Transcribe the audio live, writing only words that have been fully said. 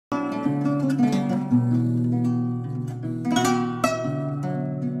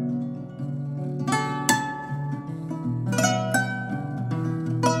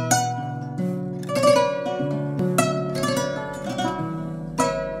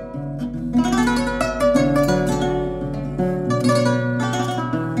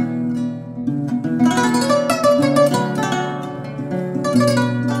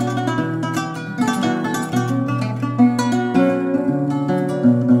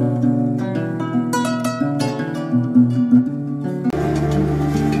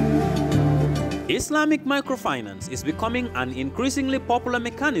Islamic microfinance is becoming an increasingly popular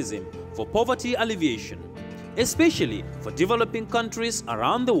mechanism for poverty alleviation, especially for developing countries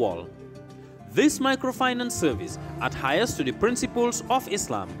around the world. This microfinance service adheres to the principles of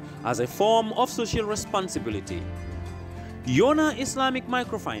Islam as a form of social responsibility. Yona Islamic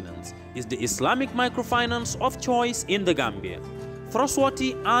Microfinance is the Islamic microfinance of choice in the Gambia,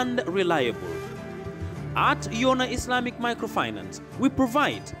 trustworthy and reliable. At Yona Islamic Microfinance, we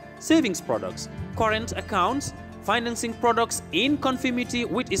provide savings products, current accounts, financing products in conformity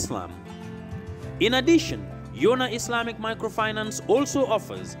with Islam. In addition, Yona Islamic Microfinance also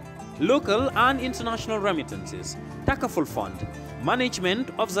offers local and international remittances, takaful fund, management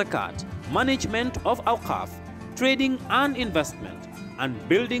of zakat, management of awqaf, trading and investment, and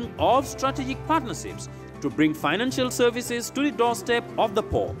building of strategic partnerships to bring financial services to the doorstep of the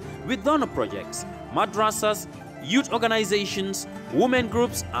poor with donor projects, madrasas, youth organizations, women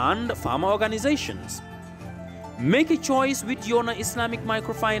groups, and farmer organizations. Make a choice with Yona Islamic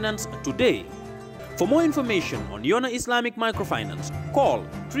Microfinance today. For more information on Yona Islamic Microfinance, call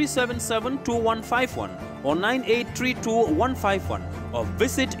 377-2151 or 9832-151 or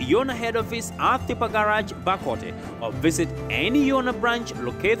visit Yona head office at Tipa Garage, Bakote, or visit any Yona branch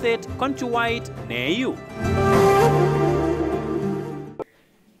located countrywide near you.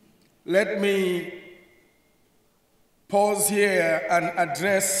 Let me pause here and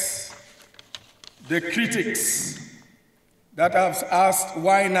address the critics that have asked,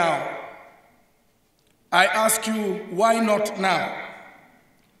 why now? I ask you, why not now?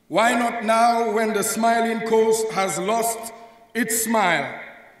 Why not now when the smiling coast has lost its smile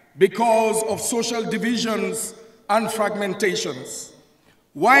because of social divisions and fragmentations?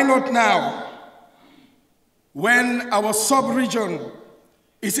 Why not now when our sub-region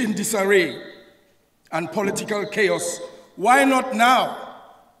is in disarray and political chaos? Why not now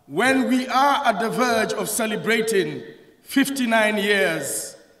when we are at the verge of celebrating 59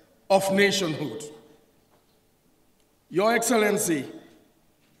 years of nationhood? Your Excellency,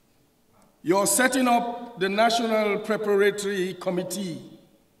 you're setting up the National Preparatory Committee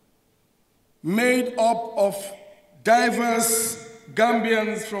made up of diverse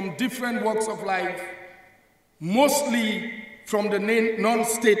Gambians from different walks of life, mostly from the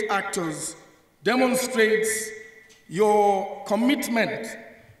non-state actors, demonstrates your commitment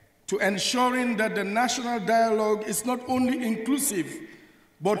to ensuring that the national dialogue is not only inclusive,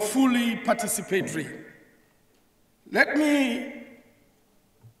 but fully participatory. Let me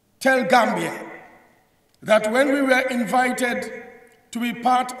tell Gambia that when we were invited to be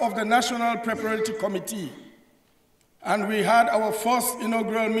part of the National Preparatory Committee, and we had our first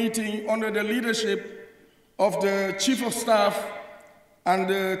inaugural meeting under the leadership of the Chief of Staff and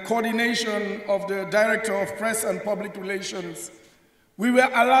the coordination of the Director of Press and Public Relations, we were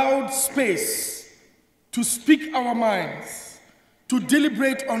allowed space to speak our minds, to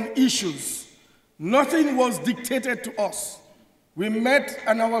deliberate on issues. Nothing was dictated to us. We met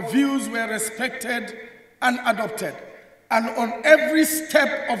and our views were respected and adopted. And on every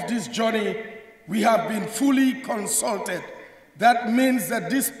step of this journey, we have been fully consulted. That means that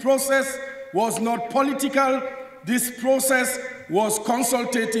this process was not political, this process was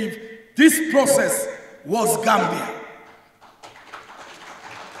consultative, this process was Gambia.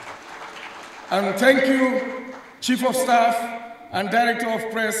 And thank you, Chief of Staff and Director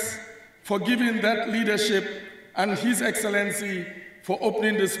of Press, for giving that leadership, and His Excellency for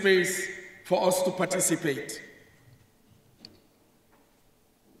opening the space for us to participate.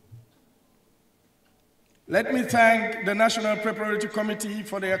 Let me thank the National Preparatory Committee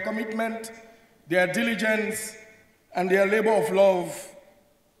for their commitment, their diligence, and their labor of love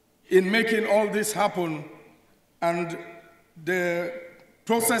in making all this happen and the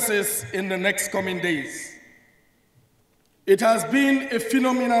processes in the next coming days. It has been a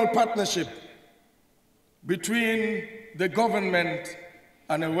phenomenal partnership between the government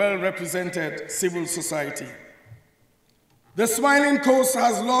and a well-represented civil society. The smiling coast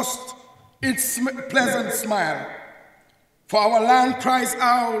has lost its pleasant smile, for our land cries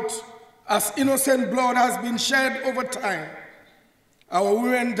out as innocent blood has been shed over time. Our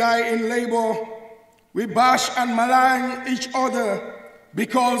women die in labor. We bash and malign each other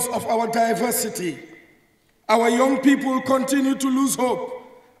because of our diversity. Our young people continue to lose hope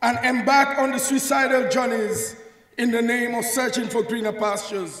and embark on the suicidal journeys in the name of searching for greener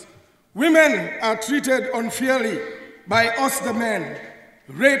pastures. Women are treated unfairly by us the men.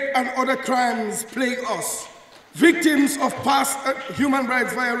 Rape and other crimes plague us. Victims of past human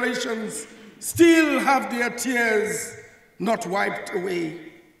rights violations still have their tears not wiped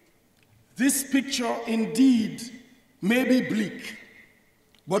away. This picture indeed may be bleak,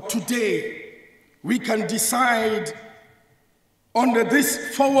 but today we can decide under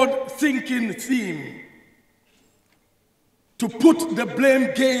this forward-thinking theme to put the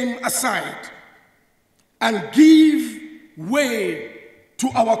blame game aside and give way to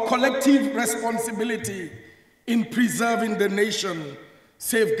our collective responsibility in preserving the nation,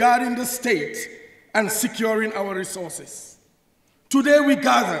 safeguarding the state, and securing our resources. Today we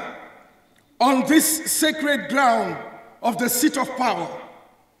gather on this sacred ground of the seat of power.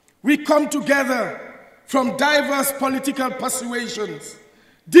 We come together from diverse political persuasions,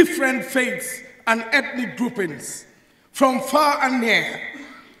 different faiths and ethnic groupings, from far and near,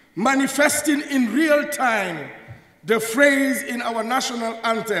 manifesting in real time the phrase in our national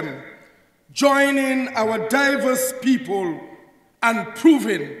anthem, joining our diverse people and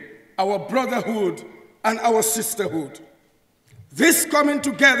proving our brotherhood and our sisterhood. This coming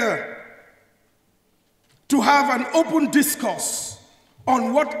together to have an open discourse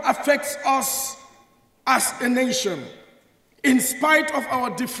on what affects us as a nation, in spite of our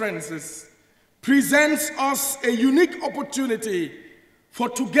differences, presents us a unique opportunity for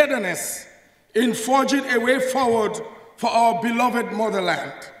togetherness in forging a way forward for our beloved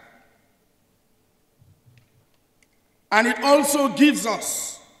motherland. And it also gives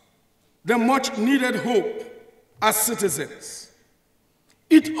us the much needed hope as citizens.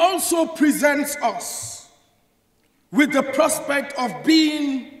 It also presents us with the prospect of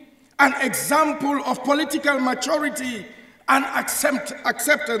being an example of political maturity and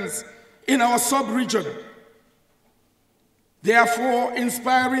acceptance in our sub-region, therefore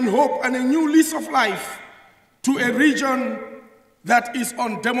inspiring hope and a new lease of life to a region that is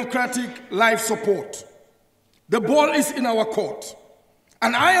on democratic life support. The ball is in our court,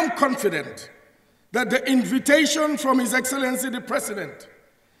 and I am confident that the invitation from His Excellency the President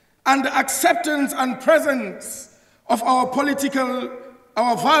and the acceptance and presence of our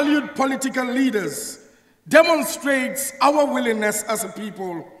valued political leaders demonstrates our willingness as a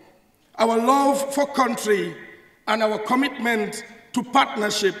people, our love for country, and our commitment to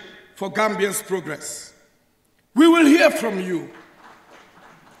partnership for Gambia's progress. We will hear from you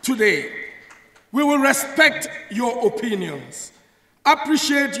today. We will respect your opinions,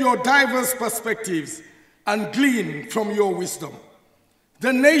 appreciate your diverse perspectives, and glean from your wisdom.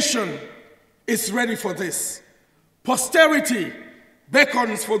 The nation is ready for this. Posterity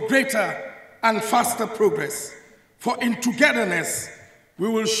beckons for greater and faster progress, for in togetherness we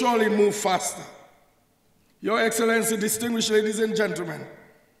will surely move faster. Your Excellency, distinguished ladies and gentlemen,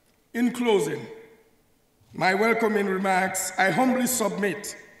 in closing, my welcoming remarks I humbly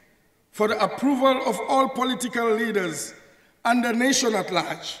submit for the approval of all political leaders and the nation at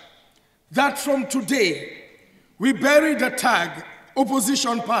large, that from today we bury the tag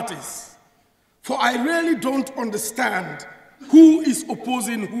opposition parties, for I really don't understand who is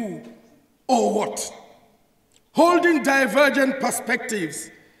opposing who or what. Holding divergent perspectives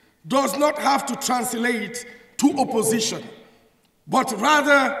does not have to translate to opposition, but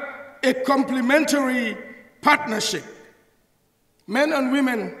rather a complementary partnership. Men and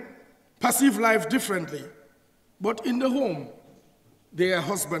women perceive life differently, but in the home, they are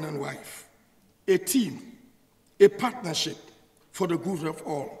husband and wife, a team, a partnership for the good of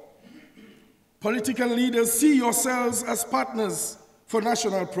all. Political leaders, see yourselves as partners for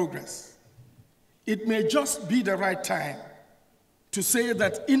national progress. It may just be the right time to say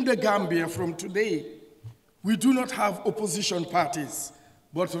that in the Gambia from today, we do not have opposition parties,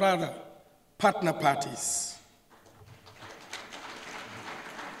 but rather partner parties.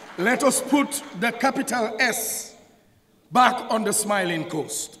 Let us put the capital S back on the smiling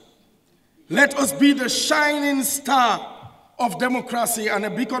coast. Let us be the shining star of democracy and a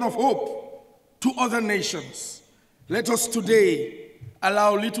beacon of hope to other nations. Let us today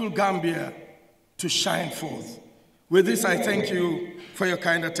allow little Gambia to shine forth. With this, I thank you for your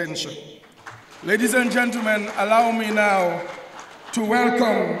kind attention. Ladies and gentlemen, allow me now to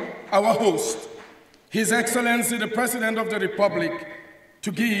welcome our host, His Excellency the President of the Republic,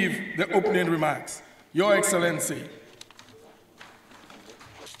 to give the opening remarks. Your Excellency.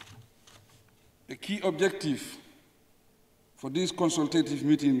 A key objective for this consultative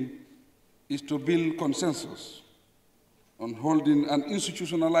meeting is to build consensus on holding and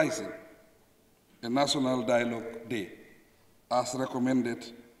institutionalizing a National Dialogue Day, as recommended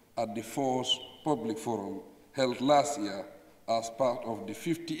at the fourth public forum held last year as part of the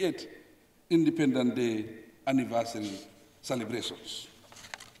 58th Independence Day anniversary celebrations.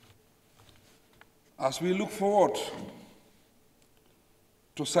 As we look forward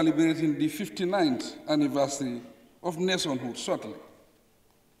to celebrating the 59th anniversary of nationhood shortly,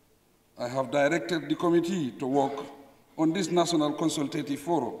 I have directed the committee to work on this National Consultative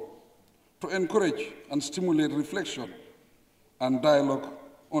Forum to encourage and stimulate reflection and dialogue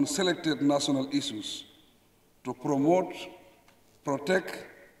on selected national issues to promote, protect,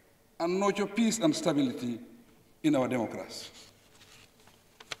 and nurture peace and stability in our democracy.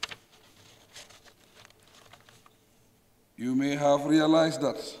 You may have realized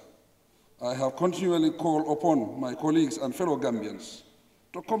that I have continually called upon my colleagues and fellow Gambians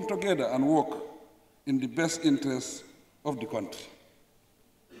to come together and work in the best interests of the country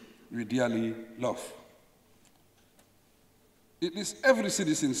we dearly love. It is every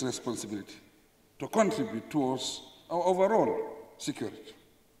citizen's responsibility to contribute towards our overall security,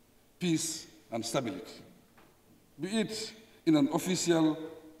 peace, and stability, be it in an official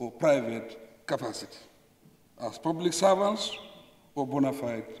or private capacity, as public servants or bona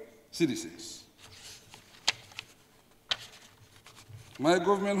fide citizens. My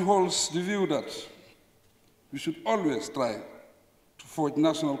government holds the view that we should always try to forge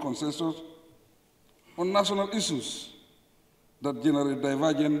national consensus on national issues that generate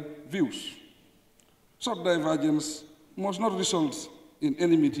divergent views. Such divergence must not result in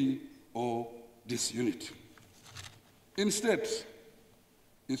enmity or disunity. Instead,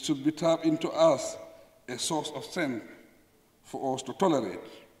 it should be tapped into as a source of strength for us to tolerate,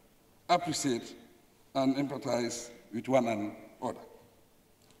 appreciate, and empathize with one another.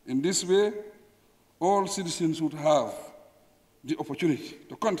 In this way, all citizens would have the opportunity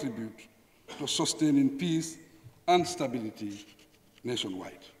to contribute to sustaining peace and stability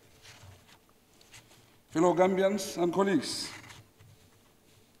nationwide. Fellow Gambians and colleagues,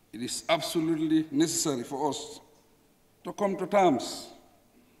 it is absolutely necessary for us to come to terms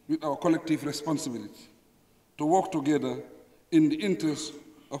with our collective responsibility to work together in the interest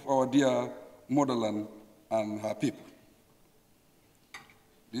of our dear motherland and her people.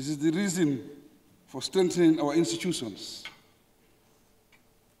 This is the reason for strengthening our institutions,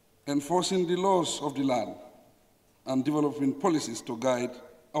 enforcing the laws of the land, and developing policies to guide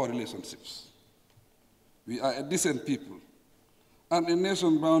our relationships. We are a decent people and a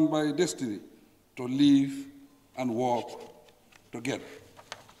nation bound by destiny to live and work together.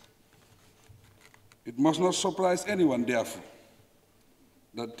 It must not surprise anyone, therefore,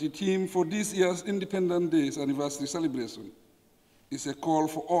 that the theme for this year's Independence Day's anniversary celebration is a call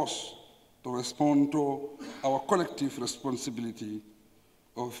for us to respond to our collective responsibility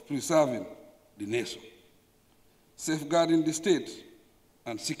of preserving the nation, safeguarding the state,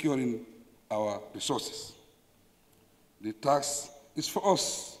 and securing our resources. The task is for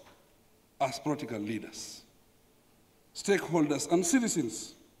us as political leaders, stakeholders, and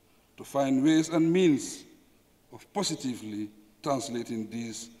citizens to find ways and means of positively translating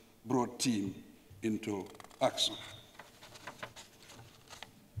this broad theme into action.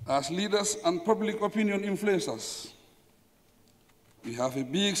 As leaders and public opinion influencers, we have a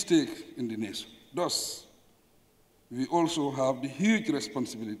big stake in the nation. Thus, we also have the huge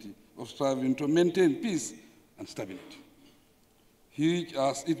responsibility of striving to maintain peace and stability. Huge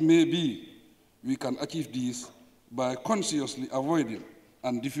as it may be, we can achieve this by consciously avoiding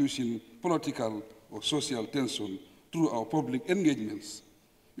and diffusing political or social tension through our public engagements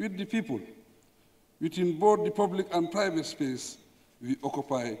with the people. Within both the public and private space, we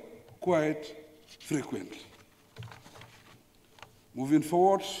occupy quite frequently. Moving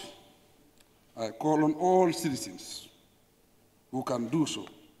forward, I call on all citizens who can do so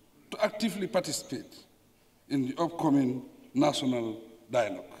to actively participate in the upcoming national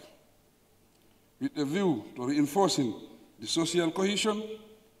dialogue with a view to reinforcing the social cohesion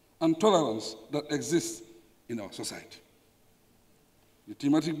and tolerance that exists in our society. The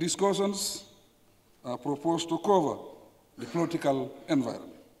thematic discussions are proposed to cover the political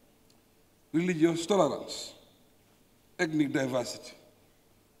environment, religious tolerance, ethnic diversity,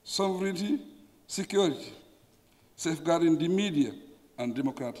 sovereignty, security, safeguarding the media and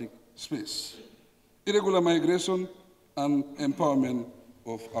democratic space, irregular migration, and empowerment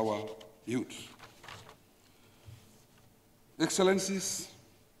of our youth. Excellencies,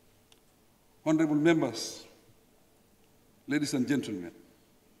 honorable members, ladies and gentlemen,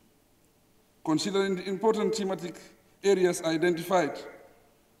 considering the important thematic areas identified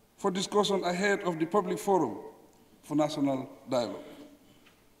for discussion ahead of the public forum for national dialogue,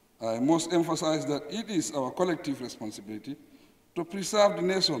 I must emphasize that it is our collective responsibility to preserve the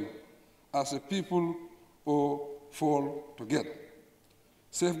nation as a people or fall together,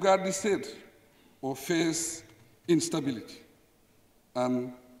 safeguard the state or face instability,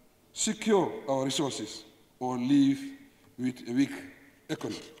 and secure our resources or live with a weak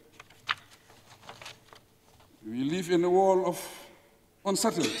economy. We live in a world of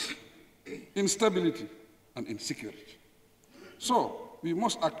uncertainty, instability, and insecurity. So, we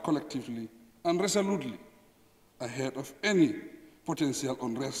must act collectively and resolutely ahead of any potential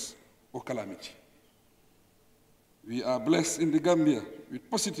unrest or calamity. We are blessed in the Gambia with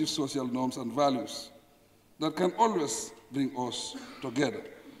positive social norms and values that can always bring us together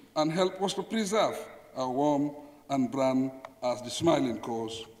and help us to preserve our warmth and brand as the smiling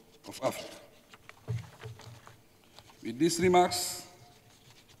coast of Africa. With these remarks,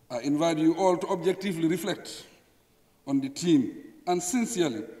 I invite you all to objectively reflect on the theme and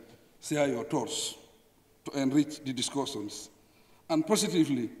sincerely share your thoughts to enrich the discussions and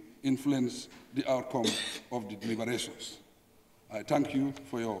positively influence the outcome of the deliberations. I thank you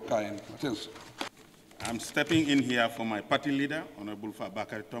for your kind attention. I'm stepping in here for my party leader, Honorable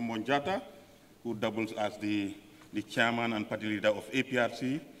Fabakary Tombong Jatta, who doubles as the chairman and party leader of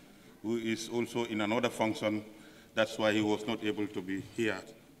APRC, who is also in another function. That's why he was not able to be here.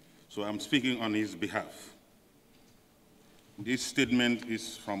 So I'm speaking on his behalf. This statement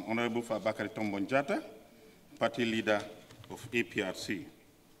is from Honorable Fabakary Tombong Jatta, party leader of APRC.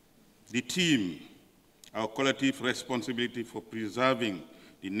 The theme, our collective responsibility for preserving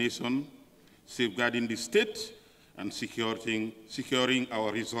the nation, safeguarding the state, and securing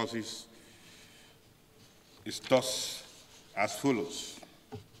our resources is thus as follows.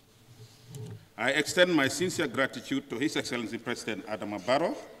 I extend my sincere gratitude to His Excellency President Adama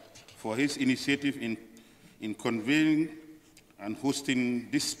Barrow for his initiative in convening and hosting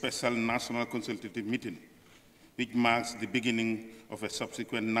this special national consultative meeting, which marks the beginning of a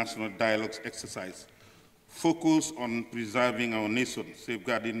subsequent national dialogue exercise focused on preserving our nation,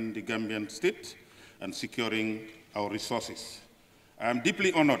 safeguarding the Gambian state, and securing our resources. I am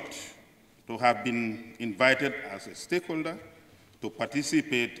deeply honored to have been invited as a stakeholder to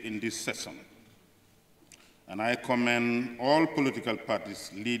participate in this session. And I commend all political party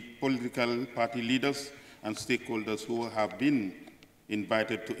leaders and stakeholders who have been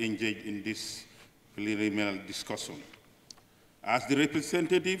invited to engage in this preliminary discussion. As the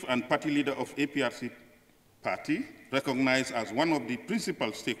representative and party leader of APRC party, recognized as one of the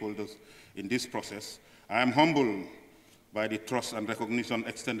principal stakeholders in this process, I am humbled by the trust and recognition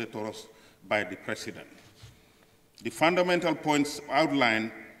extended to us by the President. The fundamental points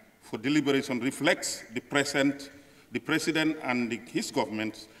outlined for deliberation reflects the President and his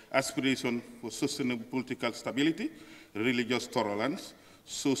government's aspiration for sustainable political stability, religious tolerance,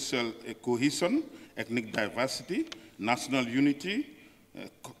 social cohesion, ethnic diversity, national unity,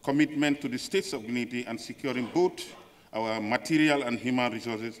 commitment to the state's sovereignty, and securing both our material and human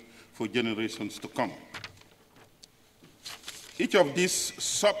resources for generations to come. Each of these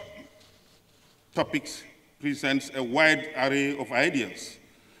sub-topics presents a wide array of ideas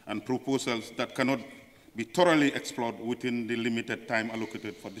and proposals that cannot be thoroughly explored within the limited time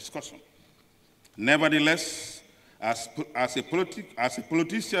allocated for discussion. Nevertheless, as a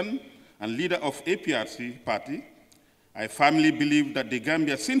politician and leader of APRC party, I firmly believe that the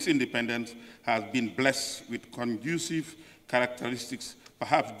Gambia, since independence, has been blessed with conducive characteristics,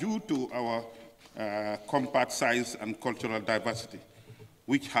 perhaps due to our compact size and cultural diversity,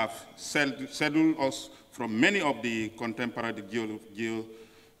 which have settled us from many of the contemporary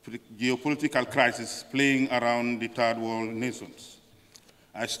geopolitical crises playing around the third world nations.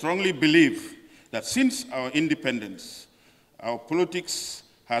 I strongly believe that since our independence, our politics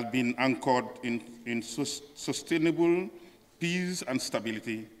has been anchored in sustainable peace and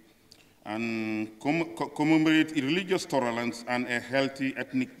stability, and commemorate religious tolerance and a healthy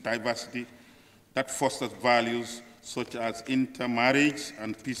ethnic diversity that fosters values such as intermarriage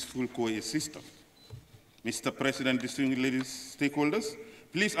and peaceful coexistence. Mr. President, distinguished ladies, stakeholders,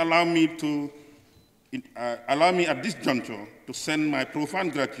 please allow me at this juncture to send my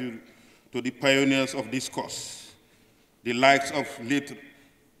profound gratitude to the pioneers of this cause, the likes of late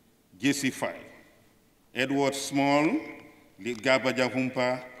J.C. Faye, Edward Small, late Gabaja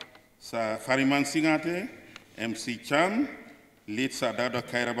Humpa, Sir Fariman Singate, MC Chan, late Sir Dada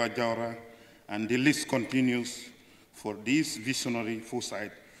Kairaba Jawara, and the list continues for this visionary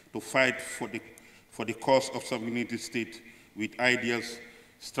foresight to fight for the cause of sovereignty state with ideas,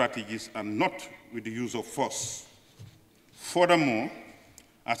 strategies, and not with the use of force. Furthermore,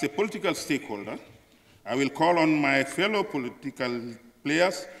 as a political stakeholder, I will call on my fellow political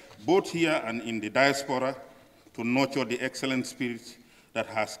players, both here and in the diaspora, to nurture the excellent spirit that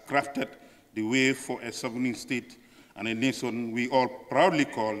has crafted the way for a sovereign state and a nation we all proudly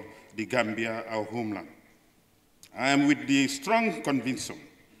call the Gambia, our homeland. I am with the strong conviction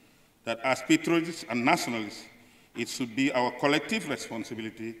that as patriots and nationalists, it should be our collective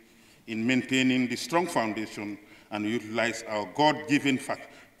responsibility in maintaining the strong foundation and utilize our God-given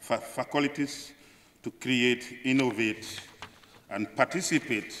faculties to create, innovate, and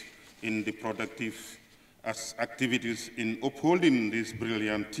participate in the productive activities in upholding this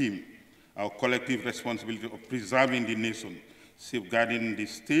brilliant theme, our collective responsibility of preserving the nation, safeguarding the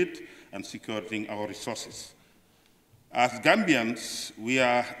state, and securing our resources. As Gambians,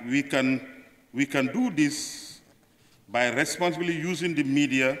 we can do this by responsibly using the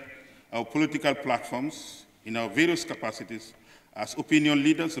media, our political platforms, in our various capacities, as opinion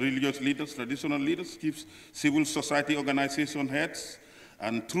leaders, religious leaders, traditional leaders, chiefs, civil society organization heads,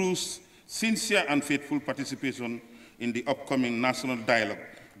 and through sincere and faithful participation in the upcoming national dialogue.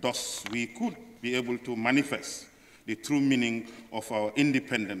 Thus, we could be able to manifest the true meaning of our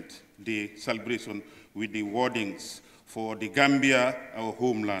Independence Day celebration with the wordings, "For the Gambia, our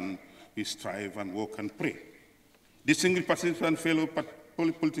homeland, we strive and work and pray." Distinguished participants, fellow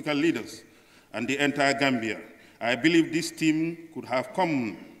political leaders, and the entire Gambia, I believe this theme could have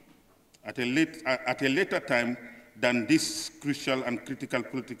come at a later time than this crucial and critical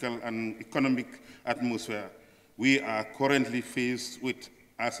political and economic atmosphere we are currently faced with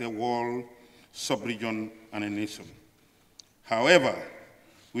as a world, sub-region, and a nation. However,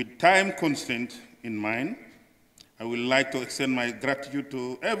 with time constraint in mind, I would like to extend my gratitude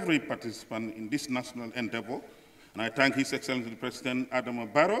to every participant in this national endeavor, and I thank His Excellency President Adama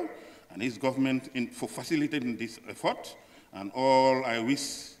Barrow and his government for facilitating this effort, and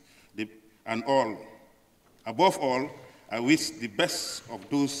above all, I wish the best of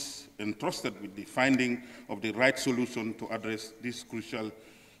those entrusted with the finding of the right solution to address this crucial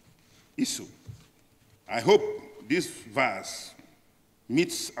issue. I hope this verse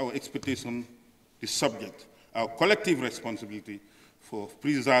meets our expectation, the subject, our collective responsibility for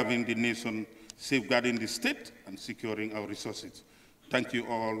preserving the nation, safeguarding the state, and securing our resources. Thank you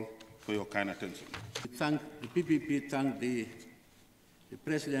all for your kind attention. The PPP thank the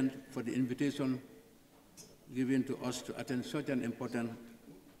President for the invitation given to us to attend such an important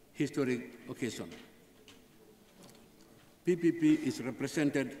historic occasion. PPP is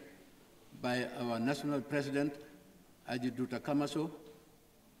represented by our National President, Aji Duta Kamaso,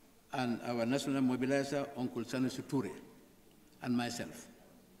 and our National Mobilizer, Uncle Sanusi Toure, and myself.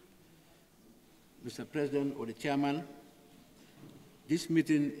 Mr. President or the Chairman, this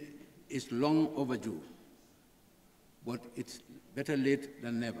meeting is long overdue, but it's better late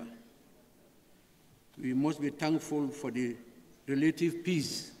than never. We must be thankful for the relative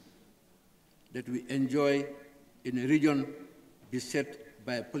peace that we enjoy in a region beset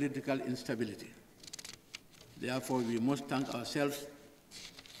by political instability. Therefore, we must thank ourselves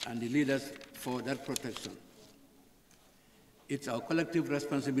and the leaders for that protection. It's our collective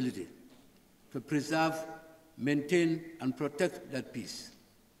responsibility to preserve, maintain, and protect that peace.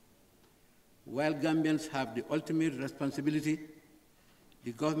 While Gambians have the ultimate responsibility,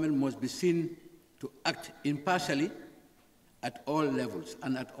 the government must be seen to act impartially at all levels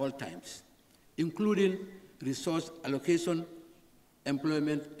and at all times, including resource allocation,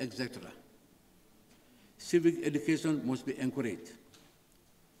 employment, etc. Civic education must be encouraged.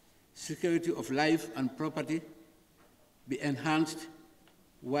 Security of life and property be enhanced,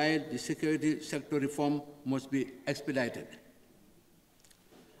 while the security sector reform must be expedited.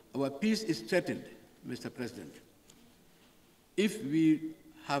 Our peace is threatened, Mr. President, if we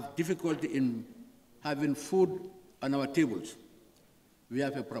have difficulty in having food on our tables. We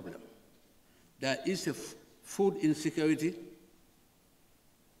have a problem. There is a food insecurity,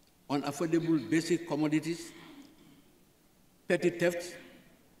 unaffordable basic commodities, petty theft,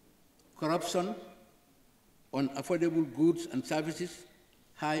 corruption, unaffordable goods and services,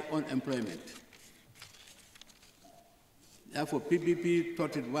 high unemployment. Therefore, PPP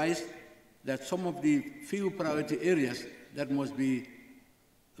thought it wise that some of the few priority areas that must be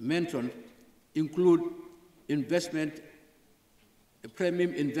mentioned include investment, a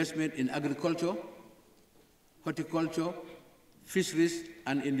premium investment in agriculture, horticulture, fisheries,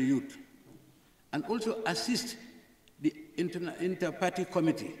 and in the youth, and also assist the inter-party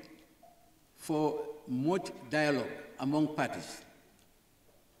committee for much dialogue among parties.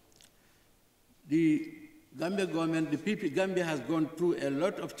 The Gambia government, the PP Gambia has gone through a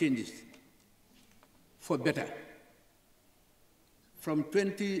lot of changes for better. From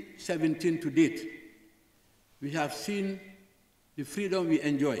 2017 to date, we have seen the freedom we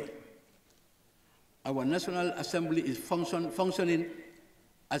enjoy. Our National Assembly is functioning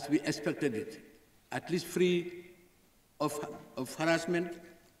as we expected it, at least free of harassment.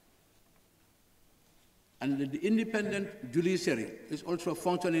 And the independent judiciary is also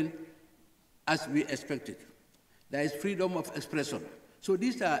functioning as we expected. There is freedom of expression. So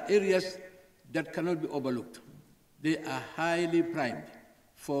these are areas that cannot be overlooked. They are highly primed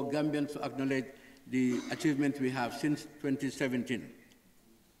for Gambians to acknowledge the achievement we have since 2017.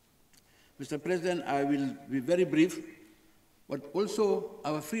 Mr. President, I will be very brief, but also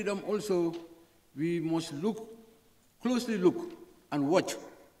our freedom also, we must closely look and watch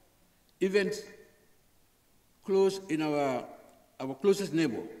events close in our closest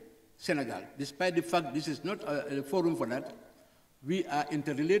neighbor, Senegal. Despite the fact this is not a forum for that, we are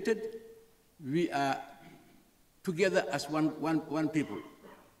interrelated, we are together as one people.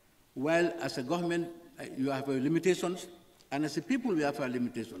 While as a government, you have limitations, and as a people, we have our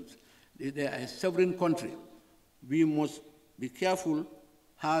limitations. They are a sovereign country. We must be careful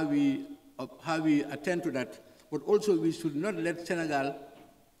how we attend to that, but also we should not let Senegal,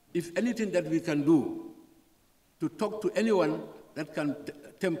 if anything that we can do to talk to anyone that can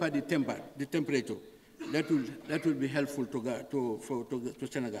temper the temperature, that will be helpful to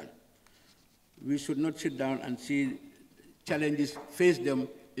Senegal. We should not sit down and see challenges, face them.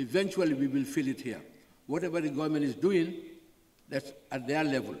 Eventually, we will feel it here. Whatever the government is doing, that's at their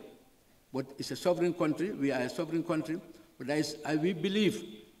level. But it's a sovereign country. We are a sovereign country. But we believe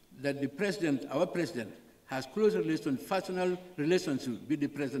that the president, our president, has close relations, personal relationship with the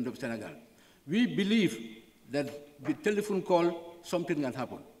president of Senegal. We believe that with telephone call, something can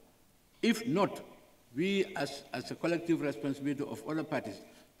happen. If not, we, as a collective responsibility of other parties,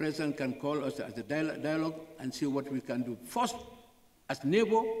 President can call us as a dialogue and see what we can do. First, as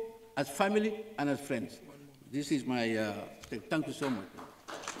neighbor, as family, and as friends. This is my thank you so much.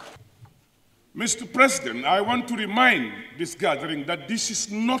 Mr. President, I want to remind this gathering that this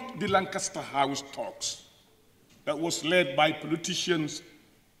is not the Lancaster House talks that was led by politicians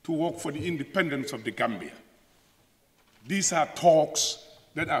to work for the independence of the Gambia. These are talks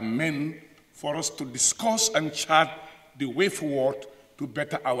that are meant for us to discuss and chart the way forward to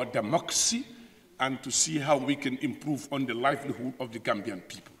better our democracy and to see how we can improve on the livelihood of the Gambian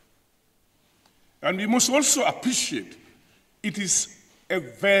people. And we must also appreciate it is a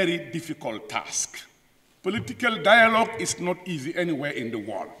very difficult task. Political dialogue is not easy anywhere in the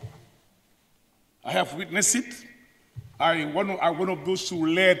world. I have witnessed it. I'm one of those who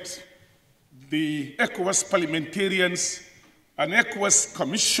led the ECOWAS parliamentarians and ECOWAS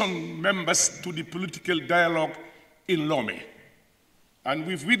commission members to the political dialogue in Lomé. And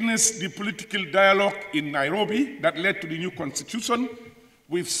we've witnessed the political dialogue in Nairobi that led to the new constitution.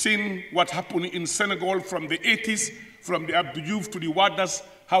 We've seen what happened in Senegal from the 80s, from the Abdou Diouf to the Wadas,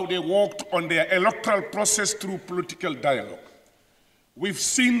 how they worked on their electoral process through political dialogue. We've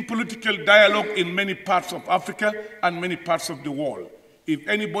seen political dialogue in many parts of Africa and many parts of the world. If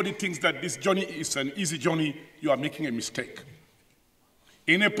anybody thinks that this journey is an easy journey, you are making a mistake.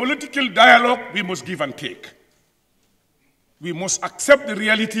 In a political dialogue, we must give and take. We must accept the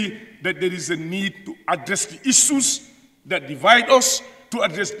reality that there is a need to address the issues that divide us, to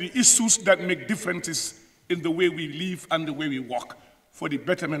address the issues that make differences in the way we live and the way we work for the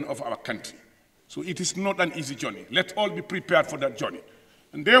betterment of our country. So it is not an easy journey. Let's all be prepared for that journey.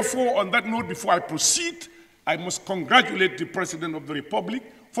 And therefore, on that note, before I proceed, I must congratulate the President of the Republic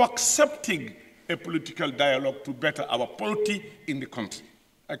for accepting a political dialogue to better our polity in the country.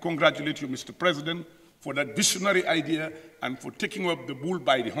 I congratulate you, Mr. President, for that visionary idea and for taking up the bull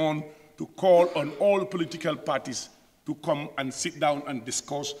by the horn to call on all political parties to come and sit down and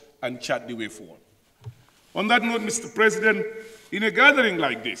discuss and chart the way forward. On that note, Mr. President, in a gathering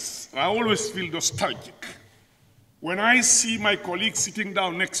like this, I always feel nostalgic. When I see my colleagues sitting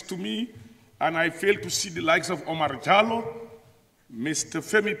down next to me, and I fail to see the likes of Omar Jallo, Mr.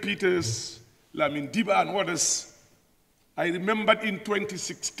 Femi Peters, Lamin Diba, and others, I remembered in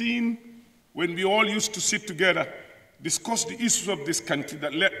 2016, when we all used to sit together, discuss the issues of this country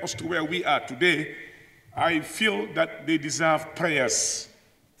that led us to where we are today. I feel that they deserve prayers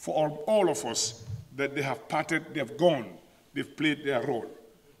for all of us, that they have parted, they have gone, they've played their role.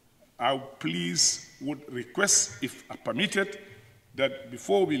 I please would request, if permitted, that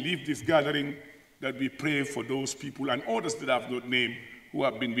before we leave this gathering, that we pray for those people and others that I have not named who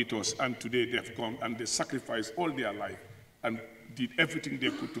have been with us, and today they have gone and they sacrificed all their life and did everything they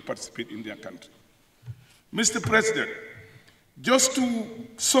could to participate in their country. Mr. President, just to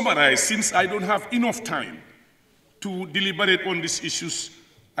summarize, since I don't have enough time to deliberate on these issues,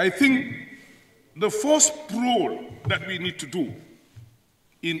 I think the first role that we need to do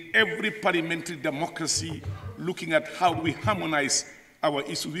in every parliamentary democracy, looking at how we harmonize our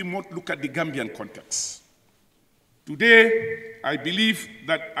issues, we must look at the Gambian context. Today, I believe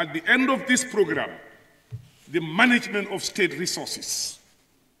that at the end of this program, the management of state resources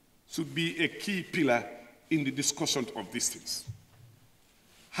should be a key pillar in the discussion of these things.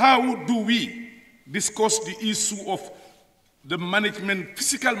 How do we discuss the issue of the management,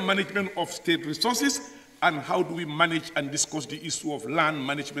 physical management of state resources, and how do we manage and discuss the issue of land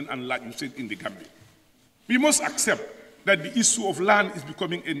management and land usage in the Gambia. We must accept that the issue of land is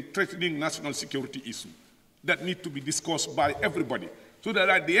becoming a threatening national security issue that needs to be discussed by everybody, so that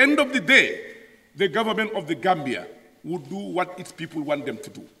at the end of the day, the government of the Gambia would do what its people want them to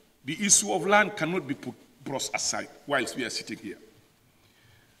do. The issue of land cannot be brushed aside whilst we are sitting here.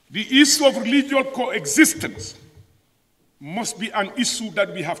 The issue of religious coexistence must be an issue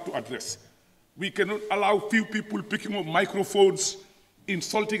that we have to address. We cannot allow few people picking up microphones,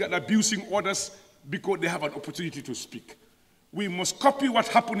 insulting and abusing others because they have an opportunity to speak. We must copy what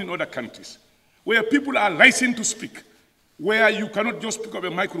happened in other countries, where people are licensed to speak, where you cannot just pick up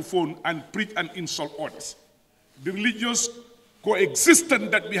a microphone and preach and insult others. The religious coexistence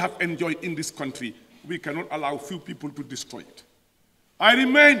that we have enjoyed in this country, we cannot allow few people to destroy it. I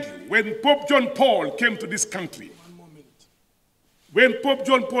remind you, when Pope John Paul came to this country,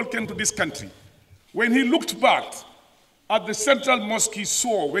 when he looked back at the central mosque he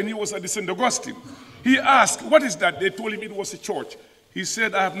saw when he was at the St. Augustine, he asked, what is that? They told him it was a church. He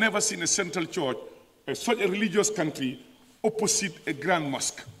said, I have never seen a central church, such a religious country, opposite a grand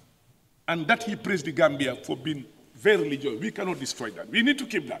mosque. And that he praised the Gambia for being very religious. We cannot destroy that. We need to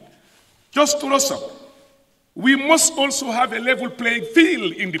keep that. Just to us up, we must also have a level playing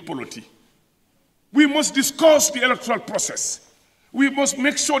field in the polity. We must discuss the electoral process. We must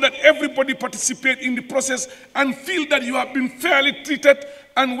make sure that everybody participates in the process and feel that you have been fairly treated,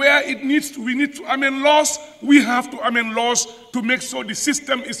 and where we need to amend laws, we have to amend laws to make sure the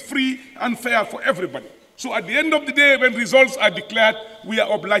system is free and fair for everybody. So at the end of the day, when results are declared, we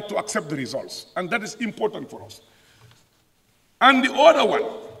are obliged to accept the results. And that is important for us. And the other one,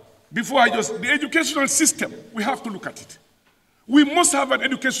 the educational system, we have to look at it. We must have an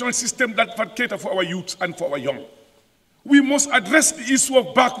educational system that will cater for our youth and for our young. We must address the issue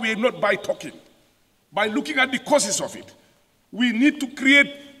of backway not by talking, by looking at the causes of it. We need to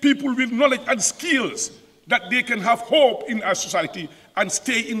create people with knowledge and skills that they can have hope in our society and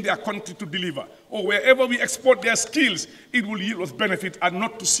stay in their country to deliver. Or wherever we export their skills, it will yield us benefit and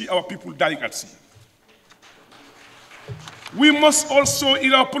not to see our people dying at sea. We must also,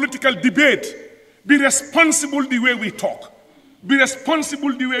 in our political debate, be responsible the way we talk, be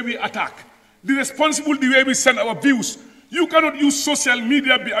responsible the way we attack, be responsible the way we send our views. You cannot use social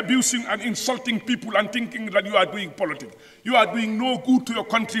media, be abusing and insulting people and thinking that you are doing politics. You are doing no good to your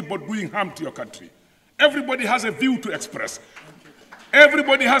country, but doing harm to your country. Everybody has a view to express.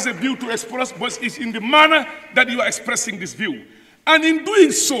 Everybody has a view to express, but it's in the manner that you are expressing this view. And in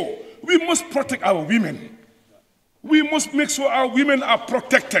doing so, we must protect our women. We must make sure our women are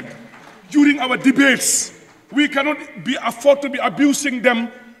protected during our debates. We cannot afford to be abusing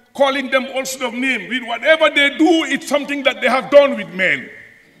them, calling them all sorts of names. With whatever they do, it's something that they have done with men.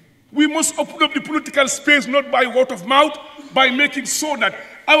 We must open up the political space not by word of mouth, by making sure that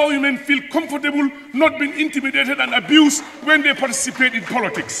our women feel comfortable not being intimidated and abused when they participate in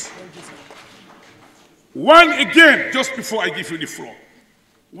politics. One again, just before I give you the floor,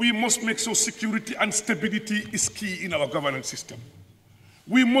 we must make sure security and stability is key in our governance system.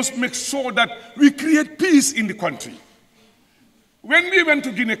 We must make sure that we create peace in the country. When we went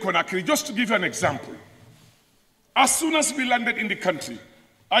to Guinea-Conakry, just to give you an example, as soon as we landed in the country,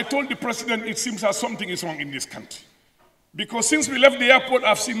 I told the president it seems that something is wrong in this country. Because since we left the airport,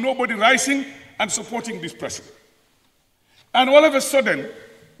 I've seen nobody rising and supporting this president. And all of a sudden,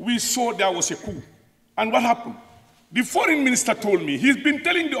 we saw there was a coup. And what happened? The foreign minister told me, he's been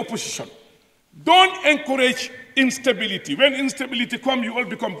telling the opposition, don't encourage instability. When instability comes, you all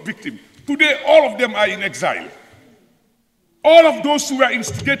become victims. Today, all of them are in exile. All of those who are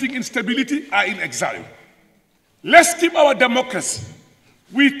instigating instability are in exile. Let's keep our democracy.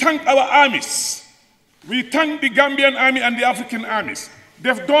 We thank our armies. We thank the Gambian army and the African armies.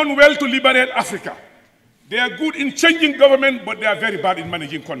 They've done well to liberate Africa. They are good in changing government, but they are very bad in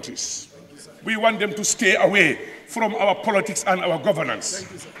managing countries. We want them to stay away from our politics and our governance.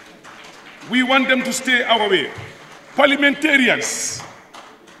 We want them to stay our way. Parliamentarians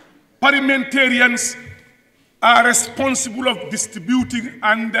are responsible of distributing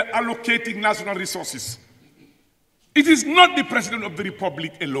and allocating national resources. It is not the President of the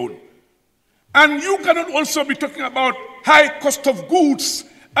Republic alone. And you cannot also be talking about high cost of goods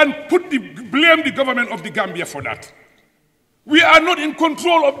and blame the government of the Gambia for that. We are not in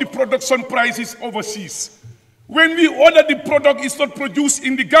control of the production prices overseas. When we order the product is not produced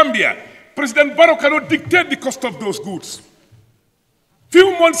in the Gambia, President Barrow cannot dictate the cost of those goods.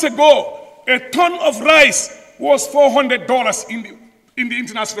 Few months ago, a ton of rice was $400 in the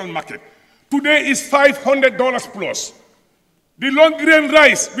international market. Today is $500 plus. The long grain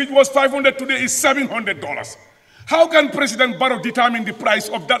rice, which was $500 today, is $700. How can President Barrow determine the price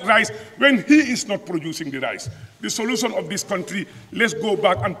of that rice when he is not producing the rice? The solution of this country, let's go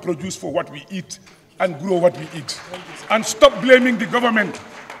back and produce for what we eat and grow what we eat. And stop blaming the government.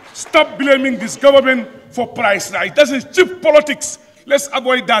 Stop blaming this government for price rise. That is cheap politics. Let's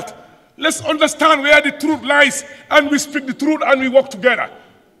avoid that. Let's understand where the truth lies, and we speak the truth and we work together.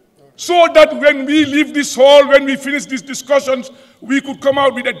 So that when we leave this hall, when we finish these discussions, we could come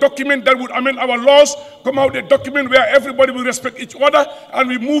out with a document that would amend our laws, come out with a document where everybody will respect each other, and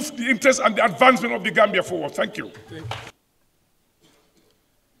we move the interest and the advancement of the Gambia forward. Thank you.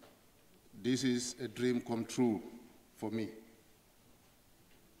 This is a dream come true for me.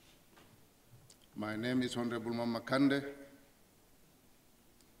 My name is Honorable Mama Kande,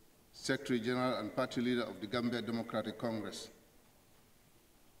 Secretary General and Party Leader of the Gambia Democratic Congress.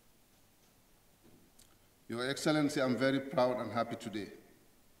 Your Excellency, I'm very proud and happy today.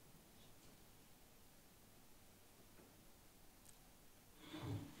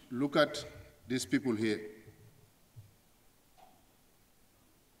 Look at these people here.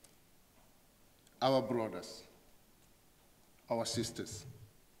 Our brothers, our sisters.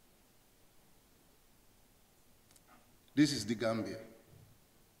 This is the Gambia.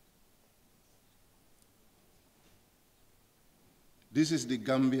 This is the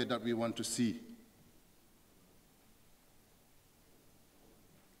Gambia that we want to see.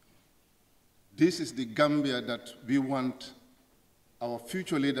 This is the Gambia that we want our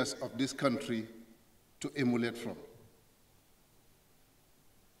future leaders of this country to emulate from.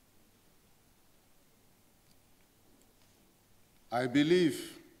 I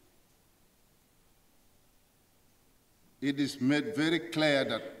believe it is made very clear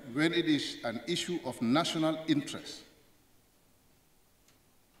that when it is an issue of national interest,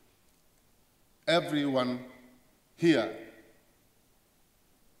 everyone here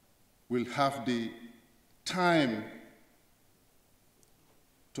will have the time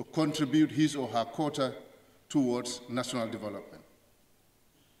to contribute his or her quota towards national development.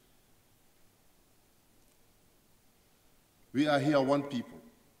 We are here one people.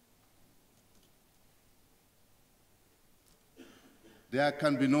 There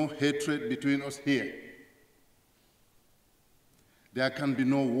can be no hatred between us here. There can be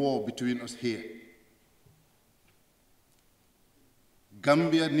no war between us here.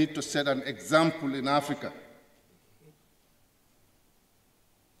 Gambia needs to set an example in Africa.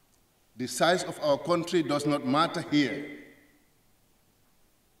 The size of our country does not matter here.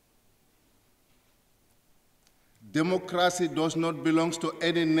 Democracy does not belong to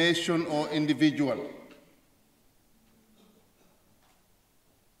any nation or individual.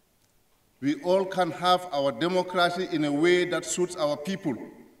 We all can have our democracy in a way that suits our people.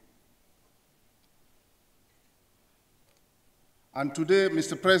 And today,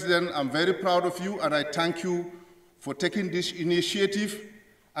 Mr. President, I'm very proud of you, and I thank you for taking this initiative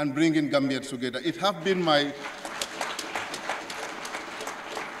and bringing Gambians together. It has been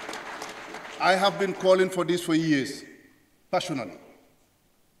I have been calling for this for years, passionately.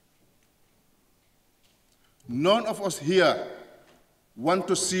 None of us here want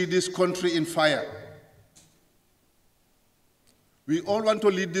to see this country in fire. We all want to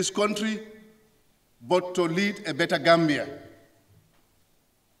lead this country, but to lead a better Gambia.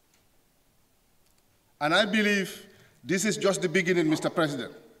 And I believe this is just the beginning, Mr.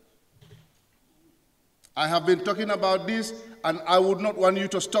 President. I have been talking about this, and I would not want you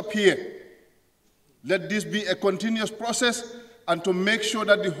to stop here. Let this be a continuous process, and to make sure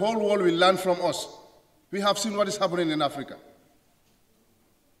that the whole world will learn from us. We have seen what is happening in Africa.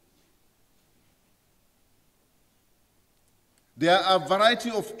 There are a variety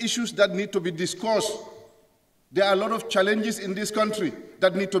of issues that need to be discussed. There are a lot of challenges in this country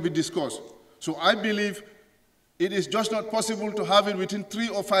that need to be discussed. So I believe it is just not possible to have it within 3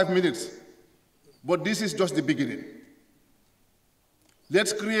 or 5 minutes. But this is just the beginning.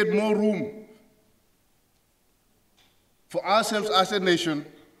 Let's create more room for ourselves as a nation,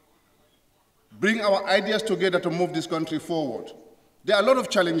 bring our ideas together to move this country forward. There are a lot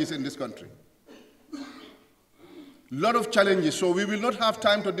of challenges in this country. A lot of challenges, so we will not have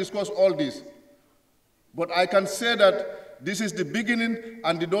time to discuss all this. But I can say that this is the beginning,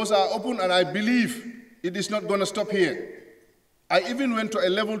 and the doors are open, and I believe it is not going to stop here. I even went to a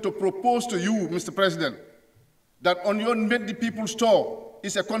level to propose to you, Mr. President, that on your Meet the People's tour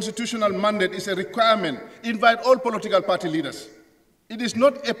is a constitutional mandate, is a requirement. Invite all political party leaders. It is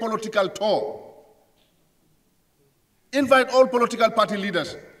not a political tour. Invite all political party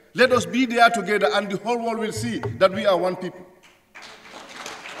leaders. Let us be there together, and the whole world will see that we are one people.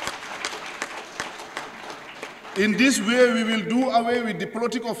 In this way, we will do away with the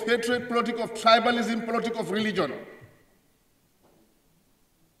politic of hatred, politic of tribalism, politic of religion.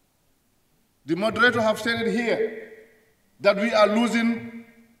 The moderator have said it here, that we are losing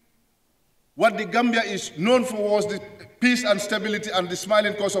what the Gambia is known for was the peace and stability and the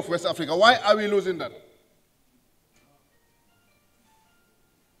smiling coast of West Africa. Why are we losing that?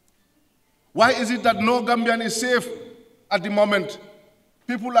 Why is it that no Gambian is safe at the moment?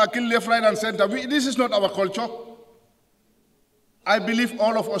 People are killed left, right, and center. This is not our culture. I believe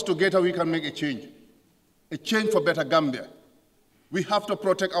all of us together we can make a change for better Gambia. We have to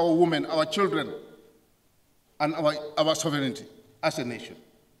protect our women, our children, and our sovereignty as a nation.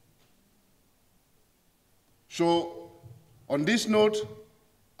 So, on this note,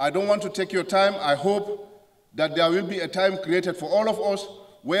 I don't want to take your time. I hope that there will be a time created for all of us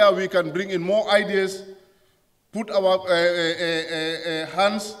where we can bring in more ideas, put our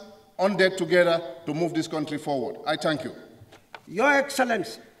hands on deck together to move this country forward. I thank you. Your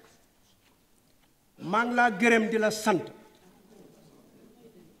Excellency, Mangla Gerem de la Sant.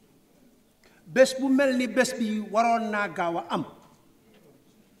 Bes bu melni bes bi waron na gawa am.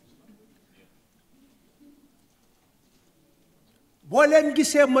 Bo len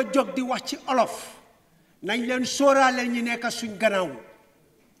gisee ma jog di wax ci olof nañ leen sóoraale ñi nekk suñ gannaaw.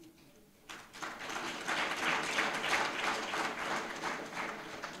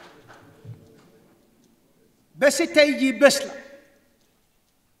 Bési tey jii bés la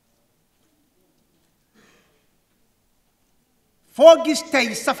foo gis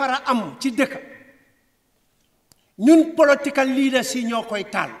tey safara am ci dëkk ñun political leaders yi ñoo koy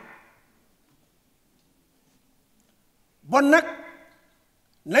taal bon nag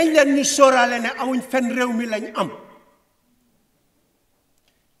nañ leen ñu sóoraale ne amuñ fenn réew mi lañ am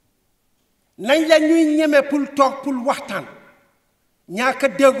nañ leen ñuy ñeme pour toog pour waxtaan ñaaka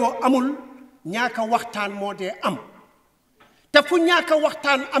déggoo amul ñaaka waxtaan moo dee am te fu ñaaka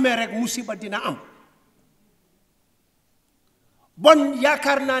waxtaan amee rek musiba dina am bon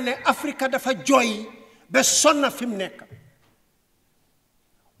yaakaar naa ne Afrika dafa jooy ba sonna fi mu nekk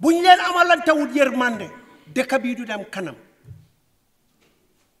buñ leen amalantewut yërmande dëkk bii du dem kanam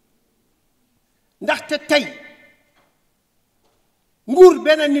ndaxte tey nguur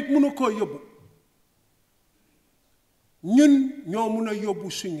benn nit mënu koo yóbbu ñun ñoo mun a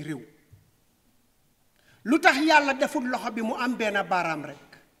yóbbu suñ réew lu tax yàlla deful loxo bi mu am benn baaraam rek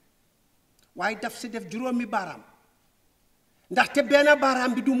waaye daf si def juróomi baaraam ndaxte benn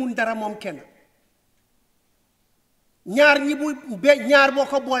baaraam bi du mun dara moom kenn ñaar boo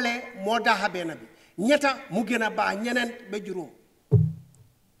ko boolee moo daaxa benn bi ñetta mu gën a baax ñeneen ba juróom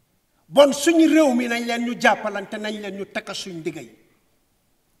bon suñu réew mi nañ leen ñu jàppalante nañ leen ñu takka suñ digga yi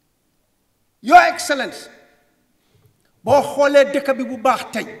Your Excellency boo xoolee dëkk bi bu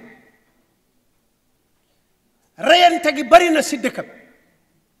baax tey reyante gi bari na si dëkk bi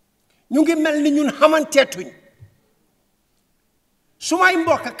ñu ngi mel ni ñun xamanteetuñ sumay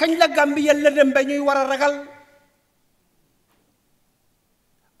mbokk kañ la Gambia la dem ba ñuy war a ragal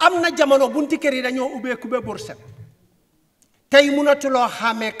am na jamono bunti kër yi dañoo ubbeeku ba borset tey mënatuloo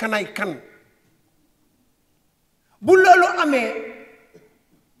xàmmee kanay kan bu loolu amee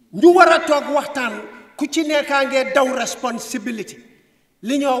ñu war a toog waxtaan ku ci nekkaa ngee daw responsibility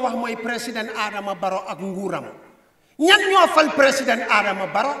li ñoo wax mooy président Adama Barrow ak nguuram ñan ñoo fal président Adama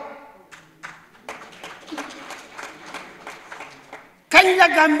Barrow kañ la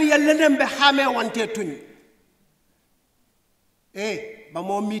Gambia lëndëm be xamee wante tuñ ba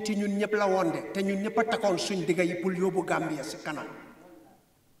moo miiti ñun ñëpp la woon de te ñun ñëpp a takkoon suñ digga yi pour yóbbu Gambia si kanam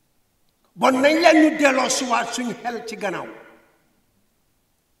bon nañ leen ñu delloo siwaat suñ xel ci gannaaw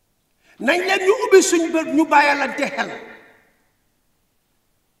nañ leen ñu ubbi suñ bët ñu bàyyalante xel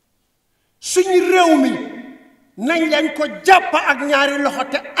suñ réew mi nañ leen ko jàpp ak ñaari loxo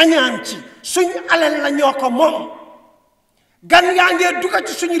te añaan ci suñ alal la ñoo ko moom gan yaa ngee dugga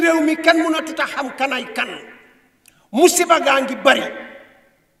ci suñ réew mi kenn mënatut a xam kanay kan musiba gaa ngi bari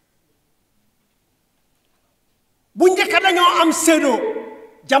bu njëkk dañoo am séddoo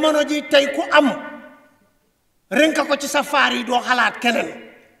jamono ji tey ku am renka ko ci sa faar yi doo xalaat keneen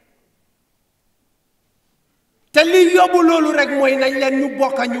te li yóbbu loolu rek mooy nañ leen ñu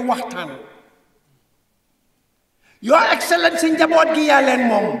bokk ñu waxtaan Your Excellency njaboot gi yaa leen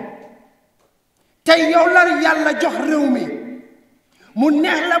moom tey yow la yàlla jox réew mi mu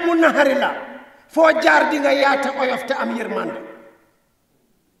neex la mu naxari la foo jaar di nga yaata oyof te am yërmande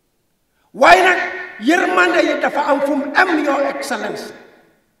waaye nag yërmande yi dafa am fu mu am Your Excellency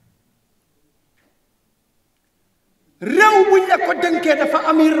réew buñ la ko dénkee dafa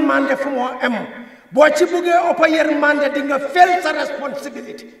am yërmande fu moo am boo ci bëggee ëpp yërmande di nga fel sa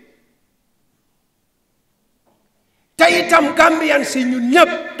responsabilité te itam Gambian si ñun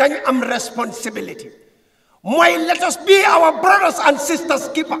ñëpp dañ am responsibility mooy let us be our brothers and sisters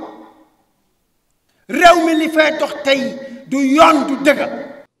keeper réew mi li fee dox tey du yoon du dëgg.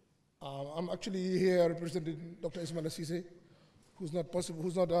 I'm actually here representing Dr. Ismaila Ceesay,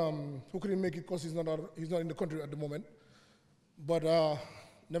 who couldn't make it because he's not in the country at the moment. But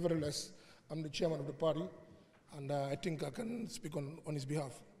nevertheless, I'm the chairman of the party, and I think I can speak on his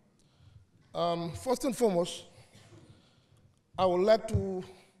behalf. First and foremost, I would like to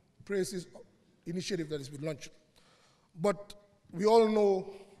praise this initiative that has been launched. But we all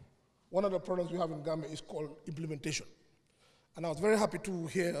know one of the problems we have in Gambia is called implementation. And I was very happy to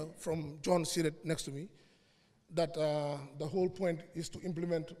hear from John seated next to me that the whole point is to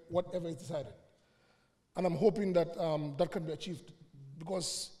implement whatever is decided. And I'm hoping that that can be achieved,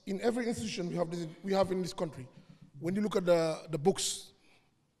 because in every institution we have in this country, when you look at the books,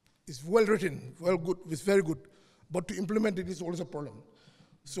 it's well written, well good, it's very good, but to implement it is always a problem.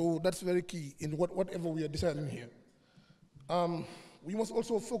 So that's very key in whatever we are deciding here. We must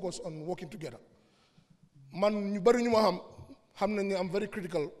also focus on working together. I'm very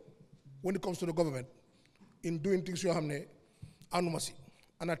critical when it comes to the government in doing things and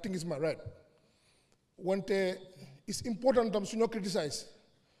I think it's my right. It's important that you criticize,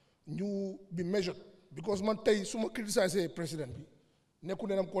 you be measured, because man tay suma criticize a president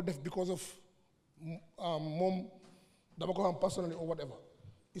because of mom dama ko personally or whatever.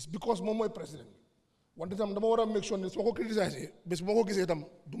 It's because mom moy president. One time dama wara make sure ne suma ko criticize bes mako gisé tam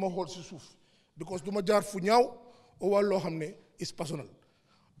duma xol ci souf, because duma jaar fu ñaaw o wal lo xamné is personal.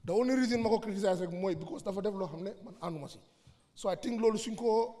 The only reason mako criticize rek moy because dafa def lo xamné man anduma ci. So I think lolu suñ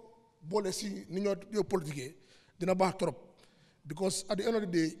ko bolé ci ni ñoo politique dina baax trop, because at the end of the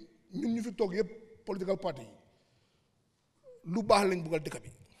day ñun ñu fi tok yépp political party lu baax lañ bëggal dëkk bi,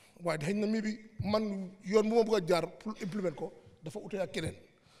 waaye dañ na mi bi man yoon bu ma bëgg jaar pour implement ko dafa uté ak keneen.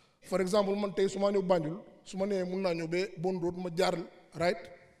 For example, man tay suma ñëw Banjul suma né mën na ñëw bé Bon Road ma jaar right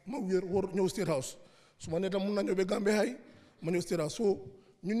ma wor ñëw State House, suma né tam mën na ñëw bé Gambie High ma ñëw State House. So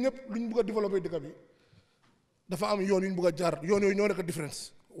ñun ñëpp luñ bëgg développer dëkk bi dafa am yoon yuñ bëgg jaar, yoon yooyu ñoo nekk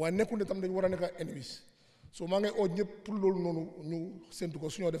différence, waaye nekkul ne tam dañ war a nekk enemies. So maa ngay oo ñëpp pour loolu noonu ñu séntu ko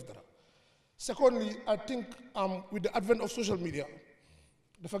suñoo def dara. Secondly, I think with the advent of social media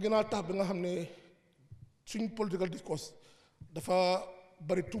dafa gën a tax bi nga xam ne suñ political discourse dafa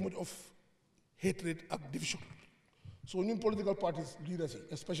bari too much of hatred ak division. So ñun political parties leaders yi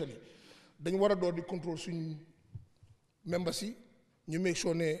especially dañ war a door di control suñ members yi, ñu make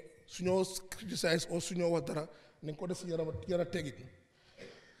sure ne suñoo criticize or suñoo wax dara nañ ko def si yara tegit.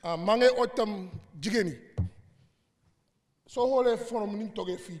 maa ngay ooj tam jigéen yi soo xoolee forum ni ñu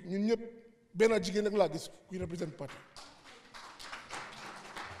toogee fii ñun ñëpp benn jigéen rek laa gis kuy represent parti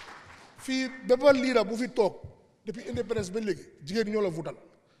fii bépp leader bu fi toog depuis indépendance ba léegi jigéen ñoo la votal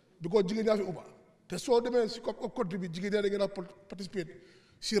because jigéen ñaa fi ubba te soo demee si côté bi jigéen ñaa da gën a participer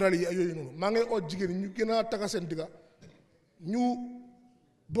si rally yi ak yooyu noonu. maa ngay ooj jigéen ñu gën a taga seen digga ñu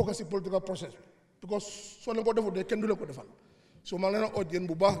bokk si political process because soo leen ko defut de kenn du leen ko defal. So maa ngi leen a ooj yéen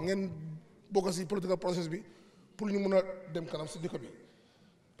bu baax ngeen bokk si political process bi pour ñu mun a dem kanam si dëkk bi.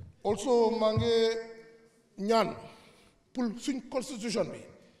 Also maa ngi ñaan pour suñ constitution bi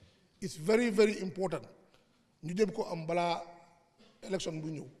it's very very important ñu dem ko am balaa élection bu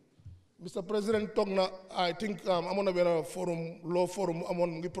ñëw. Mr. President toog na I think amoon na benn forum law forum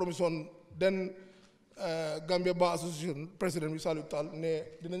amoon ngi promission den Gambia Bar Association président bi Salou Tall ne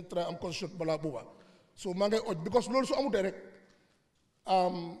dinañ try am constitution balaa booba. So maa ngi ooj because loolu su amutee rek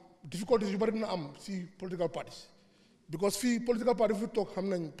difficulties yu bari dina am si political parties, because fii political party fi toog xam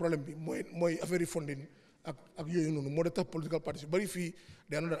nañ problème bi mooy affaire yi funding ak yooyu noonu moo de tax political parties yu bari fii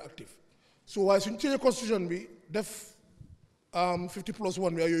they are not active. So waaye suñ change constitution bi def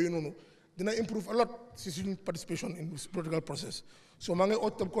 50+1 bi ak yooyu noonu dina improve a lot si suñ participation in this political process. So maa ngi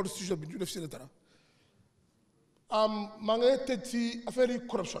oot tam constitution bi ñu def si dara. maa ngi tëj si affaire yi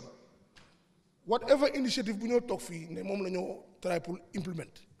corruption. Whatever initiative bu ñoo toog fii ne moom la ñoo try pour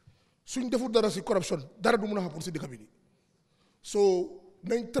implement suñ deful dara si corruption dara du mun a xappul si dëkk bi nii. So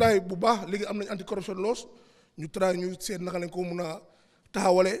nañ try bu baax léegi am nañ anti corruption laws ñu try ñu seet naka lañ ko mun a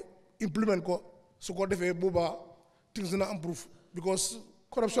taxawale implement ko su ko defee boobaa things dina improve, because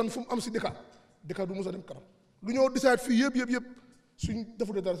corruption fu mu am si dëkk du mus a dem kanam. lu ñoo decide fii yëpp suñ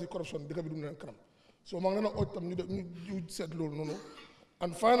deful dara si corruption dëkk bi du mun a dem kanam. So maa ngi leen a ooj tam ñu seet loolu noonu.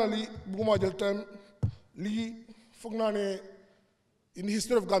 And finally, bugguma jël time lii foog naa ne in the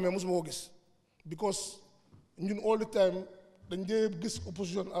history of Gambia mosuma ko gis, because ñun all the time dañ dee gis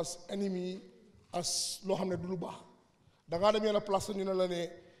opposition as enemy, as loo xam ne du lu baax. da ngaa dem yenn place ñu ne la ne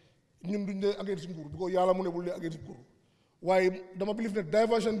ñun duñ dee against nguur because yàlla mu ne bul dee against nguur waaye dama believe that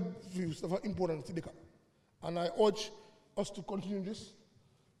diversion views are important ci dëkk and I urge us to continue this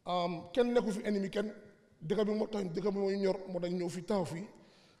kenn nekku fi ennemi kenn dëkk bi moo tax dëkk bi moo ñor moo tax ñëw fi taxaw fii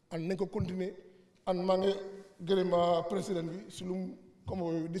and nañ ko continuer and maa ngi gërëm président bi si lu mu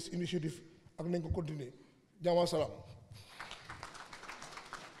comme this initiative ak nañ ko continuer jàmm salaam.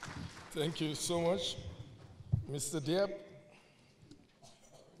 Thank you so much, Mr. Diab.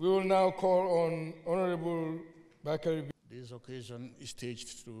 We will now call on Honorable Bakari. This occasion is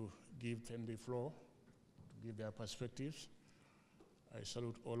staged to give them the floor, to give their perspectives. I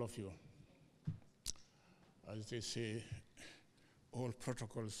salute all of you. As they say, all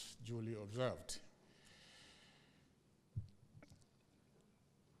protocols duly observed.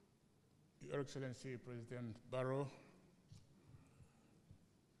 Your Excellency, President Barrow,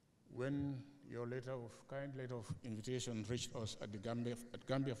 when your kind letter of invitation reached us at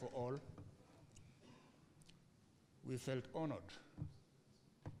Gambia for All, we felt honored.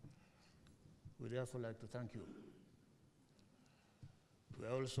 We therefore like to thank you. We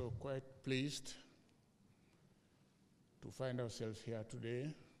are also quite pleased to find ourselves here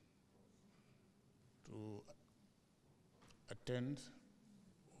today to attend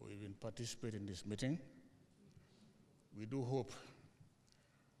or even participate in this meeting. We do hope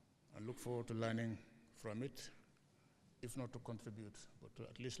and look forward to learning from it, if not to contribute, but to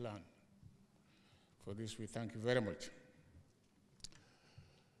at least learn. For this, we thank you very much.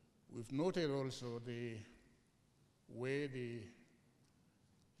 We've noted also the way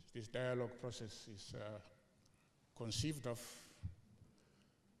this dialogue process is conceived of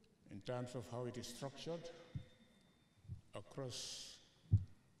in terms of how it is structured across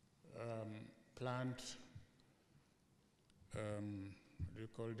planned we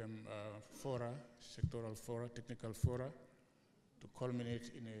call them fora, sectoral fora, technical fora, to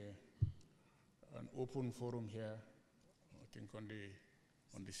culminate in an open forum here, I think on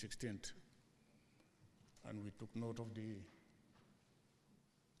the 16th. And we took note of the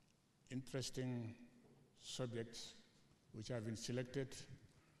interesting subjects which have been selected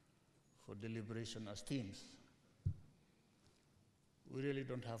for deliberation as themes. We really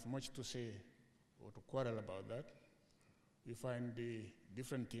don't have much to say or to quarrel about that. We find the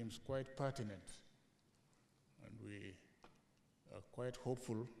different themes quite pertinent, and we are quite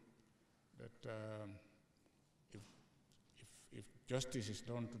hopeful that if justice is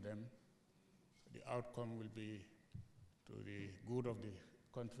done to them, the outcome will be to the good of the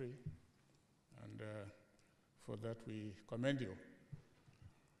country, and for that we commend you.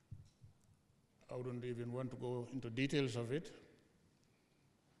 I wouldn't even want to go into details of it,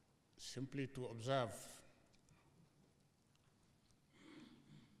 simply to observe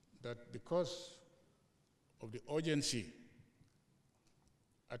that because of the urgency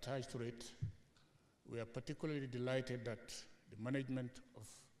attached to it, we are particularly delighted that the management of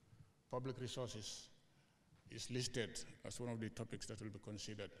public resources is listed as one of the topics that will be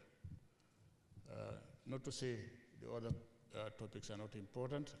considered. Not to say the other topics are not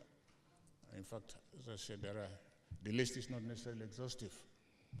important. In fact, as I said, the list is not necessarily exhaustive.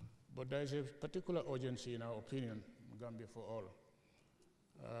 But there is a particular urgency, in our opinion, in Gambia for All,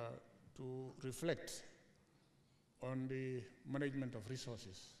 to reflect on the management of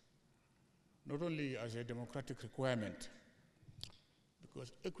resources, not only as a democratic requirement,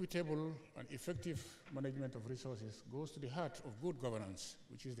 because equitable and effective management of resources goes to the heart of good governance,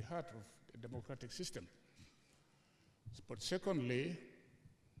 which is the heart of a democratic system. But secondly,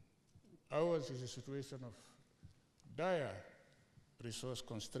 ours is a situation of dire resource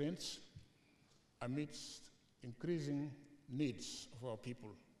constraints amidst increasing needs of our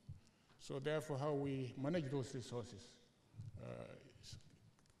people. So therefore, how we manage those resources is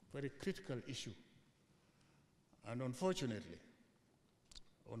a very critical issue. And unfortunately,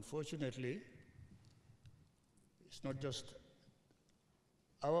 it's not just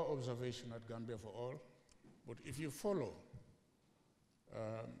our observation at Gambia for All, but if you follow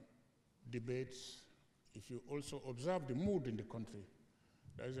debates, if you also observe the mood in the country,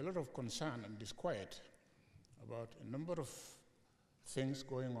 there is a lot of concern and disquiet about a number of things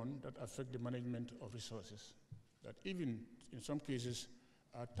going on that affect the management of resources, that even in some cases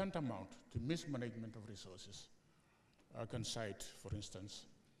are tantamount to mismanagement of resources. I can cite, for instance,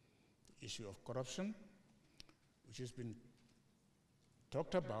 the issue of corruption, which has been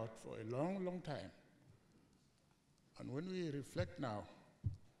talked about for a long, long time. And when we reflect now,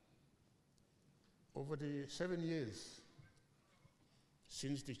 over the 7 years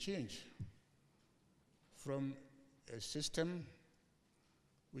since the change from a system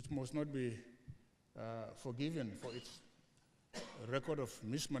which must not be forgiven for its record of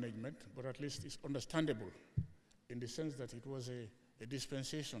mismanagement, but at least it's understandable in the sense that it was a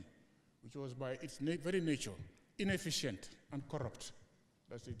dispensation which was by its very nature inefficient and corrupt.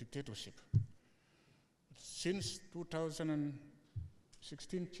 That's the dictatorship. Since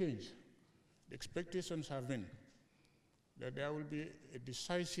 2016 change, the expectations have been that there will be a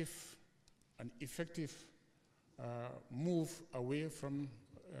decisive and effective move away from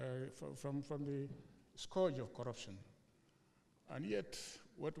the scourge of corruption. And yet,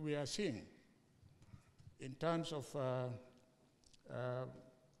 what we are seeing in terms of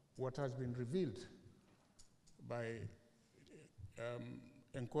what has been revealed by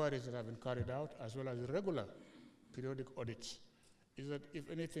inquiries that have been carried out, as well as regular periodic audits, is that if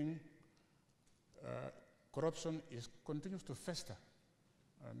anything, corruption continues to fester,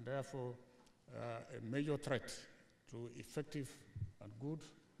 and therefore a major threat to effective and good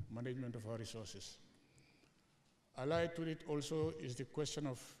management of our resources. Allied to it also is the question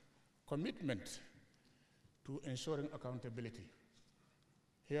of commitment to ensuring accountability.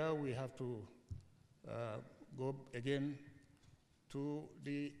 Here we have to go again to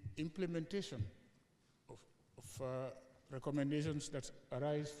the implementation of recommendations that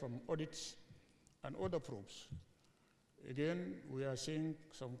arise from audits and other probes. Again, we are seeing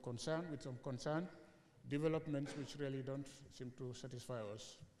some concern, developments which really don't seem to satisfy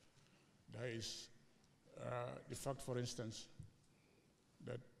us. There is the fact, for instance,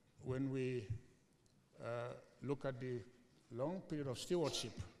 that when we look at the long period of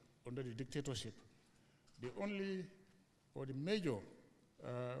stewardship under the dictatorship, the only or the major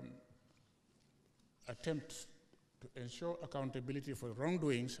attempt to ensure accountability for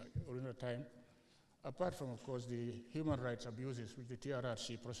wrongdoings during the time, apart from, of course, the human rights abuses which the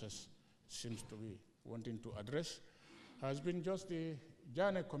TRRC process seems to be wanting to address, has been just the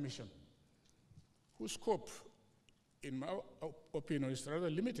Jane Commission, whose scope, in my opinion, is rather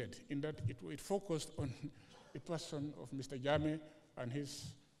limited in that it focused on the person of Mr. Jame and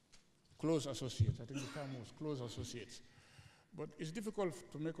his close associates. I think the term was close associates. But it's difficult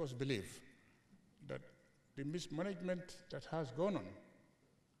to make us believe that the mismanagement that has gone on,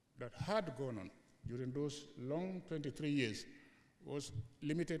 that had gone on during those long 23 years was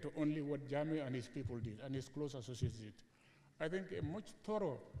limited to only what Jame and his people did and his close associates did. I think a much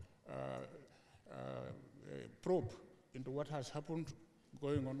thorough probe into what has happened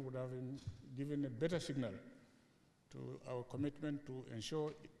going on would have given a better signal to our commitment to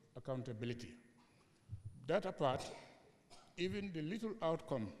ensure accountability. That apart, even the little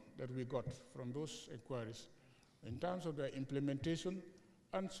outcome that we got from those inquiries in terms of their implementation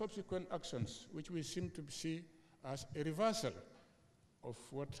and subsequent actions, which we seem to see as a reversal of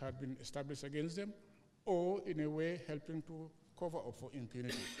what had been established against them, or in a way helping to cover up for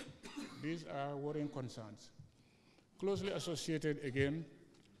impunity. These are worrying concerns. Closely associated again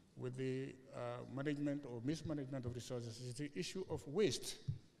with the management or mismanagement of resources is the issue of waste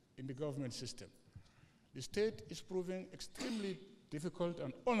in the government system. The state is proving extremely difficult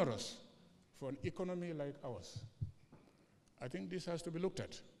and onerous for an economy like ours. I think this has to be looked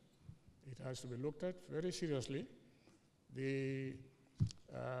at. It has to be looked at very seriously. The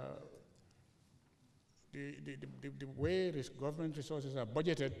way government resources are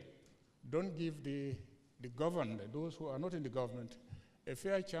budgeted don't give the governed, those who are not in the government, a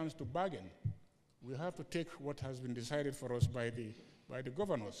fair chance to bargain. We have to take what has been decided for us by the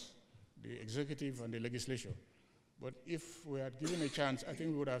governors, the executive and the legislature. But if we had given a chance, I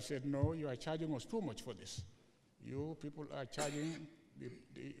think we would have said, no, you are charging us too much for this. You people are charging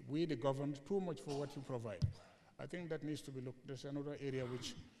we, the governed, too much for what you provide. I think that needs to be looked. There's another area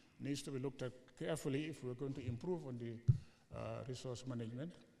which needs to be looked at carefully if we're going to improve on the resource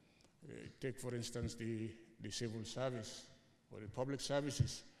management. Take, for instance, the civil service or the public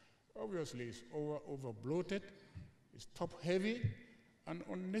services. Obviously, it's over bloated, it's top heavy, and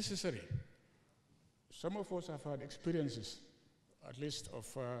unnecessary. Some of us have had experiences, at least, of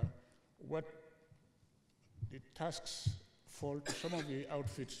what the tasks fall to some of the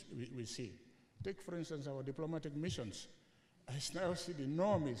outfits we see. Take, for instance, our diplomatic missions. I now see the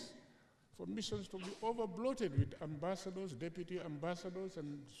norm is for missions to be over-bloated with ambassadors, deputy ambassadors,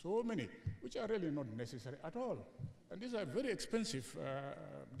 and so many, which are really not necessary at all. And these are very expensive,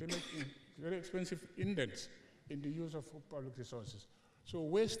 they make very expensive indents in the use of public resources. So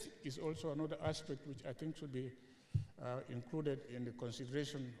waste is also another aspect which I think should be included in the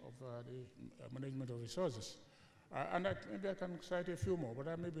consideration of the management of resources. And maybe I can cite a few more,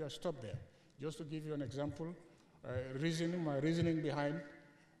 but maybe I'll stop there. Just to give you an example, my reasoning behind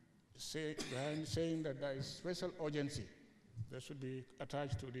saying that there is special urgency that should be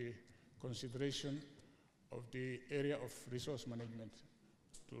attached to the consideration of the area of resource management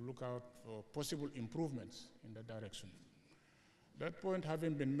to look out for possible improvements in that direction. That point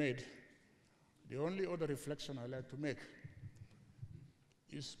having been made, the only other reflection I'd like to make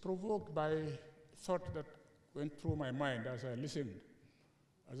is provoked by a thought that went through my mind as I listened.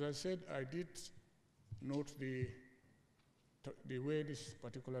 As I said, I did note the way this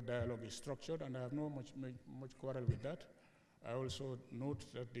particular dialogue is structured, and I have no much quarrel with that. I also note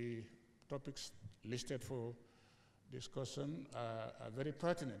that the topics listed for discussion are very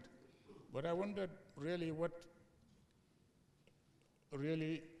pertinent. But I wondered really what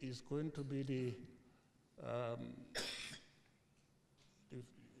really is going to be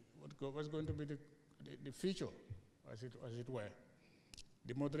what's going to be the future, as it were.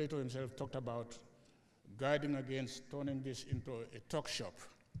 The moderator himself talked about guarding against turning this into a talk shop.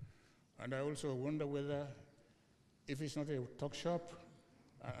 And I also wonder whether, if it's not a talk shop,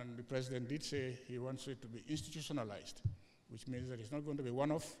 and the president did say he wants it to be institutionalized, which means that it's not going to be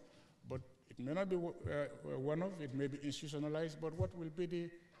one-off, but it may not be one-off, it may be institutionalized, but what will be the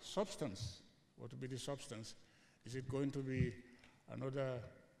substance? What will be the substance? Is it going to be another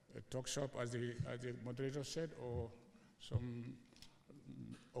talk shop, as the moderator said, or some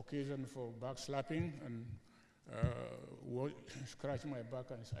occasion for backslapping and scratch my back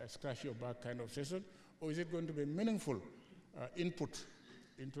and I scratch your back kind of session? Or is it going to be meaningful input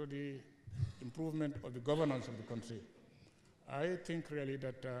into the improvement of the governance of the country? I think really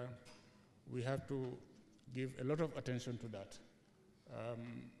that we have to give a lot of attention to that.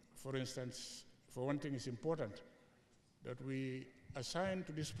 For instance, for one thing, it's important that we assign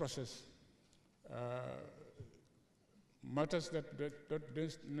to this process matters that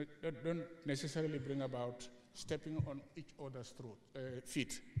don't necessarily bring about stepping on each other's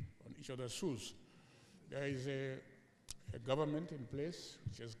feet, on each other's shoes. There is a government in place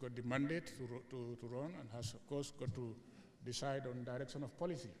which has got the mandate to run and has, of course, got to decide on direction of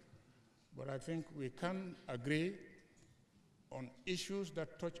policy. But I think we can agree on issues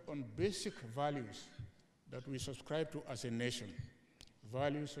that touch on basic values that we subscribe to as a nation.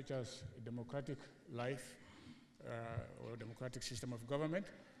 Values such as a democratic life or democratic system of government,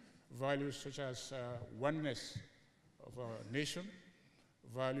 values such as oneness of our nation,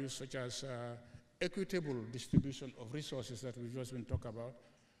 values such as equitable distribution of resources that we've just been talking about.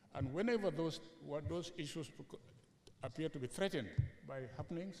 And whenever those issues appear to be threatened by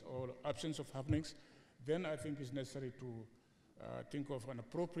happenings or absence of happenings, then I think it's necessary to think of an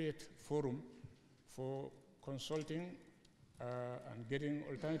appropriate forum for consulting and getting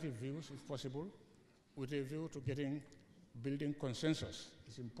alternative views, if possible, with a view to building consensus.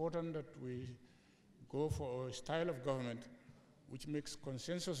 It's important that we go for a style of government which makes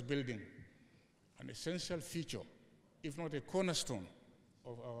consensus building an essential feature, if not a cornerstone,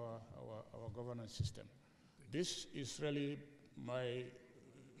 of our governance system. This is really my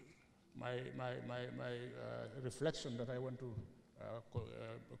reflection that I want to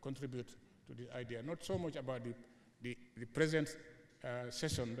contribute to the idea. Not so much about the present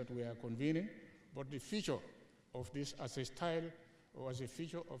session that we are convening, but the future of this as a style or as a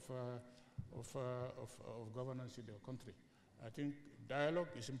feature of governance in the country. I think dialogue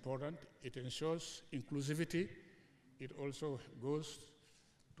is important. It ensures inclusivity. It also goes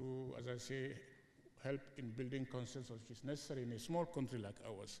to, as I say, help in building consensus, which is necessary in a small country like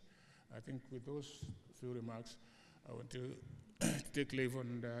ours. I think with those few remarks, I want to take leave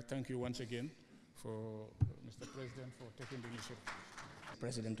and thank you once again for Mr. President for taking the initiative.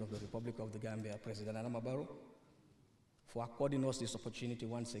 President of the Republic of the Gambia, President Adama Barrow, for according us this opportunity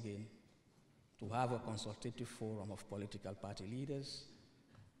once again to have a consultative forum of political party leaders,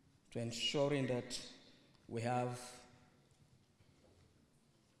 to ensuring that we have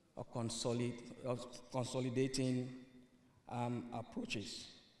a consolidating approaches.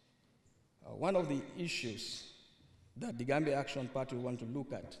 One of the issues that the Gambia Action Party want to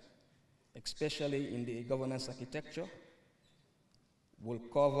look at, especially in the governance architecture, will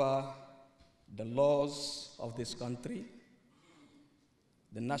cover the laws of this country,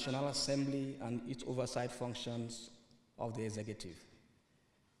 the National Assembly and its oversight functions of the executive.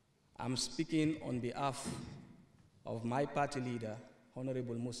 I'm speaking on behalf of my party leader,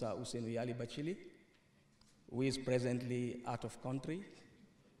 Honorable Musa Hussein Uyali Bachili, who is presently out of country.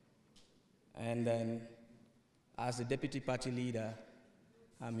 And then, as the deputy party leader,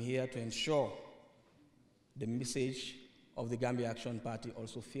 I'm here to ensure the message of the Gambia Action Party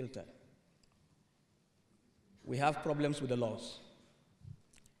also filtered. We have problems with the laws,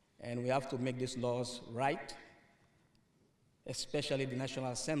 and we have to make these laws right, especially the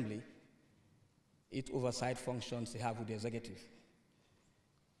National Assembly, its oversight functions they have with the executive,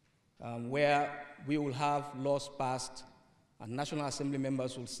 where we will have laws passed and National Assembly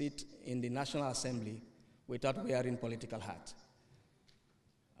members will sit in the National Assembly without wearing political hats.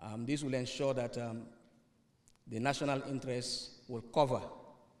 This will ensure that the national interests will cover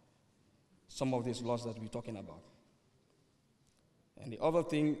some of these laws that we're talking about. And the other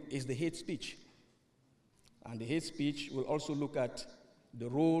thing is the hate speech. And the hate speech will also look at the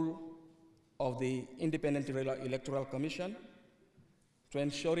role of the Independent Electoral Commission to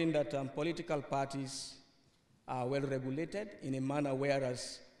ensuring that political parties are well regulated in a manner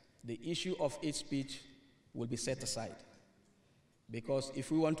whereas the issue of hate speech will be set aside. Because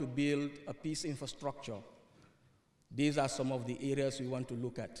if we want to build a peace infrastructure, these are some of the areas we want to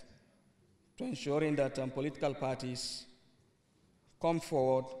look at, to ensuring that political parties come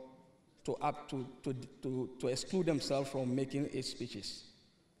forward to exclude themselves from making hate speeches.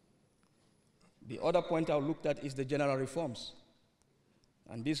 The other point I looked at is the general reforms.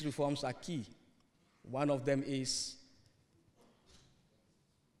 And these reforms are key. One of them is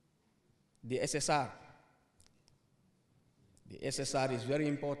the SSR. The SSR is very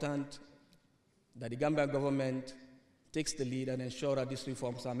important that the Gambian government takes the lead and ensure that these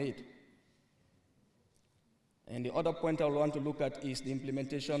reforms are made. And the other point I want to look at is the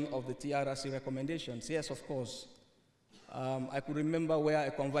implementation of the TRRC recommendations. Yes, of course. I could remember where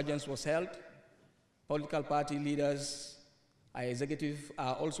a convergence was held. Political party leaders, our executive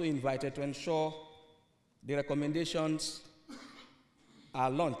are also invited to ensure the recommendations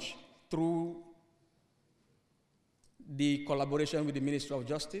are launched through the collaboration with the Ministry of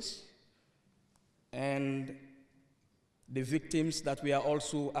Justice and the victims that we are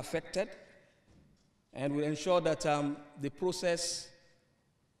also affected, and will ensure that the process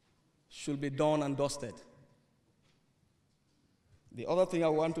should be done and dusted. The other thing I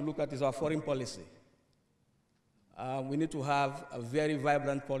want to look at is our foreign policy. We need to have a very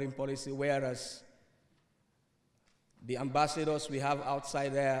vibrant foreign policy, whereas the ambassadors we have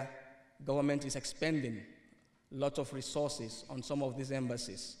outside there, government is expending lots of resources on some of these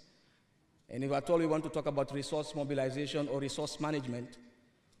embassies. And if at all we want to talk about resource mobilization or resource management,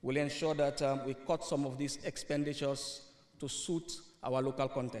 we'll ensure that we cut some of these expenditures to suit our local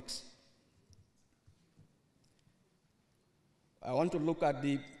context. I want to look at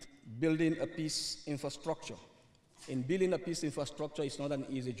the building a peace infrastructure. In building a peace infrastructure, it's not an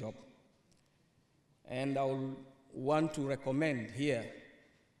easy job. And I will want to recommend here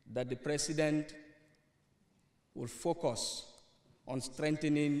that the President will focus on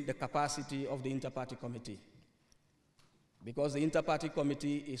strengthening the capacity of the Inter-Party Committee. Because the Inter-Party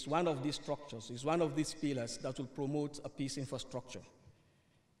Committee is one of these structures, is one of these pillars that will promote a peace infrastructure.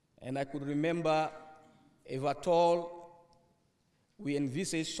 And I could remember, if at all we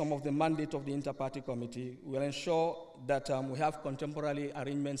envisage some of the mandate of the Inter-Party Committee, we'll ensure that we have contemporary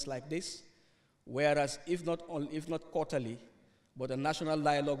arrangements like this, whereas if not quarterly, but a national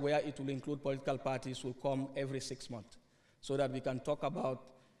dialogue where it will include political parties will come every 6 months, so that we can talk about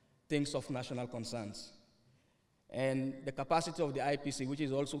things of national concerns. And the capacity of the IPC, which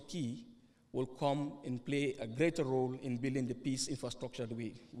is also key, will come and play a greater role in building the peace infrastructure that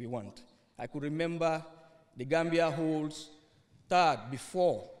we want. I could remember the Gambia holds third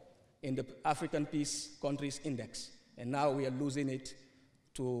before in the African Peace Countries Index, and now we are losing it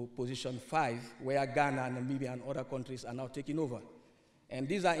to position 5, where Ghana, Namibia, and other countries are now taking over. And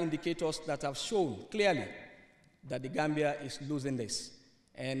these are indicators that have shown clearly that the Gambia is losing this.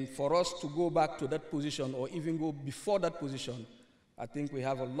 And for us to go back to that position, or even go before that position, I think we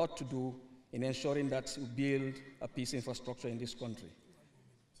have a lot to do in ensuring that we build a peace infrastructure in this country.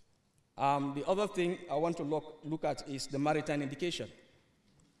 The other thing I want to look at is the maritime education.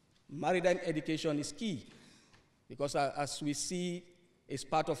 Maritime education is key, because as we see, it's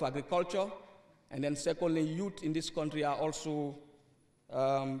part of agriculture, and then secondly, youth in this country are also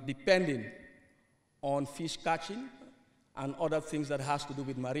depending on fish catching and other things that has to do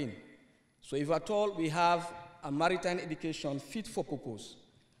with marine. So if at all we have a maritime education fit for purpose,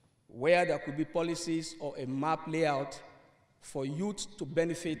 where there could be policies or a map layout for youth to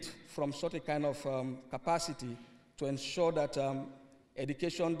benefit from such a kind of capacity, to ensure that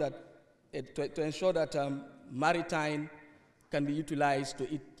maritime can be utilized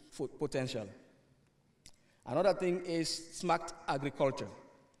to its potential. Another thing is smart agriculture.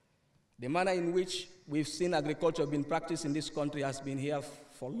 The manner in which we've seen agriculture being practiced in this country has been here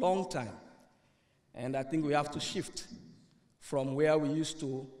for a long time. And I think we have to shift from where we used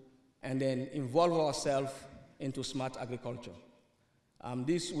to and then involve ourselves into smart agriculture.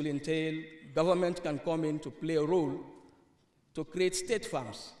 This will entail government can come in to play a role to create state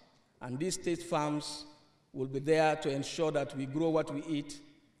farms. And these state farms will be there to ensure that we grow what we eat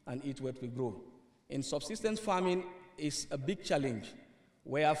and eat what we grow. In subsistence farming, is a big challenge,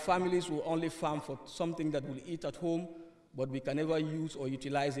 where families will only farm for something that we'll eat at home, but we can never use or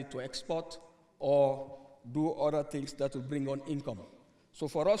utilize it to export or do other things that will bring on income. So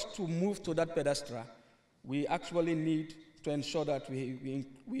for us to move to that pedestal, we actually need to ensure that we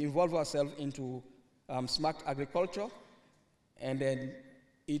involve ourselves into smart agriculture and then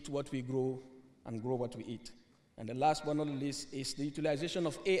eat what we grow and grow what we eat. And the last but not least is the utilization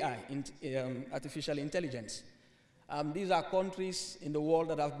of AI, artificial intelligence. These are countries in the world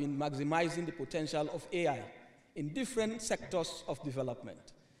that have been maximizing the potential of AI in different sectors of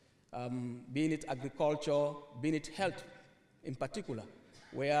development, being it agriculture, being it health in particular,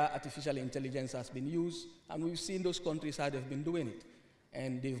 where artificial intelligence has been used, and we've seen those countries how they've been doing it.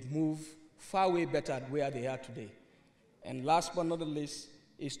 And they've moved far way better than where they are today. And last but not least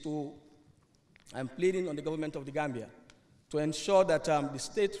is I'm pleading on the government of the Gambia to ensure that the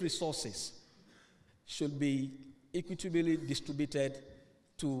state resources should be equitably distributed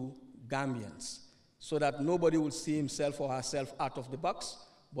to Gambians so that nobody will see himself or herself out of the box,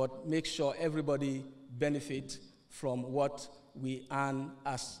 but make sure everybody benefit from what we earn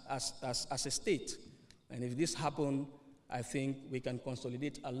as a state. And if this happens, I think we can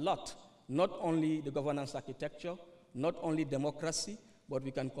consolidate a lot, not only the governance architecture, not only democracy, but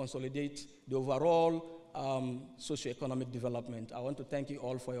we can consolidate the overall socioeconomic development. I want to thank you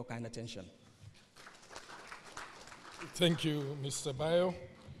all for your kind attention. Thank you, Mr. Barrow.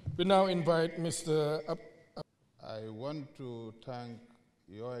 We now invite Mr. I want to thank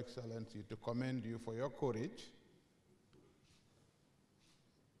Your Excellency, to commend you for your courage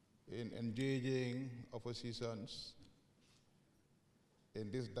in engaging oppositions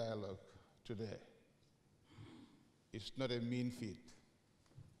in this dialogue today. It's not a mean feat.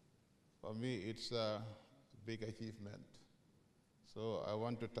 For me, it's a big achievement. So I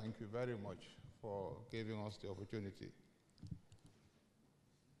want to thank you very much for giving us the opportunity.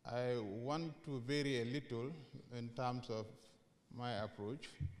 I want to vary a little in terms of my approach.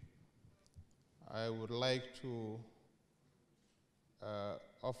 I would like to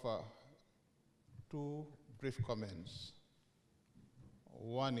offer two brief comments.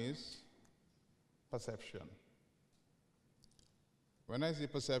 One is perception. When I say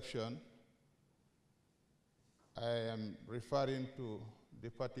perception, I am referring to the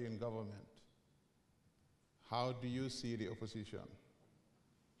party in government. How do you see the opposition?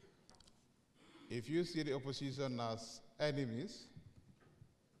 If you see the opposition as enemies,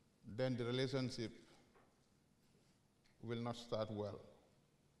 then the relationship will not start well.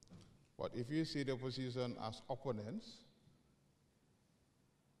 But if you see the opposition as opponents,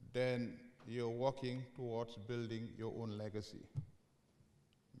 then you're working towards building your own legacy.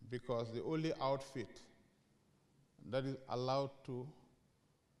 Because the only outfit that is allowed to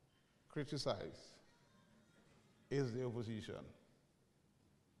criticize is the opposition.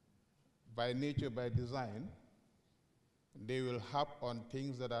 By nature, by design, they will harp on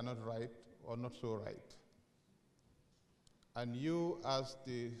things that are not right or not so right. And you, as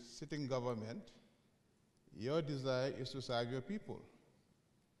the sitting government, your desire is to serve your people.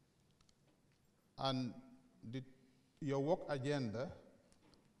 And your work agenda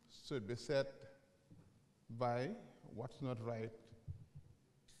should be set by what's not right.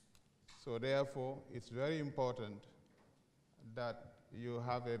 So therefore, it's very important that you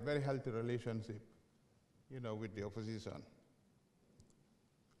have a very healthy relationship, with the opposition.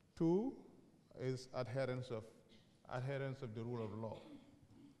 Two is adherence of the rule of law.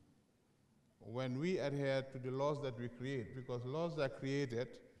 When we adhere to the laws that we create, because laws are created,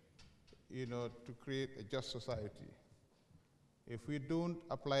 to create a just society. If we don't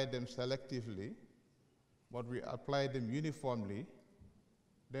apply them selectively, but we apply them uniformly,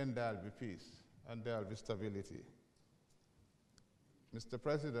 then there'll be peace and there'll be stability. Mr.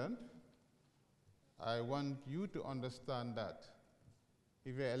 President, I want you to understand that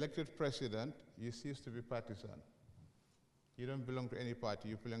if you're elected president, you cease to be partisan. You don't belong to any party,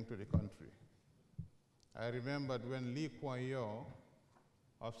 you belong to the country. I remembered when Lee Kuan Yew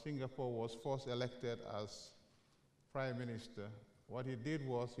of Singapore was first elected as Prime Minister, what he did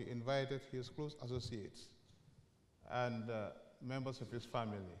was he invited his close associates and members of his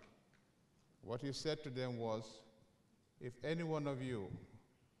family. What he said to them was, if any one of you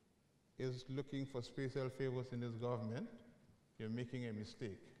is looking for special favors in this government, you're making a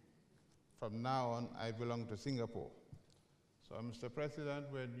mistake. From now on, I belong to Singapore. So, Mr. President,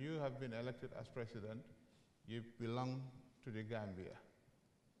 when you have been elected as president, you belong to the Gambia.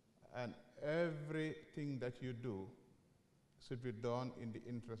 And everything that you do should be done in the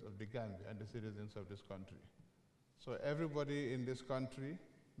interest of the Gambia and the citizens of this country. So everybody in this country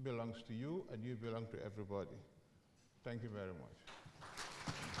belongs to you, and you belong to everybody. Thank you very much.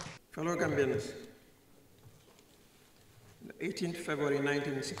 Fellow Gambians, on 18th February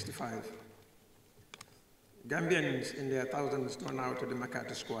 1965, Gambians in their thousands turned out to the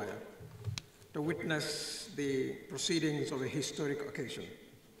MacArthur Square to witness the proceedings of a historic occasion.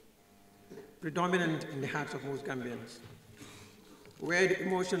 Predominant in the hearts of most Gambians were the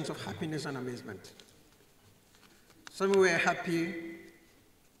emotions of happiness and amazement. Some were happy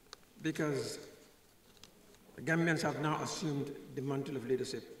because the Gambians have now assumed the mantle of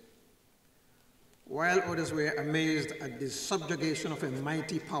leadership, while others were amazed at the subjugation of a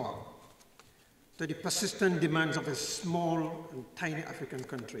mighty power to the persistent demands of a small and tiny African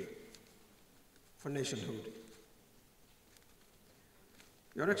country for nationhood.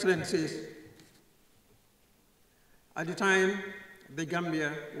 Your Excellencies, at the time, the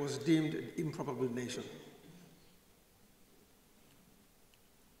Gambia was deemed an improbable nation.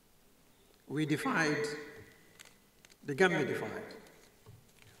 The Gambia defied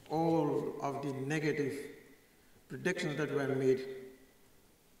all of the negative predictions that were made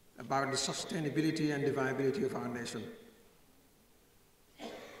about the sustainability and the viability of our nation.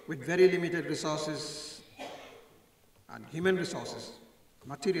 With very limited resources and human resources,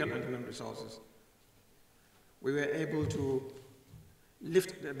 material and human resources, we were able to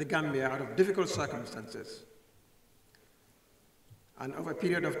lift the Gambia out of difficult circumstances. And over a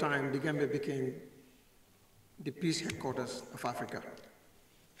period of time, the Gambia became the peace headquarters of Africa,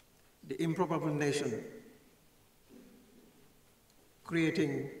 the improbable nation,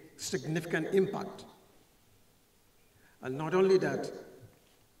 creating significant impact. And not only that,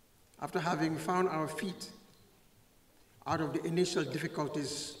 after having found our feet out of the initial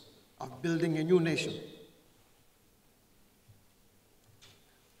difficulties of building a new nation,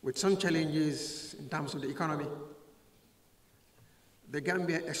 with some challenges in terms of the economy, the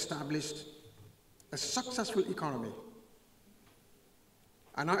Gambia established a successful economy.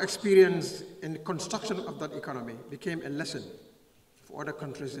 And our experience in the construction of that economy became a lesson for other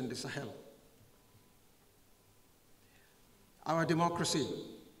countries in the Sahel. Our democracy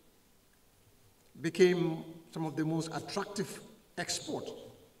became some of the most attractive export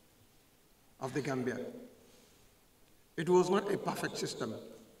of the Gambia. It was not a perfect system,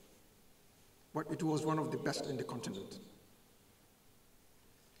 but it was one of the best in the continent.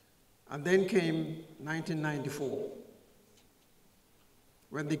 And then came 1994,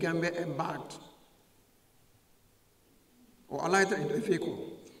 when the Gambia embarked or alighted into a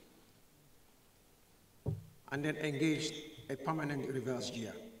vehicle and then engaged a permanent reverse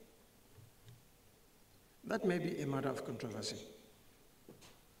gear. That may be a matter of controversy.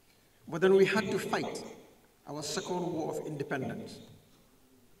 But then we had to fight our second war of independence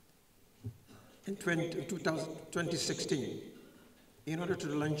in 2016 in order to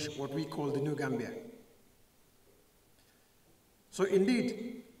launch what we call the New Gambia. So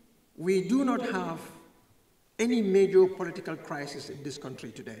indeed, we do not have any major political crisis in this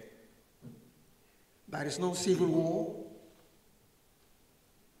country today. There is no civil war,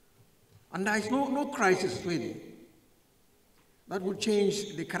 and there is no crisis really that would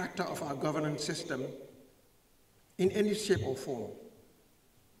change the character of our governance system in any shape or form.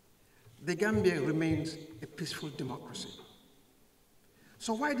 The Gambia remains a peaceful democracy.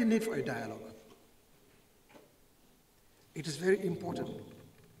 So why the need for a dialogue? It is very important,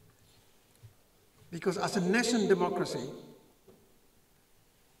 because as a nation democracy,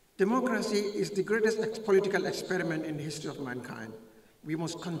 democracy is the greatest political experiment in the history of mankind. We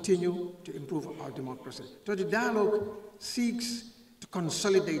must continue to improve our democracy. So the dialogue seeks to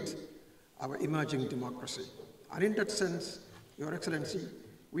consolidate our emerging democracy. And in that sense, Your Excellency,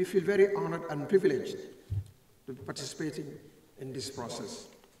 we feel very honored and privileged to be participating in this process.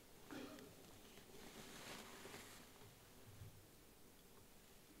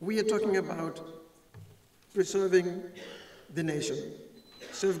 We are talking about preserving the nation,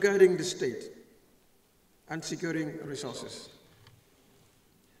 safeguarding the state, and securing resources.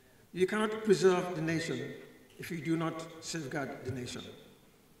 You cannot preserve the nation if you do not safeguard the nation.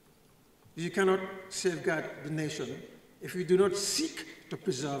 You cannot safeguard the nation if you do not seek to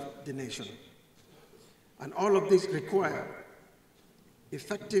preserve the nation. And all of these require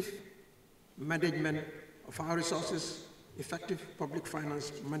effective management of our resources, effective public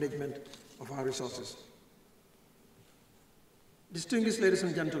finance management of our resources. Distinguished ladies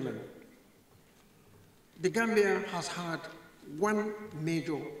and gentlemen, the Gambia has had one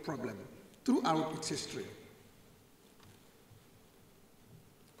major problem throughout its history: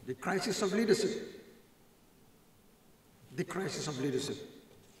 the crisis of leadership. The crisis of leadership.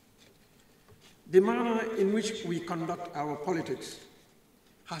 The manner in which we conduct our politics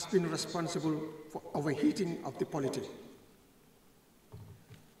has been responsible for overheating of the polity.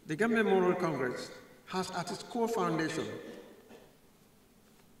 The Gambia Moral Congress has at its core foundation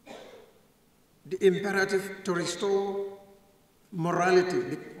the imperative to restore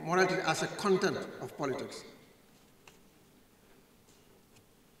morality, morality as a content of politics.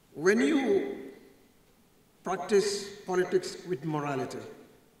 When you practice politics with morality,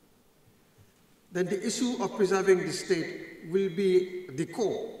 then the issue of preserving the state will be the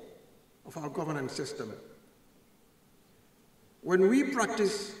core of our governance system. When we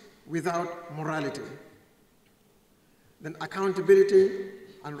practice without morality, then accountability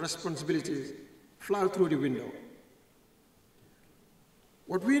and responsibilities fly through the window.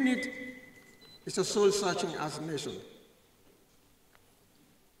 What we need is a soul searching as a nation.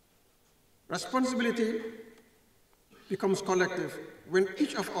 Responsibility becomes collective when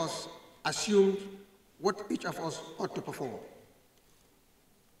each of us assumes what each of us ought to perform.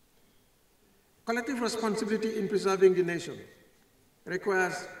 Collective responsibility in preserving the nation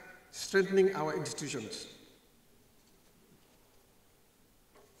requires strengthening our institutions.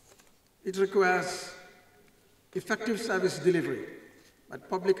 It requires effective service delivery by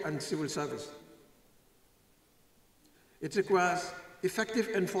public and civil service. It requires effective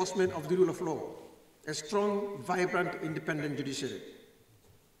enforcement of the rule of law, a strong, vibrant, independent judiciary.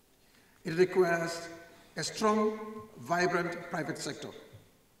 It requires a strong, vibrant private sector.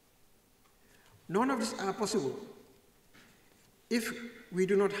 None of these are possible if we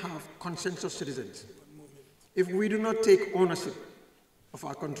do not have consensus citizens, if we do not take ownership of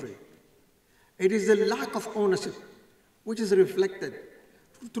our country. It is the lack of ownership which is reflected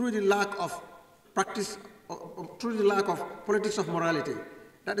through the lack of practice, through the lack of politics of morality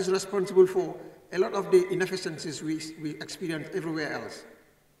that is responsible for a lot of the inefficiencies we experience everywhere else.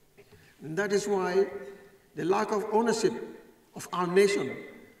 And that is why the lack of ownership of our nation,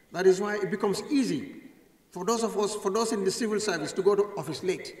 that is why it becomes easy for those of us, for those in the civil service to go to office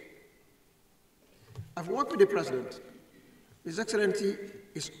late. I've worked with the president. His Excellency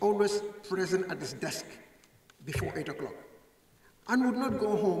is always present at his desk before 8 o'clock and would not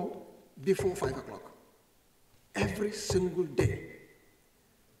go home before 5 o'clock, every single day.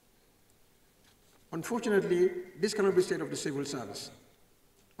 Unfortunately, this cannot be said of the civil service.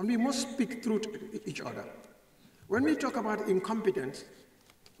 And we must speak through to each other. When we talk about incompetence,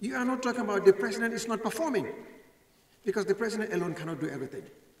 you are not talking about the president is not performing, because the president alone cannot do everything.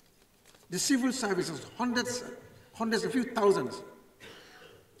 The civil services, hundreds, a few thousands,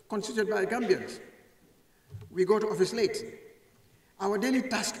 constituted by Gambians. We go to office late. Our daily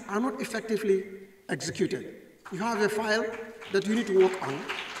tasks are not effectively executed. You have a file that you need to work on.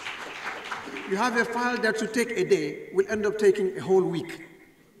 You have a file that should take a day, will end up taking a whole week.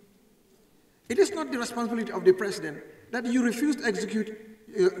 It is not the responsibility of the president that you refuse to execute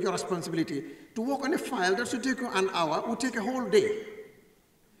your responsibility. To work on a file that should take you an hour will take a whole day.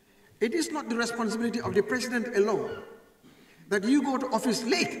 It is not the responsibility of the president alone that you go to office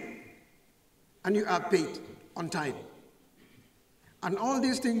late and you are paid on time. And all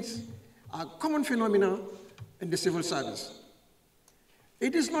these things are common phenomena in the civil service.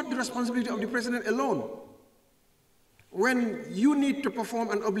 It is not the responsibility of the president alone. When you need to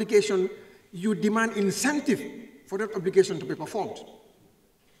perform an obligation, you demand incentive for that obligation to be performed.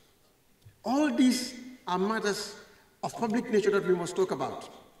 All these are matters of public nature that we must talk about.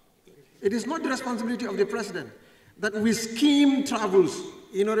 It is not the responsibility of the president that we scheme travels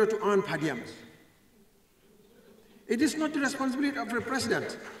in order to earn per diems. It is not the responsibility of the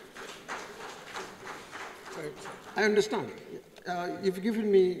president. I understand. I've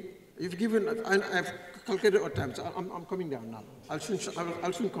calculated our time, so I'm coming down now. I'll soon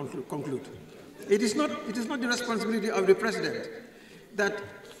conclude. It is not the responsibility of the president that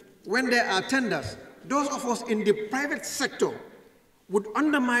when there are tenders, those of us in the private sector would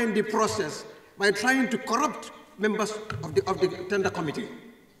undermine the process by trying to corrupt members of the tender committee.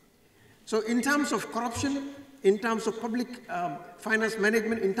 So in terms of corruption, in terms of public finance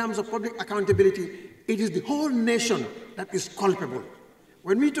management, in terms of public accountability, it is the whole nation that is culpable.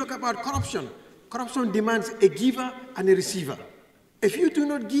 When we talk about corruption, corruption demands a giver and a receiver. If you do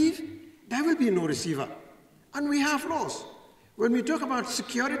not give, there will be no receiver. And we have laws. When we talk about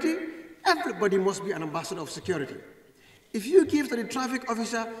security, everybody must be an ambassador of security. If you give to the traffic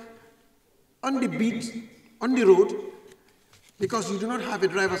officer on the beat, on the road, because you do not have a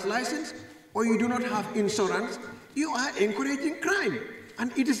driver's license or you do not have insurance, you are encouraging crime.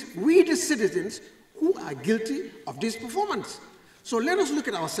 And it is we, the citizens, who are guilty of this performance. So let us look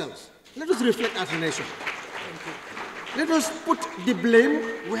at ourselves. Let us reflect as a nation. Let us put the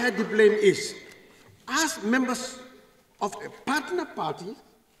blame where the blame is. As members of a partner party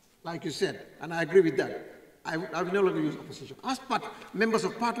like you said, and I agree with that. I will no longer use opposition. As members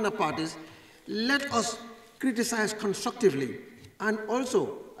of partner parties, let us criticize constructively. And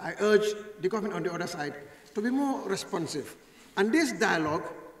also, I urge the government on the other side to be more responsive. And this dialogue,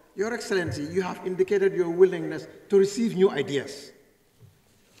 Your Excellency, you have indicated your willingness to receive new ideas,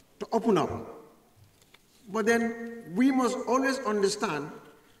 to open up. But then we must always understand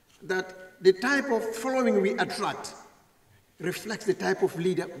that the type of following we attract reflects the type of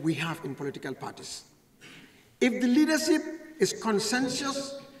leader we have in political parties. If the leadership is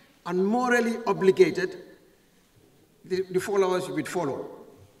conscientious and morally obligated, the followers will follow.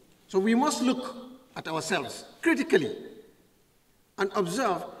 So we must look at ourselves critically and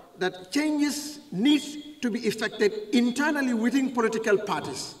observe that changes need to be effected internally within political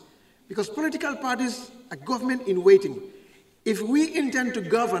parties, because political parties are government in waiting. If we intend to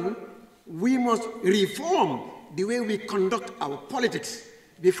govern, we must reform the way we conduct our politics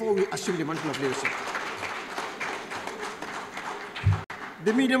before we assume the mantle of leadership.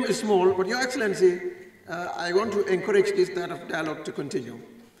 The medium is small, but Your Excellency, I want to encourage this dialogue to continue.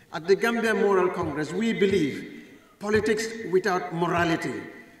 At the Gambia Moral Congress, we believe politics without morality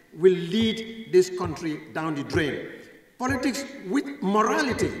will lead this country down the drain. Politics with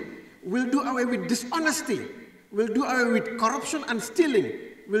morality will do away with dishonesty, will do away with corruption and stealing,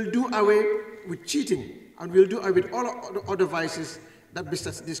 will do away with cheating, and will do away with all other vices that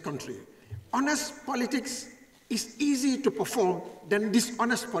beset this country. Honest politics is easy to perform than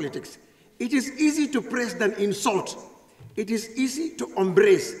dishonest politics. It is easy to praise than insult. It is easy to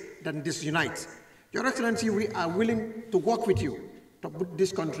embrace than disunite. Your Excellency, we are willing to work with you to put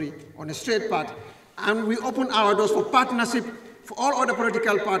this country on a straight path, and we open our doors for partnership for all other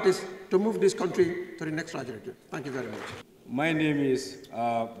political parties to move this country to the next trajectory. Thank you very much. My name is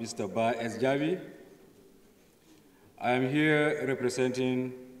Mr. Ba Esjavi. I am here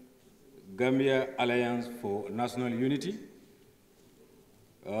representing Gambia Alliance for National Unity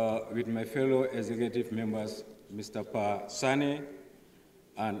with my fellow executive members, Mr. Pa Sane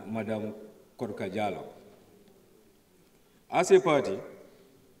and Madam Korka Jallo. As a party,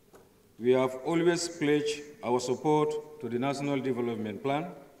 we have always pledged our support to the National Development Plan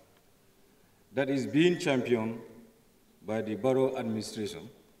that is being championed by the Barrow administration,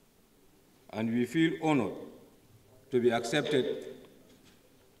 and we feel honored to be accepted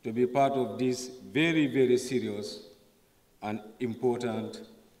to be part of this very, very serious and important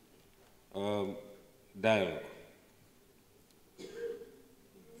dialogue.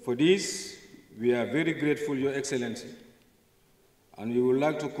 For this, we are very grateful, Your Excellency, and we would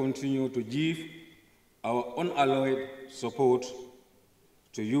like to continue to give our unalloyed support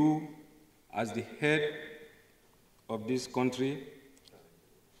to you as the head of this country,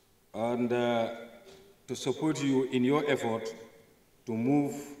 and to support you in your effort to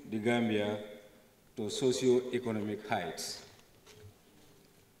move the Gambia to socio-economic heights.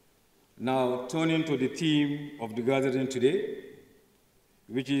 Now, turning to the theme of the gathering today,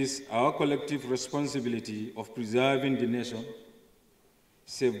 which is our collective responsibility of preserving the nation,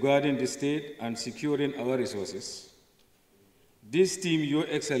 safeguarding the state, and securing our resources. This theme, Your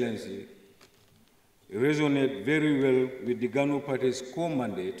Excellency, resonates very well with the GANU Party's core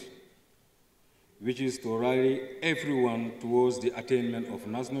mandate, which is to rally everyone towards the attainment of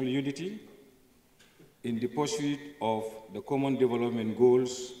national unity in the pursuit of the common development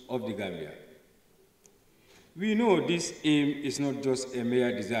goals of the Gambia. We know this aim is not just a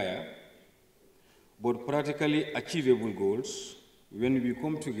mere desire, but practically achievable goals when we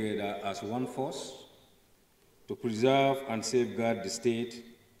come together as one force to preserve and safeguard the state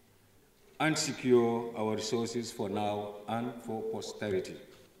and secure our resources for now and for posterity.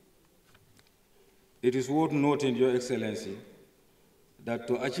 It is worth noting, Your Excellency, that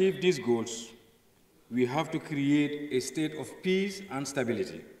to achieve these goals, we have to create a state of peace and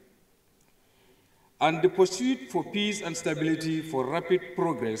stability. And the pursuit for peace and stability for rapid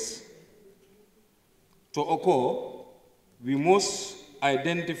progress to occur, we must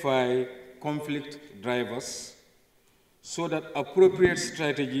identify conflict drivers so that appropriate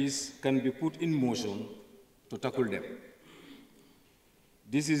strategies can be put in motion to tackle them.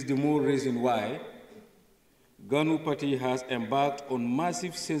 This is the more reason why GANU Party has embarked on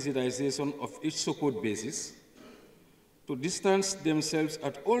massive sensitization of its support bases to distance themselves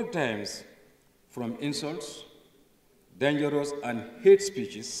at all times from insults, dangerous and hate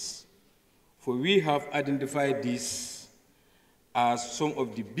speeches, for we have identified these as some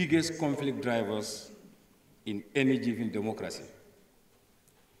of the biggest conflict drivers in any given democracy.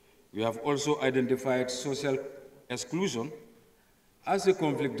 We have also identified social exclusion as a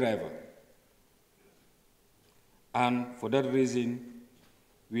conflict driver. And for that reason,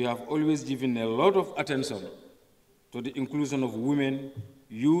 we have always given a lot of attention to the inclusion of women,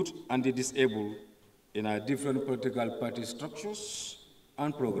 youth, and the disabled in our different political party structures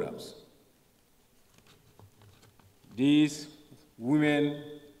and programs. These women,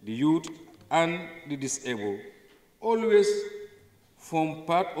 the youth, and the disabled always form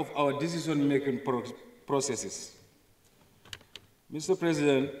part of our decision-making processes. Mr.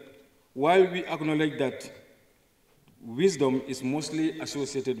 President, while we acknowledge that wisdom is mostly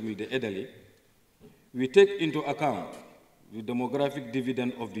associated with the elderly, we take into account the demographic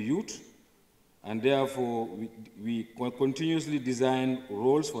dividend of the youth, and therefore we continuously design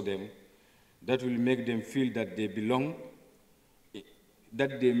roles for them that will make them feel that they belong,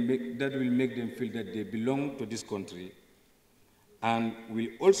 that will make them feel that they belong to this country, and will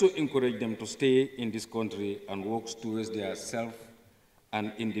also encourage them to stay in this country and work towards their self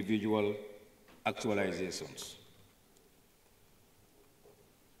and individual actualizations.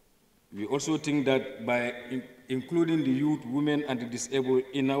 We also think that by including the youth, women, and the disabled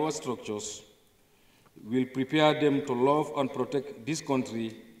in our structures, we'll prepare them to love and protect this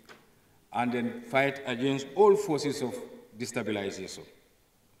country and then fight against all forces of destabilization.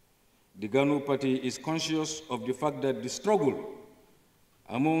 The GANU party is conscious of the fact that the struggle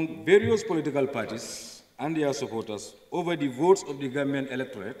among various political parties and their supporters over the votes of the Gambian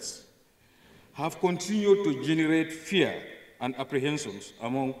electorates have continued to generate fear and apprehensions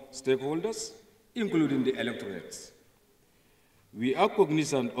among stakeholders, including the electorates. We are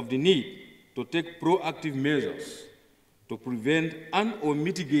cognizant of the need to take proactive measures to prevent and/or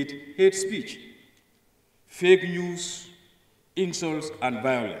mitigate hate speech, fake news, insults, and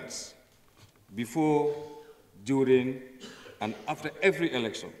violence before, during, and after every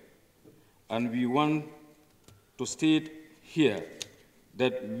election. And we want to state here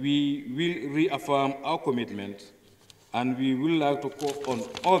that we will reaffirm our commitment, and we would like to call on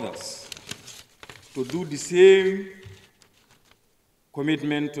others to do the same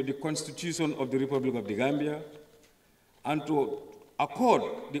commitment to the Constitution of the Republic of the Gambia and to accord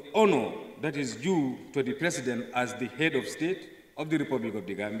the honor that is due to the President as the head of state of the Republic of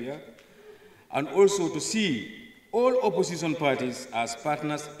the Gambia, and also to see all opposition parties as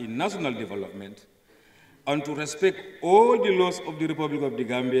partners in national development, and to respect all the laws of the Republic of the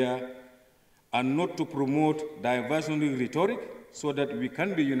Gambia, and not to promote diversionary rhetoric so that we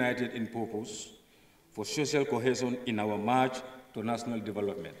can be united in purpose for social cohesion in our march to national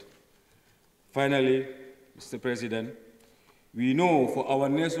development. Finally, Mr. President, we know for our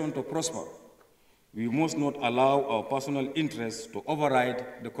nation to prosper, we must not allow our personal interests to override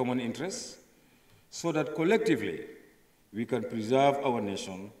the common interests, so that collectively we can preserve our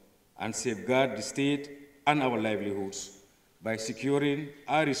nation and safeguard the state and our livelihoods by securing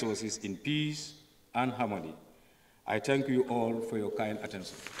our resources in peace and harmony. I thank you all for your kind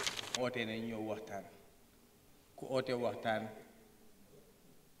attention.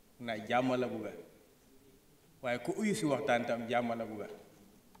 na jàmm la bëgga waaye ku uyu si waxtaan tam jàmm la bëgga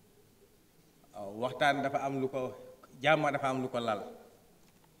waxtaan dafa am lu ko jàmm dafa am lu ko lal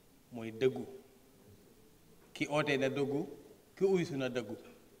mooy dëggu ki oote na dëggu ki uyu si na dëggu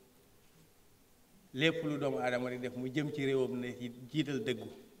lépp lu doomu aadama di def mu jëm ci réewam ne ci jiital dëggu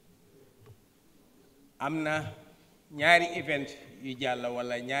am na ñaari event yu jàll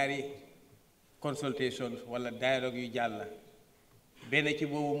wala ñaari consultation wala dialogue yu jàll benn ci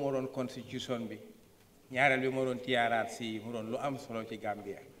boobu moo doon constitution bi ñaareel bi moo doon TRRC mu doon lu am solo ci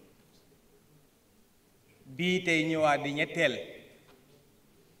Gambia bii tey ñëwaat di ñetteel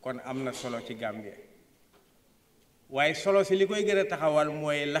kon am na solo ci Gambia waaye solo si li koy gën a taxawal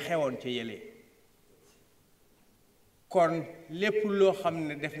mooy la xewoon ci yële kon lépp loo xam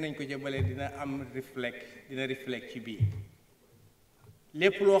ne def nañ ko ca bële dina am reflect ci bii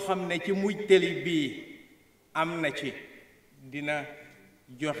lépp loo xam ne ci mujtali bii am na ci dina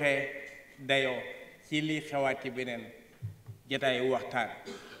joxe dayoo ci li xewaat ci beneen jataayu waxtaan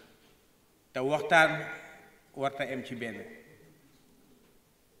te waxtaan warta em ci benn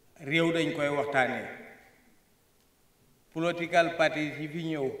réew dañ koy waxtaanee political parties yi fi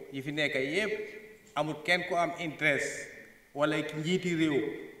ñëw yi fi nekk yépp amul kenn ku am interest wala njiiti réew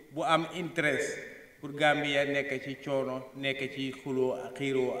bu am interest pour Gambia nekk ci coono nekk ci xuloo ak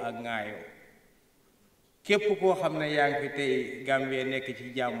xiiroo ak ŋaayoo képp koo xam ne yaa ngi fi tey Gambia nekk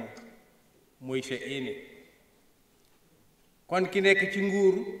ci jàmm mooy sa éene kon ki nekk ci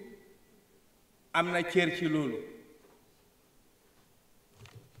nguur am na cër ci loolu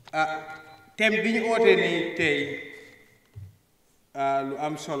thème bi ñu oote nii tey lu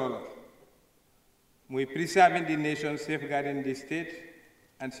am solo la muy preserving the nation, safeguarding the state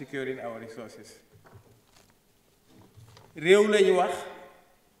and securing our resources réew lañu wax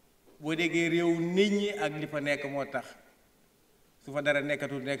boo déggee réew nit ñi ak li fa nekk moo tax su fa dara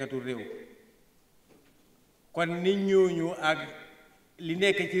nekkatul réew kon nit ñooñu ak li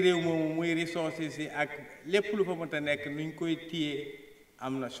nekk ci réew moomu muy ressources yi ak lépp lu fa mënta nekk nuñ koy téye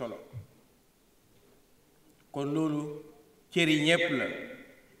am na solo kon loolu cëri ñépp la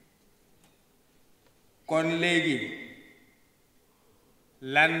kon léegi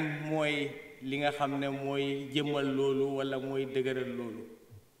lan mooy li nga xam ne mooy jëmmal loolu walla mooy dëgëral loolu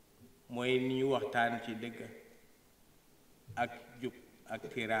mooy ni ñu waxtaan ci dëgg ak jub ak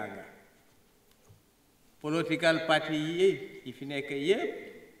tiraanga political party yi fi nekk yépp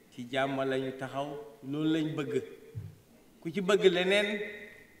ci jàmm lañu taxaw loolu lañ bëgg ku ci bëgg leneen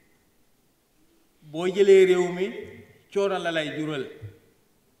boo jëlee réew mi coono la lay jural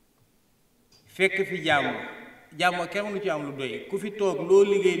fekk fi jàmm kenn mënu ci am lu doy ku fi toog loo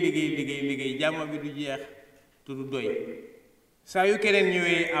liggéey jàmm bi du jeex te du doy saa yu keneen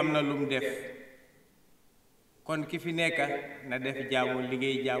ñëwee am na lum def kon ki fi nekk na def jàmm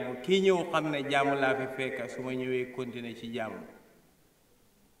liggéey jàmm kii ñëw xam ne jàmm laa fi fekk su ma ñëwee continuer ci jàmm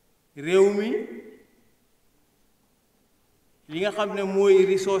réew mi li nga xam ne mooy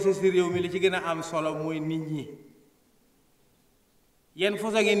ressources ci réew mi li ci gën a am solo mooy nit ñi yenn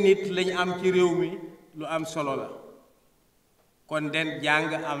façon nit lañu am ci réew mi lu am solo la kon den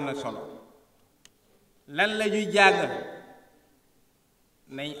jàng am na solo lan la ñuy jàng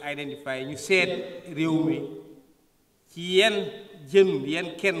nañ identifier ñu seet réew mi ci yan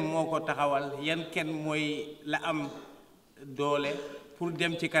kenn moo ko taxawal yan kenn mooy la am doole pour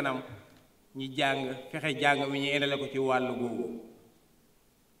dem ci kanam ñu jàng fexe jàng mi ñu indale ko ci wàllu googu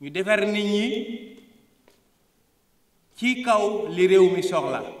ñu defar nit ñi ci kaw li réew mi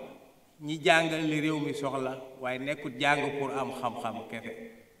soxla ñi jàng li réew mi soxla waaye nekkut jàng pour am xam-xam kefe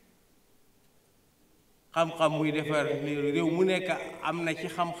xam-xam muy defar réew mu nekk am na ci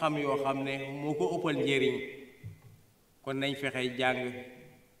xam-xam yoo xam ne moo ko ëppal njëriñ kon nañ fexe jàng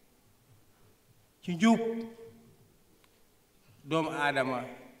ci njub doomu aadama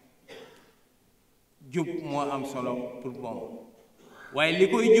jub moo am solo pour moom waaye li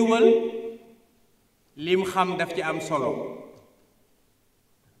koy jubal lim xam daf ci am solo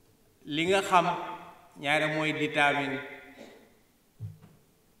li nga xam ñaare mooy détermine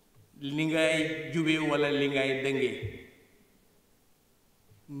li ngay jube walla li ngay dëngee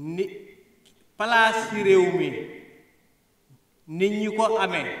ni place ci réew mi nit ñi ko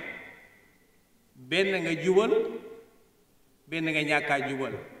amee benn nga jubal benn nga ñàkkaa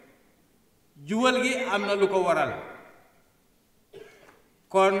jubal gi am na lu ko waral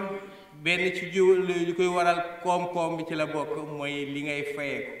kon benn ci jubal li koy waral koom-koom bi ci la bokk mooy li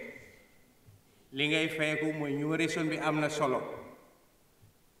ngay fayeeku mooy numération bi am na solo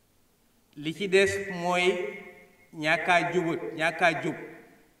li ci des mooy ñàkkaa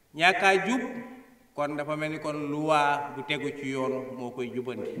jub kon dafa mel ni kon luwaa bu tegu ci yoon moo koy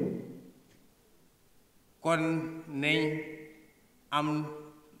jubanti kon nañ am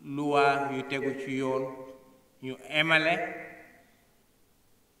luwaa yu tegu ci yoon ñu emale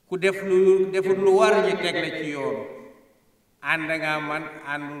ku defut lu war ñu teg la ci yoon ànd nga man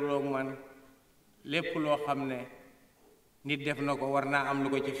ànduloo man lépp loo xam ne nit def na ko war naa am lu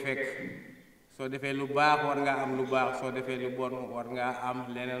ko ci fekk soo defee lu baax war ngaa am lu baax soo defee lu bon war ngaa am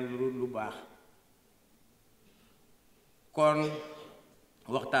leneen lu baax kon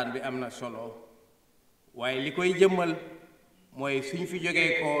waxtaan bi am na solo waaye li koy jëmmal mooy suñ fi jógee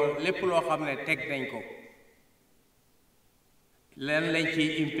ko lépp loo xam ne teg nañ ko lan lañ ciy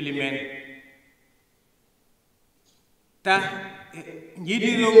implement tax njiiti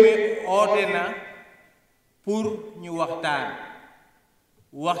réew mi oote na pour ñu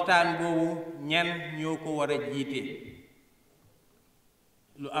waxtaan boobu ñan ñoo ko war a jiite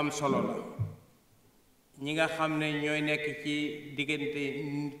lu am solo la ñi nga xam ne ñooy nekk ci diggante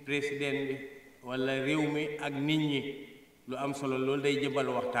président bi walla réew mi ak nit ñi lu am solo loolu day jëmbal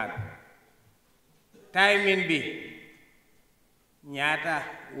waxtaan timing bi ñaata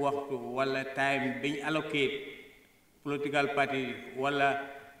waxtu walla time biñ allocate political party walla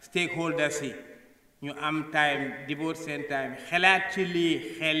stakeholders yi ñu am time devote seen time xelaat ci lii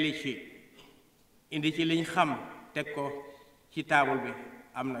xelli ci indi ci liñ xam teg ko ci table bi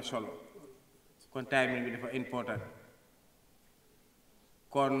am na solo kon timing bi dafa important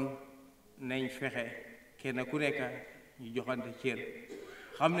kon nañ fexe kenn ku nekk ñu joxante cër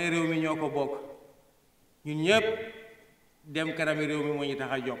xam ne réew mi ñoo ko bokk ñun ñëpp dem kanami réew mi moo ñu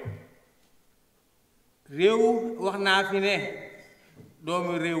tax a jóg réew wax naa fi ne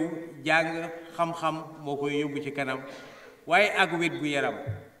doomu réew jàng xam-xam moo koy yóbbu ci kanam waaye ak wét gu yaram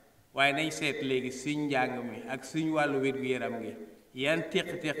waaye nañ seet léegi suñ njàng mi ak suñ wàllu wét gu yaram gi yan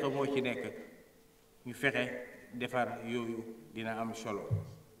téq-téq moo ci nekk ñu fexe defar yooyu dina am solo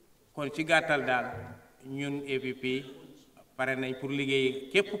kon ci gàttal daal ñun APP pare nañ pour liggéey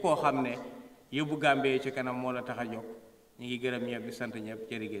képp koo xam ne yóbbu Gambie ci kanam moo la tax a jóg ñu ngi gërëm ñëpp di sant ñëpp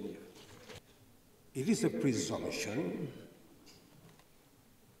jërë ngeen jëf. It is a presumption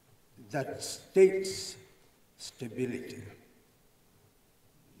that states' stability,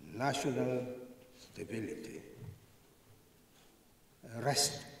 national stability,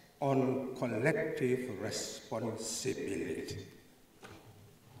 rests on collective responsibility.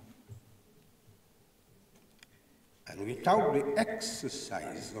 And without the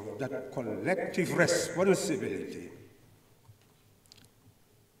exercise of that collective responsibility,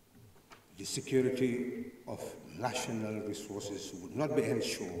 the security of national resources would not be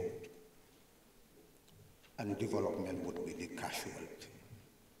ensured, and development would be the casualty.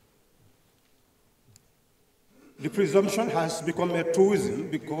 The presumption has become a truism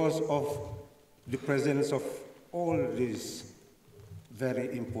because of the presence of all these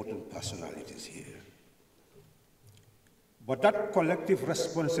very important personalities here. But that collective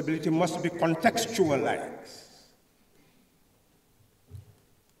responsibility must be contextualized.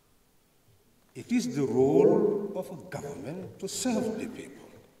 It is the role of a government to serve the people.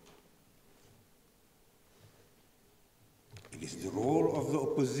 It is the role of the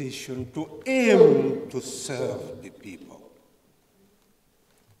opposition to aim to serve the people.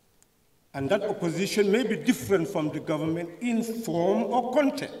 And that opposition may be different from the government in form or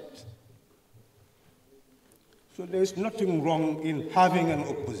content. So there is nothing wrong in having an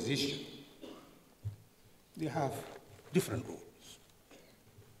opposition. They have different roles.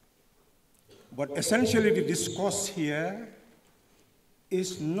 But essentially the discourse here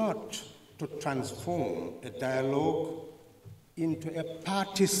is not to transform a dialogue into a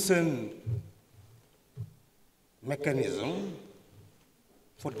partisan mechanism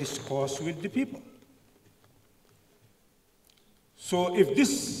for discourse with the people. So if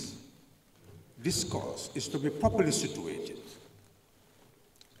this discourse is to be properly situated,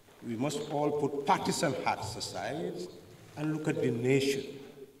 we must all put partisan hats aside and look at the nation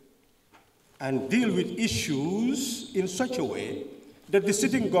and deal with issues in such a way that the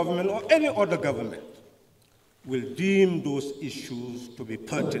sitting government or any other government will deem those issues to be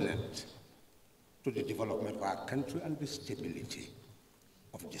pertinent to the development of our country and the stability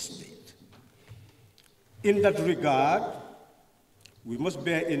of the state. In that regard, we must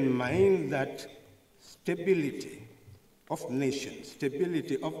bear in mind that stability of nations,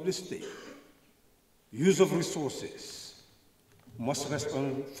 stability of the state, use of resources must rest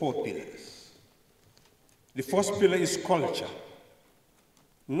on 4 pillars. The first pillar is culture.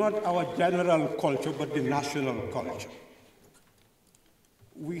 Not our general culture, but the national culture.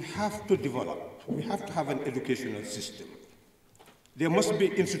 We have to develop, we have to have an educational system. There must be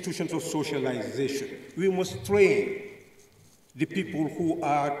institutions of socialization. We must train the people who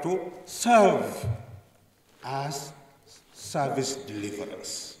are to serve as service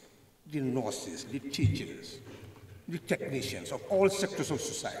deliverers, the nurses, the teachers, the technicians of all sectors of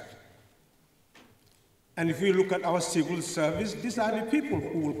society. And if we look at our civil service, these are the people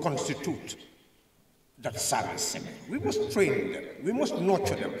who will constitute that service segment. We must train them. We must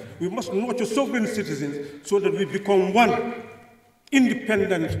nurture them. We must nurture sovereign citizens so that we become one,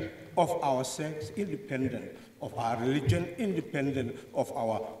 independent of our sex, independent of our religion, independent of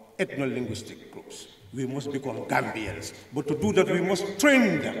our ethno-linguistic groups. We must become Gambians. But to do that, we must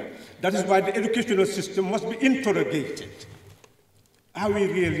train them. That is why the educational system must be interrogated. Are we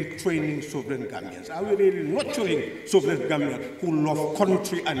really training sovereign Gambians? Are we really nurturing sovereign Gambians who love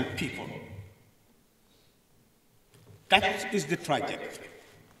country and people? That is the trajectory.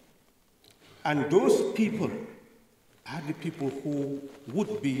 And those people are the people who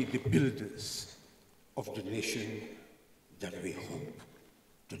would be the builders of the nation that we hope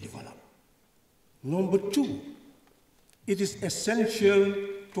to develop. Number 2, it is essential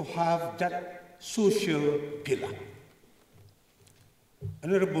to have that social pillar.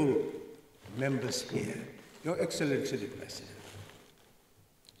 Honorable members here, Your Excellency the President,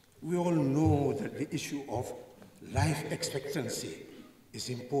 we all know that the issue of life expectancy is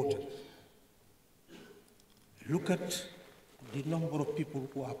important. Look at the number of people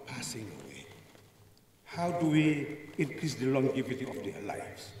who are passing away. How do we increase the longevity of their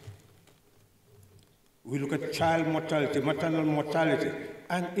lives? We look at child mortality, maternal mortality,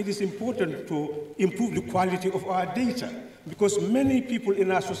 and it is important to improve the quality of our data because many people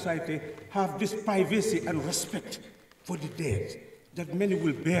in our society have this privacy and respect for the dead that many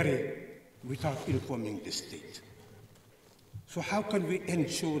will bury without informing the state. So how can we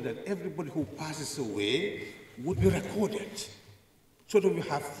ensure that everybody who passes away would be recorded so that we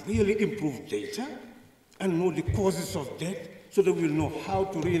have really improved data and know the causes of death, so that we'll know how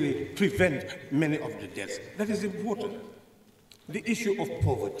to really prevent many of the deaths. That is important. The issue of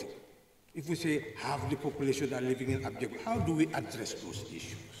poverty. If we say half the population are living in abject, how do we address those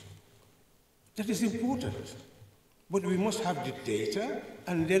issues? That is important. But we must have the data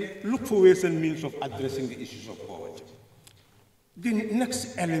and then look for ways and means of addressing the issues of poverty. The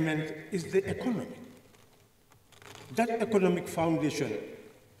next element is the economy. That economic foundation,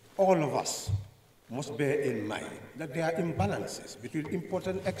 all of us must bear in mind that there are imbalances between import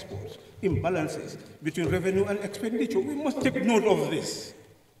and exports, imbalances between revenue and expenditure. We must take note of this.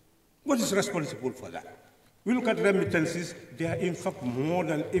 What is responsible for that? We look at remittances, they are in fact more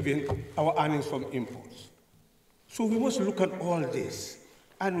than even our earnings from imports. So we must look at all this,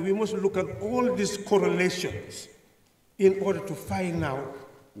 and we must look at all these correlations in order to find out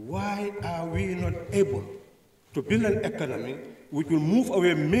why are we not able to build an economy which will move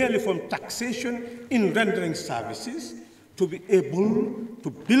away merely from taxation in rendering services to be able to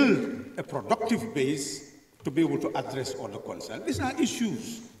build a productive base to be able to address all the concerns. These are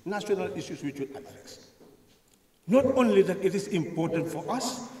issues, national issues which we address. Not only that, it is important for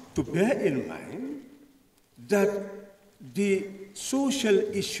us to bear in mind that the social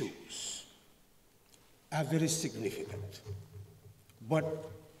issues are very significant, but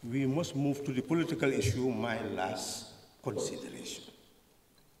we must move to the political issue, my last consideration,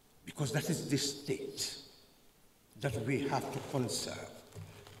 because that is the state that we have to conserve.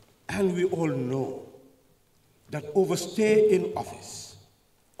 And we all know that overstay in office,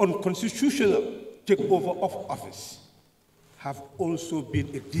 unconstitutional takeover of office, have also been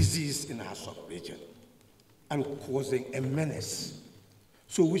a disease in our sub-region and causing a menace.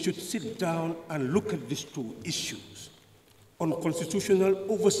 So we should sit down and look at these two issues: unconstitutional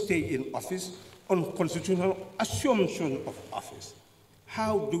overstay in office, unconstitutional assumption of office.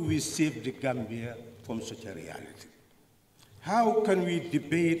 How do we save the Gambia from such a reality? How can we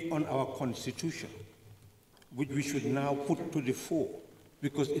debate on our constitution, which we should now put to the fore,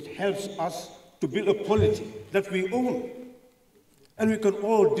 because it helps us to build a polity that we own? And we can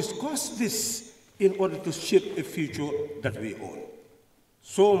all discuss this in order to shape a future that we own.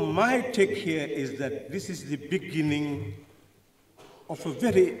 So my take here is that this is the beginning of a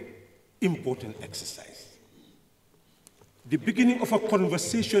very important exercise, the beginning of a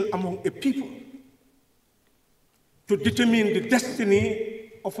conversation among a people to determine the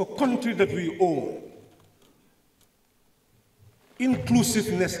destiny of a country that we own.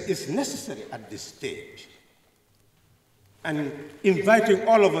 Inclusiveness is necessary at this stage, and inviting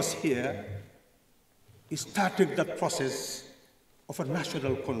all of us here is starting that process of a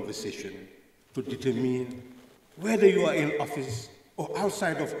national conversation to determine whether you are in office or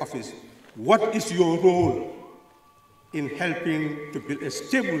outside of office, what is your role in helping to build a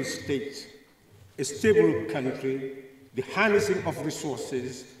stable state, a stable country, the harnessing of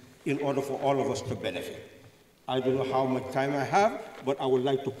resources in order for all of us to benefit. I don't know how much time I have, but I would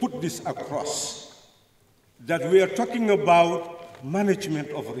like to put this across, that we are talking about management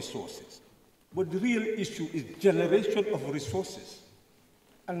of resources. But the real issue is generation of resources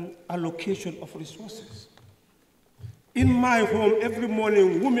and allocation of resources. In my home, every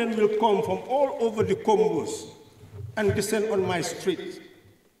morning, women will come from all over the Combos and descend on my street.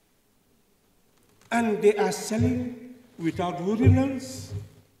 And they are selling without urinals,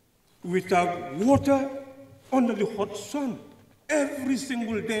 without water, under the hot sun. Every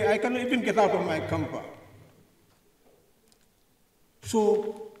single day, I cannot even get out of my camper.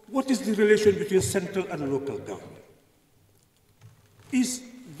 So, what is the relation between central and local government? Is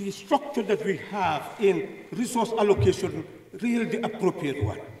the structure that we have in resource allocation really the appropriate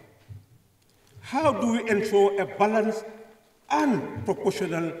one? How do we ensure a balanced and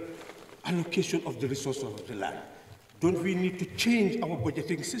proportional allocation of the resources of the land? Don't we need to change our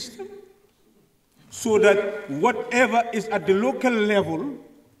budgeting system so that whatever is at the local level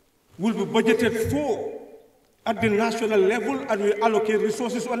will be budgeted for at the national level, and we allocate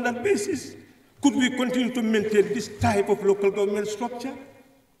resources on that basis? Could we continue to maintain this type of local government structure?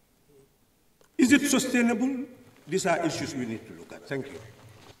 Is it sustainable? These are issues we need to look at. Thank you.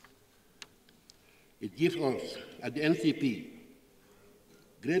 It gives us, at the NCP,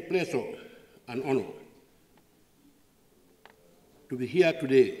 great pleasure and honor to be here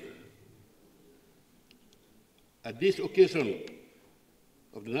today at this occasion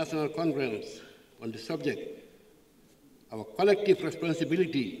of the National Conference on the subject, our collective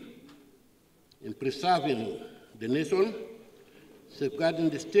responsibility in preserving the nation, safeguarding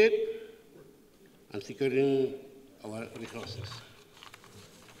the state, and securing our resources.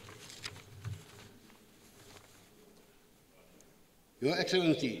 Your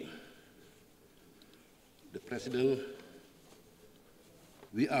Excellency, the President,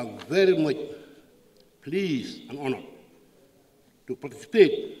 we are very much pleased and honored to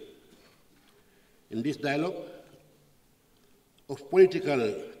participate in this dialogue of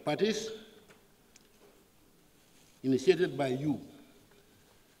political parties initiated by you.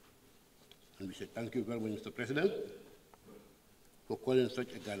 And we say thank you very much, Mr. President, for calling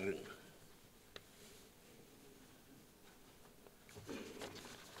such a gathering.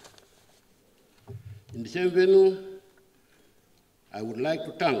 In the same venue, I would like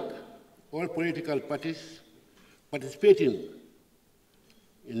to thank all political parties participating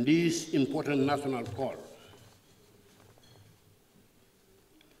in this important national call.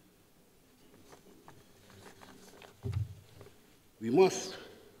 We must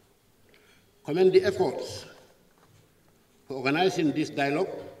commend the efforts for organizing this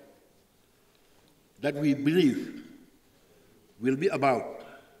dialogue that we believe will be about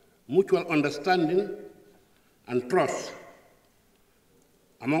mutual understanding and trust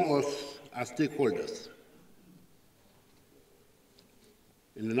among us as stakeholders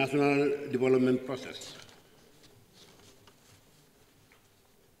in the national development process.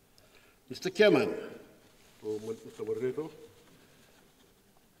 Mr. Chairman, or Mr. Moderator,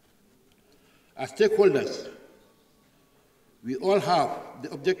 as stakeholders, we all have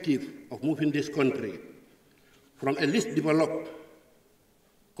the objective of moving this country from a least developed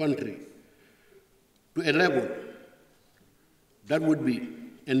country to a level that would be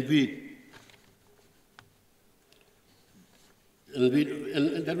envied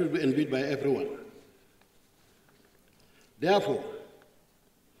by everyone. Therefore,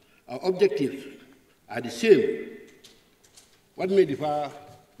 our objectives are the same. What may differ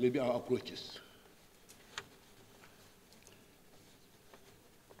may be our approaches.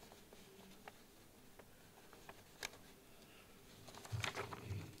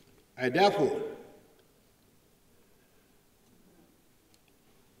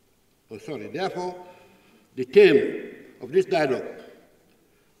 Therefore, the theme of this dialogue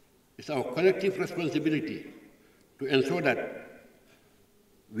is our collective responsibility to ensure that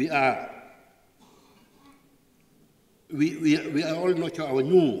we are all nurture our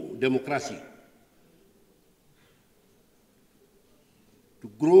new democracy to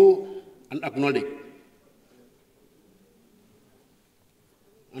grow and acknowledge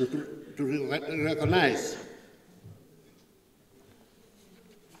and to recognize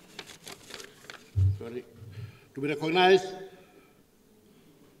to be recognized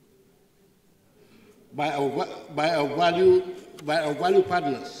by our value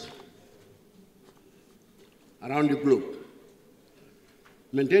partners around the globe.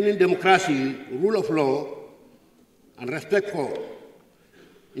 Maintaining democracy, rule of law, and respect for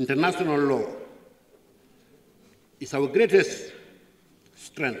international law is our greatest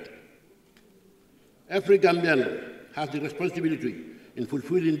strength. Every Gambian has the responsibility in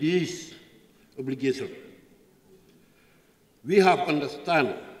fulfilling these obligations. We have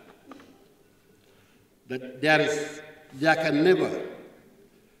understand that there can never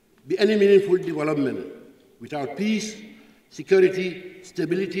be any meaningful development without peace, security,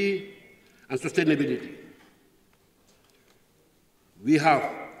 stability, and sustainability. We have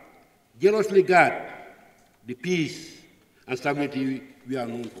jealously guarded the peace and stability we are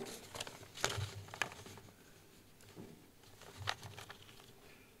known for.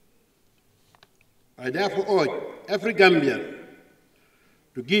 I therefore urge every Gambian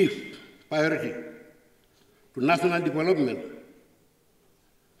to give priority to national development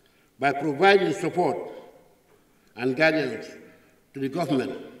by providing support and guidance to the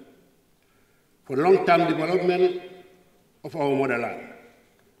government for long-term development of our motherland.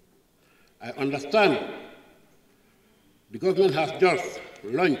 I understand the government has just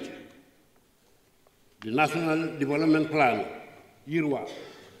launched the National Development Plan, YIRWA,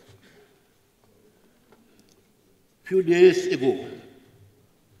 few days ago,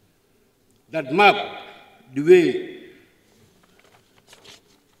 that mapped the way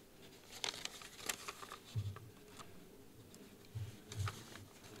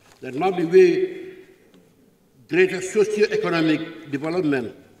greater socio-economic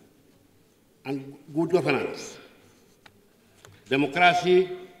development and good governance, democracy,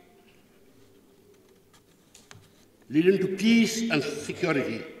 leading to peace and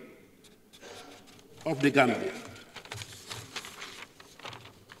security of the Gambia.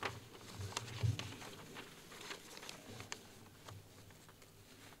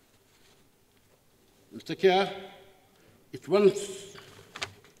 Mr. Chair, it's once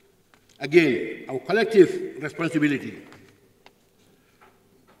again our collective responsibility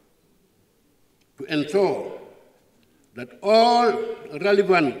to ensure that all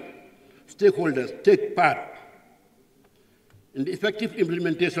relevant stakeholders take part in the effective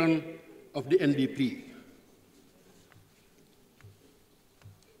implementation of the NDP.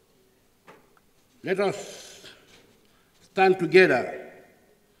 Let us stand together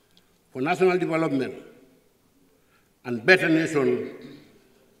for national development and better nation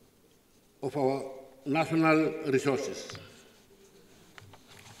of our national resources.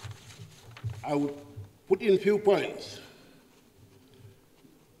 I would put in few points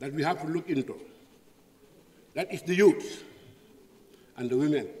that we have to look into. That is the youth and the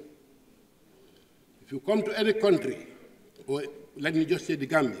women. If you come to any country, or let me just say the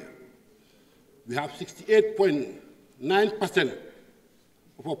Gambia, we have 68.9%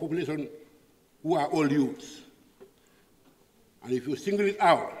 of our population who are all youths. And if you single it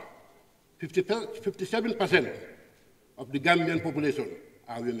out, 57% of the Gambian population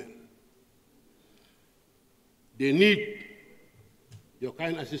are women. They need your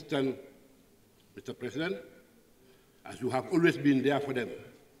kind assistance, Mr. President, as you have always been there for them.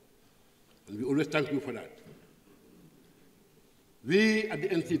 And we always thank you for that. We at the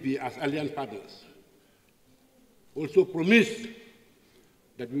NCP, as alliance partners, also promise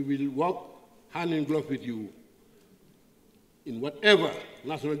that we will work hand in glove with you in whatever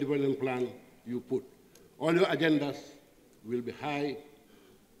national development plan you put. All your agendas will be high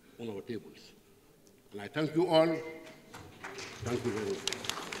on our tables. And I thank you all. Thank you very much.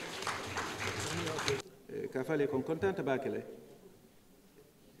 Kafale kon kontanta bakele.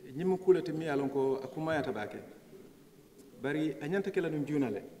 Nyimu kulati mi alonko akumaya tabake. Bari anyanta kela nun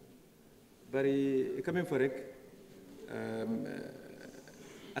junale. Bari kamen forek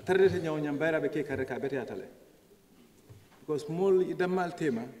atarrete nyaw nyambayra be ke kareka bete atale. Because mol idamal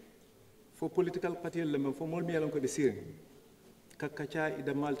tema for political party lema for mol mi alonko be sirin. Kakacha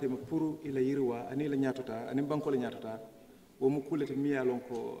idamal tema puru ila yirwa ani la nyatota ani banko la nyatota wo mu kulati mi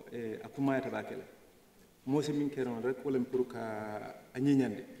alonko akumaya tabakele. Mosi min keron rek wala pour ka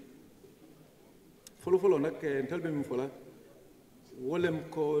anyiñande folo nak entalbe mi fola wolem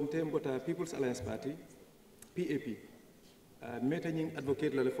ko ntembota People's Alliance Party PAP meta ñing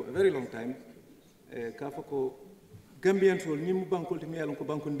advocate la for a very long time ka fako Gambian tol ñim bankol ti mi yalon ko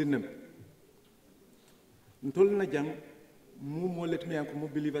bankon dinnam ntol na jang mu mo let mi yanko mo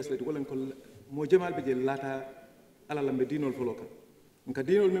believers let wala ko mo jamal be jel lata ala lambe dinol folo ka nka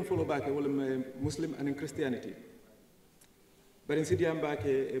dinol men folo baake wala muslim and Christianity bari sidiam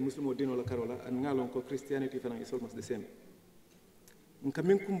baake muslim o dinol karola an ngalon ko Christianity fana is almost the same nka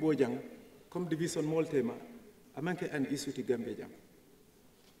min kumbo jang comme division moltema amanke an issue ti Gambia jang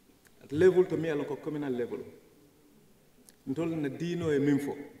at level to mi alon ko communal level ntol na dino e min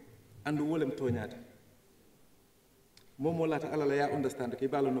fo andu wolem toñata momo lata ala la ya understand ke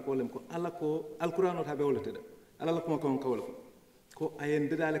balo no kolem ko ala ko alquran ta be wolata ala la ko kon kawol ko ayen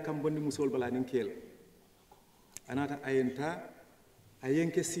dedale kam bondi musol bala nin kel anata ayenta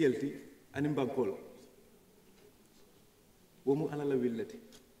ayenke sielti anim bankol wo mu ala la willati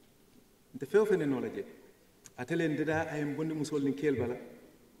nte few fene no la je atelen deda ayen bondi musol nin kel bala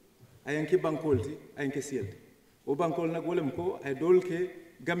ayenke bankolti ayenke sielti o bankol nak wolem ko ay dolke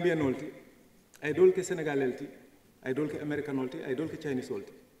gambianolti ay dolke senegalelti ay dolke americanolti ay dolke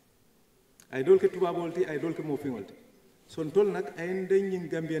chineseolti ay dolke tubabolti ay dolke mofingolti son tol nak ay ndegn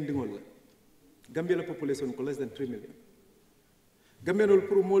Gambian dingol la Gambia la population ko less than 3 million Gambianol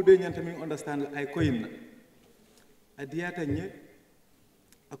pour molbe ñanta mi understand ay koyinna adiyata nye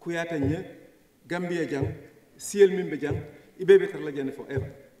akuyata nye Gambia jang siel mimbe jang ibebe tar la jende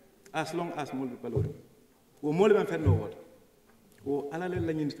forever as long as molbe balori wo molbe man fenno wota wo alale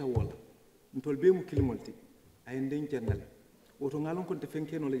la ñinta wala ntol be mu kilimolti ay ndegn jannale woto ngalon ko te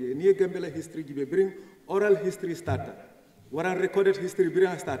fenkeno la je ni Gambia la history jibe bring oral history starter waran recorded history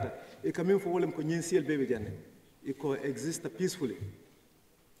bring starter e kamen fo wolem ko ñin siel bebe janne e ko exist peacefully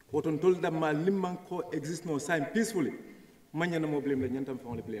woton tol dammal nimman ko exist no sign peacefully manyana mo blem la ñantam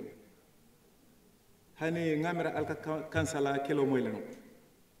fa le blem hani ngamira alka kansala kelo moy leno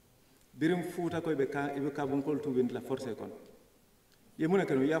birim fuuta koy be ka bon kol tubin la force kon ye mona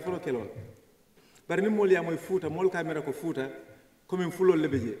kanu ya folo kelo bari ni mol ya moy fuuta mol kamera ko fuuta comme fulol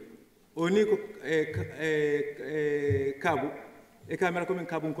lebeje oni ko kabu e kamera comme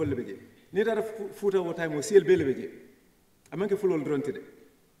kabu kol lebeje ni dara fuuta wo tay mo siel be lebeje amanke fulol drontide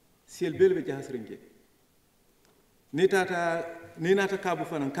siel be lebeje hasrinke ni nata kabu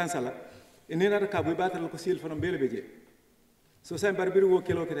fanan kansala e ni nata kabu batal ko siel fanan be lebeje so say barbiri wo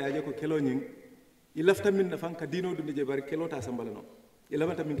kelo kete aje ko kelo nyin i lafta min na fanka dino dum je bari kelo ta sambala no i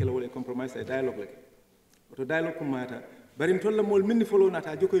lafta min kelo wala compromise ay dialogue lake to dialogue ko mata bari tolla mol minni folo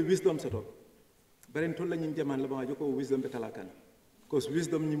nata joko wisdom soto baren tolla ñin jaman la ba joko wisdom be talakan cause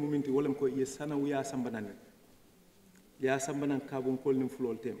wisdom ñi muminti wolam ko ye sana ya sambanan ya sambanan kabun kol nim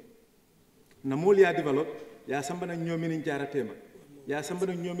fulol tem na mol ya develop ya sambanan ñomini jara tema ya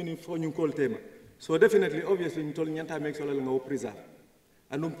sambanan ñomini fo ñu kol tema so definitely obviously ñu tol ñanta mek solo la nga wo preserve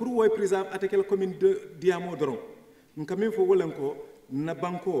andum pour woy preserve attaquer la commune de diamo doron nkamin fo wolam ko na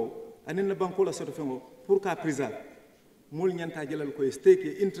banko anin na banko la soto fengo pour ka preserve mol ñanta jelal ko stake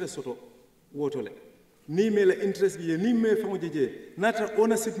interest soto wotole ni me la interest bi ni me fango jeje nata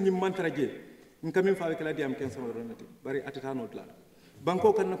ownership ni mantara je nkamin fa kala diam ken sama donati bari atata la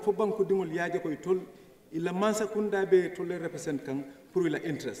banko kan fo banko dingol yaaje koy tol ila mansa kunda be tolle represent kan pour la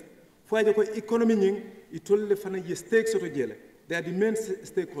interest fo yaaje ko economy nying i tolle fana je stake soto jele they are the main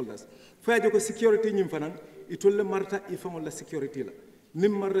stakeholders fo yaaje ko security nyim fana i tolle marta i fango la security la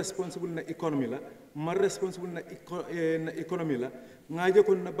nim mar responsible na economy la mar responsible na economy la ngaje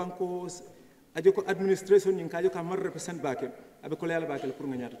ko na banko ajo ko administration nying kajo ka mar represent baake abe ko leala baake pour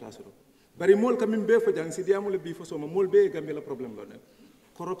nga ñaata tasoro bari mol kam min be fo jang si diamul bi fo soma mol be gambe la problème lo ne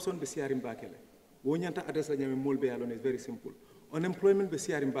corruption be siarim baake le wo ñanta adresse la ñame mol be alone is very simple unemployment be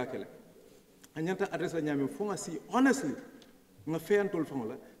siarim baake le a ñanta adresse la ñame fo nga si honestly nga feyantol fo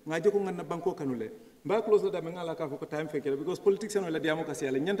la nga joko nga na banko kanule mba close da me ngala ka ko time fekele because politics no la diamo ka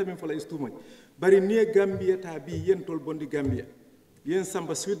siala ñanta min fo la is too much bari ni Gambia ta bi yen tol bondi Gambia yen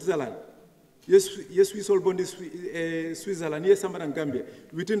samba Switzerland yes we sold bondi Switzerland yes samba dan Gambia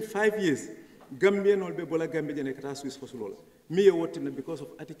within 5 years Gambia no be bola Gambia jene kata Swiss fo sulola mi ye wotina because of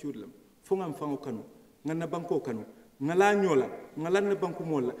attitude lam fo ngam fango kanu ngana banko kanu ngala nyola ngala na banku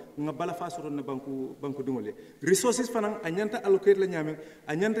mola ngabala fa soro na banku dingole resources fanan anyanta allocate la nyame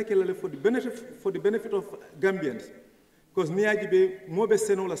anyanta kelale for the benefit of Gambians because niaji be mobe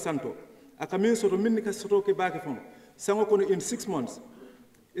seno la santo akamin soro min ka soto ke baake fon sango kono in 6 months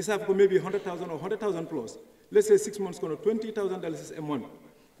it's have maybe 100,000 or 100,000 plus let's say 6 months kono $20,000 a month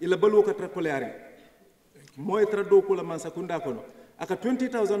ila balu ka trakolare moy trado ko la man sakunda kono aka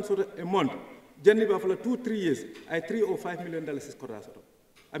 20,000 sort a month janni ba fala 2-3 years ay $3 or $5 million is korra soto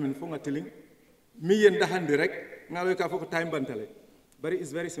amin fo nga tiling mi yen dahandi rek ngalo ka foko time bantale bari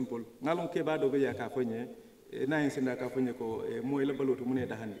is very simple ngalon ke ba do be ya ka fonye na yin sinda ka fonye ko moy la baluto mune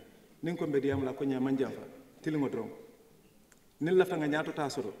dahandi nin ko be diam la ko nya manjam fa tilingo dron nin la fa nga nyaato ta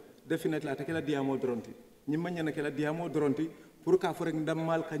soto definitely atakela diamo dronti ñi magna na kala diamo dronti pour ka fo rek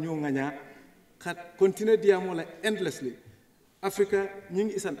ndammal ka ñoo nganya kat continue diamo la endlessly Africa ñing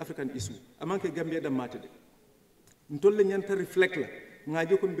isan African issue amanke Gambia da matede ntolle ñanta reflect la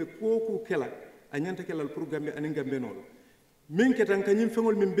ngaje ko be koku kela a ñanta kelal pour Gambia anin Gambia nolo min ketan ka ñim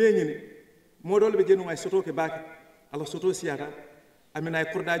fengol min beñini modol be jenu ngay soto ke baake ala soto siata amina ay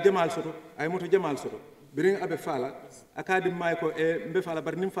korda jamal soto ay moto jamal soto birin abe fala akadi may ko mbe fala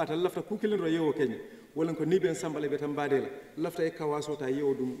bar nim fata lafta ku kilin ro yewo kenya wala ko ni ben sambale be tam badela lafta e kawaso ta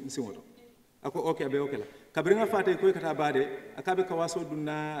yewo dum simoto ako okay abe okay la kabringa fata ko kata bade akabe kawaso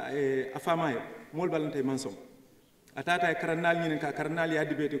dunna afamaye mol balante mansom atata e karanal ñinen ka karanal ya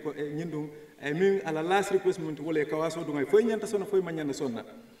dibete ko ñindum min ala last request moment wala kawaso dungay foy ñanta sona foy mañana sonna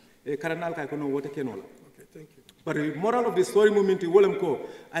e karanal kay ko no wote kenola okay thank you. But the moral of the story moment wolam ko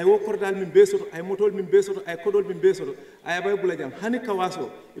ay wo kordal min besoto ay motol min besoto ay kodol min besoto ay bay bula jam hani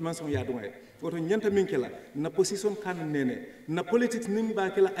kawaso iman son ya dungay woto ñanta min kala na position kan nene na politics nim ba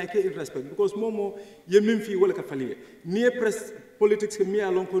kala ay ke respect because momo yemin fi wala ka faliye ni press politics ke mi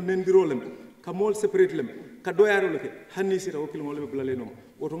alon ko nendiro lem ka mol separate lem ka doyaro leke hanni sita o kilmo le bulale no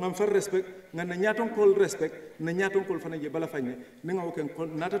woto ngam far respect ngan na nyaton kol respect na nyaton kol fana je bala fanye ni nga woken kon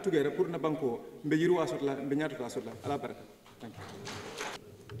nata tugere pour na banko mbe yiru asotla mbe nyato asotla ala baraka thank you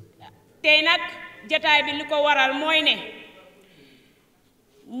tay nak jotaay bi liko waral moy ne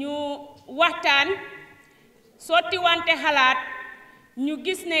ñu waxtaan soti wante xalaat ñu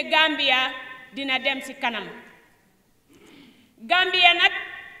gis ne Gambia dina dem ci kanam Gambia nak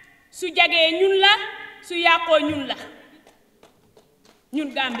su jagee ñun la su yàqoo ñun la ñun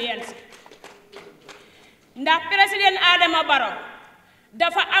Gambians ndax président Adama Barrow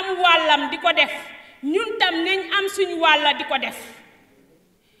dafa am wàllam di ko def ñun tam nañ am suñ wàlla di ko def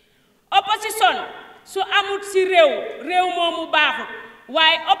opposition su amut ci réew moomu baaxut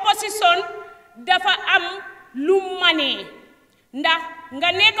waaye opposition dafa am lu manee ndax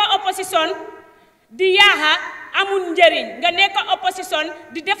nga nekk opposition di yaaxa amul njëriñ nga nekk opposition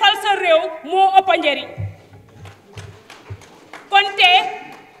di defal sa réew moo ëpp njëriñ kon te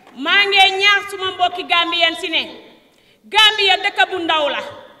maa ngi ñaax suma mbokki Gambien si ne Gambia dëkk bu ndaw la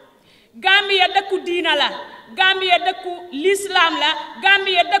Gambia dëkku diina la Gambia dëkku l'islam la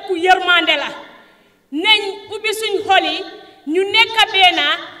Gambia dëkku yërmande la nañ ubbi suñ xol yi ñu nekk benn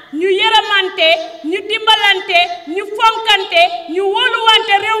ñu yërëmante ñu dimbalante ñu fonkante ñu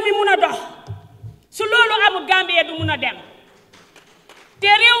wóoluwante réew mi mun a dox su loolu amul Gambie du mun a dem te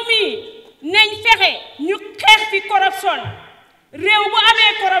réew mi nañ fexe ñu xeex fi corruption réew bu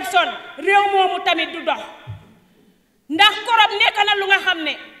amee corruption réew moomu tamit du dox ndax korop nekk na lu nga xam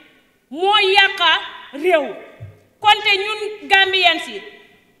ne moo yàqa réew konte ñun Gambiens yi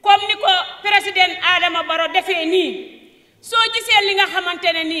comme ni ko président Adama Barrow defee nii soo gisee li nga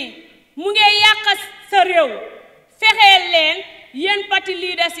xamante ne nii mu ngi yàq sa réew fexeel leen yéen parti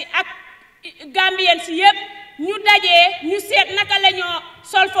leaders yi ak Gambiens yi yëpp ñu dajee ñu seet naka la ñoo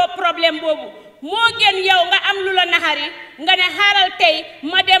solve problème boobu moo gën yow nga am lu la naxari nga ne xaaral tey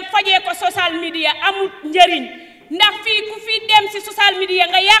ma dem fajee ko social media amul njëriñ ndax fii ku fi dem si social media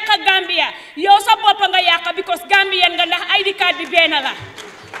nga yàq Gambia yow sa bopp nga yàq because Gambien nga ndax ID card bi benn la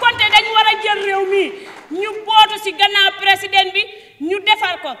konte dañu war a jël réew mi ñu bootu si gannaaw président bi ñu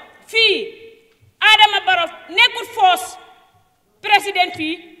defar ko fii Adama Barrow nekkul force président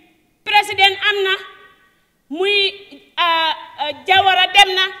fii président am na muy Jawara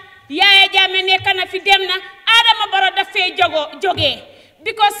dem na Yaya Jammeh nekk na fi dem na Adama Barrow daf fee jógee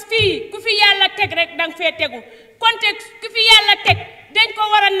because fii ku fi yàlla teg rek danga fee tegu konte ku fi yàlla teg dañ ko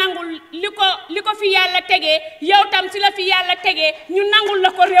war a nangul li ko fi yàlla tegee yow tam si la fi yàlla tegee ñu nangul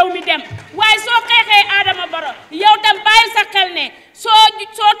la ko réew mi dem waaye soo xeexee Adama Barrow yow tam bàyyi sa xel ne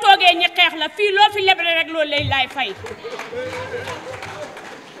soo toogee ñi xeex la fii loo fi leble rek loolu lay laay fay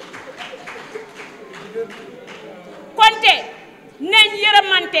konte nañ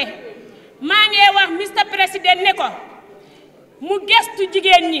yërëmante maa ngi wax Mr President ne ko mu gestu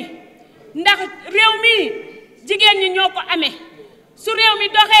jigéen ñi ndax réew mi jigéen ñi ñoo ko amee su réew mi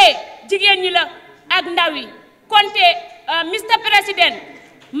doxee jigéen ñi la ak ndaw yi konte Mr President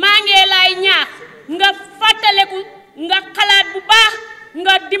maa ngi lay ñaax nga fàttaleku nga xalaat bu baax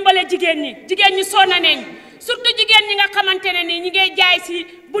nga dimbale jigéen ñi sonna nañ surtout jigéen ñi nga xamante ne nii ñi ngay jaay si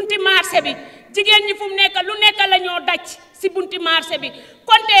bunti marché bi jigéen ñi fu mu nekk lu nekk la ñoo daj si bunti marché bi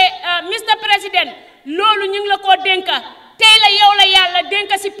konte Mr President loolu ñu ngi la koo dénka tey la yow la yàlla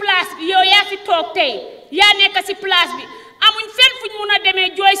dénka si place bi yow yaa fi toog tey yaa nekk si place bi amuñ fenn fuñ mun a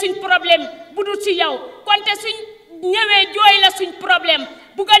demee jooy suñ problème bu dul si yow konte suñ ñëwee jooy la suñ problème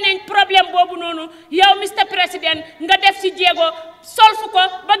bugga nañ problème boobu noonu yow Mr President nga def si jéego solfu ko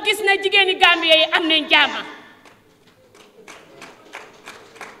ba gis na jigéeni Gambie yi am nañ jaama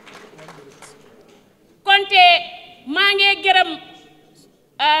konte maa ngi gërëm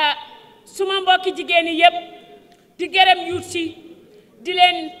suma mbokki jigéen yi yëpp di gërëm yuut si di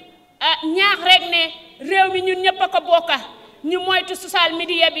leen ñaax rek ne réew mi ñun ñëpp a ko bokka ñu moytu social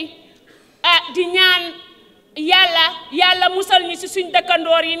media bi di ñaan yàlla musal ñi si suñ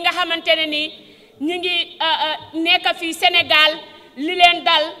dëkkandoor yi nga xamante ne nii ñu ngi nekk fii Sénégal li leen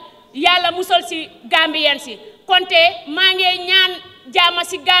dal yàlla musal si Gambien si konte maa ngi ñaan jaama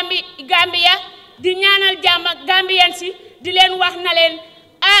si Gambia di ñaanal jaama Gambien si di leen wax na leen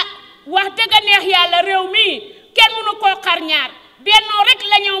wax dëgg neex yàlla réew mi kenn mënu koo xar ñaar bennoo rek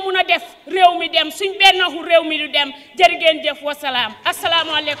la ñoo mun a def réew mi dem suñ bennoo réew mi du dem jërë ngeen jëf wasalaam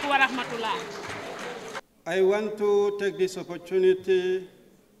asalaamaaleykum wa rahmatullah. I want to take this opportunity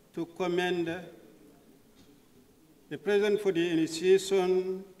to commend the President for the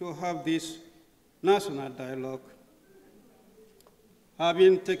initiation to have this national dialogue.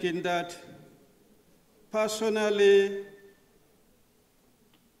 Having taken that personally,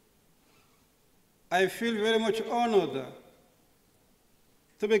 I feel very much honored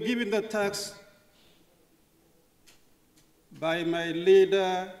to be given the task by my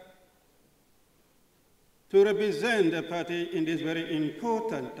leader to represent the party in this very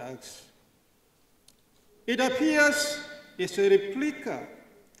important task. It appears it's a replica,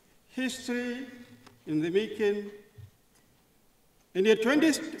 history in the making. In the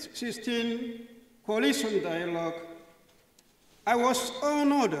 2016 coalition dialogue, I was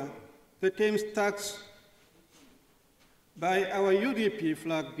honored the team's task by our UDP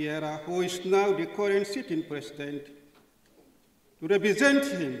flag bearer, who is now the current sitting president, to represent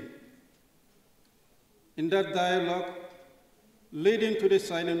him in that dialogue leading to the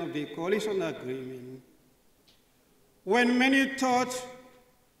signing of the coalition agreement. When many thought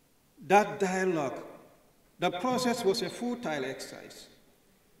that dialogue, the process was a futile exercise,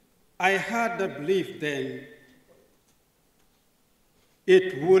 I had the belief then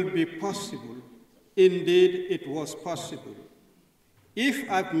it would be possible. Indeed, it was possible. If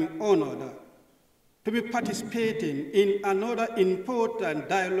I've been honored to be participating in another important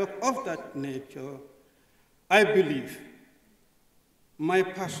dialogue of that nature, I believe my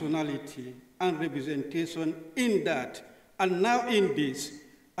personality and representation in that and now in this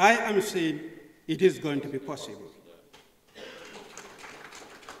I am saying it is going to be possible.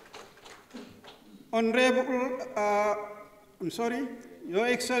 Honorable, Your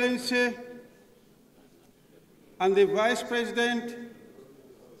Excellency and the Vice President,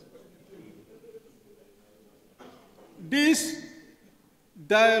 this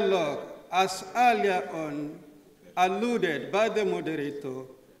dialogue, as earlier on alluded by the moderator,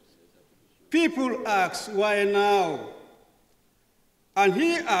 people ask, why now? And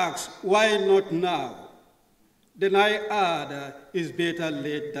he asks, why not now? Then I add, it's better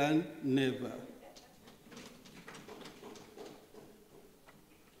late than never.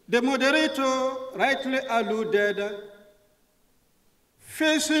 The moderator rightly alluded,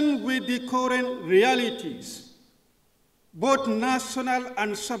 facing with the current realities, both national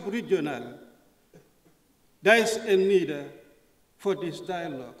and sub-regional, there is a need for this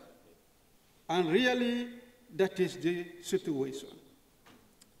dialogue. And really, that is the situation.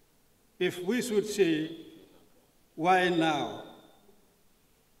 If we should say, why now?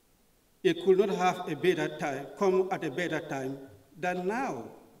 It could not have a better time, come at a better time than now.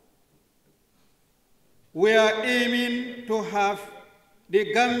 We are aiming to have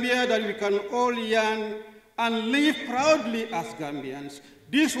the Gambia that we can all yearn and live proudly as Gambians.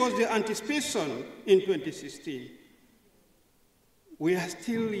 This was the anticipation in 2016. We are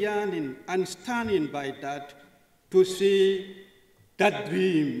still yearning and standing by that to see that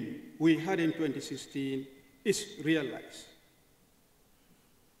dream we had in 2016 is realized.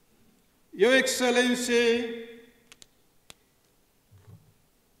 Your Excellency,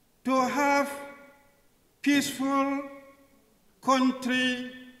 to have peaceful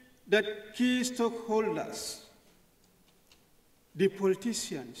country that key stockholders, the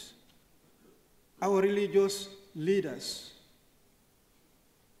politicians, our religious leaders,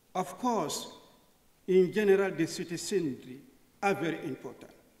 of course, in general, the citizenry are very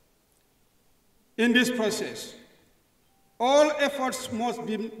important. In this process, all efforts must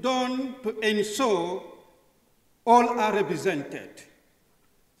be done to ensure all are represented.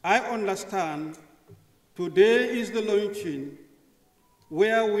 I understand today is the launching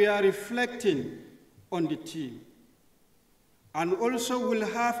where we are reflecting on the team. And also we'll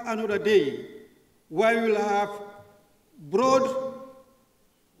have another day where we'll have broad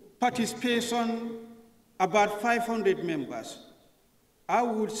participation, about 500 members. I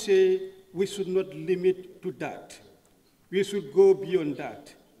would say we should not limit to that. We should go beyond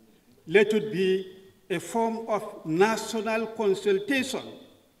that. Let it be a form of national consultation.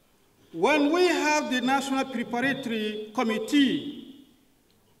 When we have the National Preparatory Committee,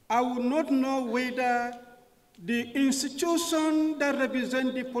 I would not know whether the institution that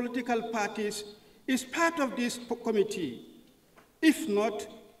represents the political parties is part of this committee. If not,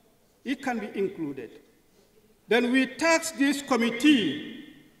 it can be included. Then we task this committee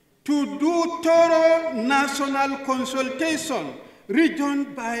to do thorough national consultation,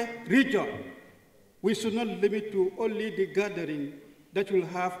 region by region. We should not limit to only the gathering that we'll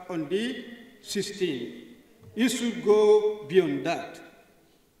have on the 16th. It should go beyond that,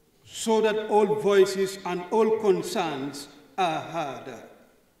 so that all voices and all concerns are heard.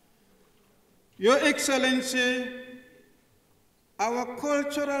 Your Excellency, our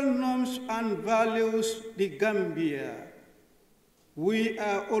cultural norms and values, the Gambia, we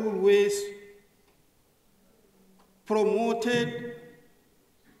are always promoted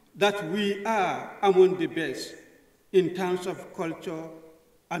that we are among the best in terms of culture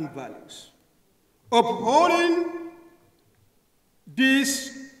and values. Upholding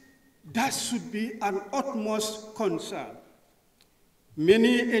this, that should be an utmost concern.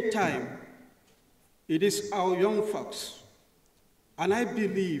 Many a time, it is our young folks, and I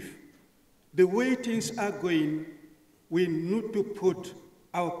believe the way things are going, we need to put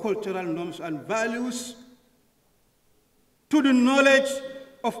our cultural norms and values to the knowledge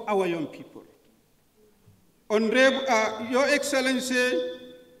of our young people. Honorable, Your Excellency,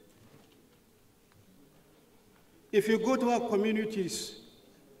 if you go to our communities,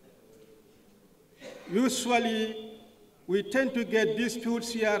 usually we tend to get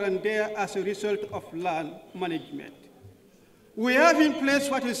disputes here and there as a result of land management. We have in place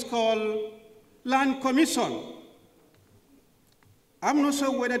what is called Land Commission. I'm not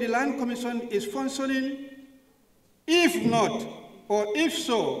sure whether the Land Commission is functioning. If not, or if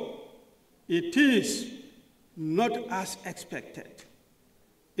so, it is not as expected.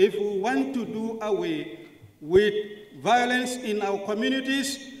 If we want to do away with violence in our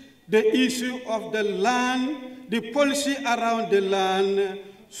communities, the issue of the land, the policy around the land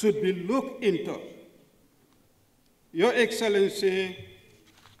should be looked into. Your Excellency,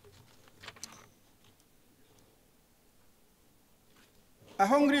 A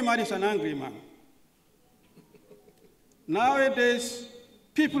hungry man is an angry man. Nowadays,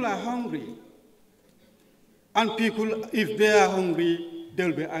 people are hungry. And people, if they are hungry,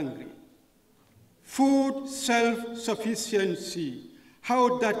 they'll be angry. Food self-sufficiency,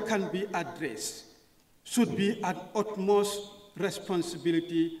 how that can be addressed, should be an utmost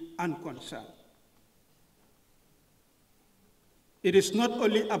responsibility and concern. It is not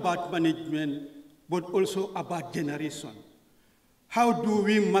only about management, but also about generation. How do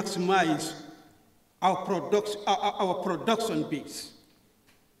we maximize our production base?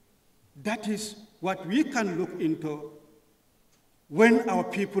 That is what we can look into when our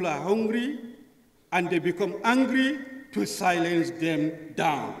people are hungry and they become angry, to silence them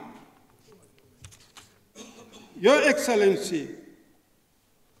down. Your Excellency,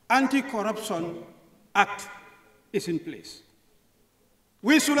 Anti-Corruption Act is in place.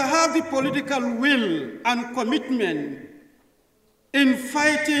 We should have the political will and commitment in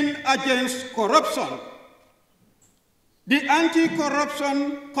fighting against corruption. The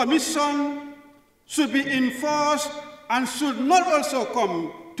Anti-Corruption Commission should be enforced and should not also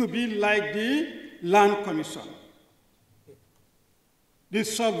come to be like the Land Commission. The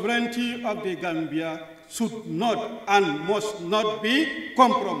sovereignty of the Gambia should not and must not be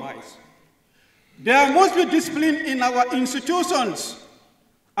compromised. There must be discipline in our institutions,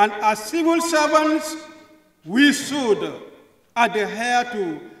 and as civil servants, we should adhere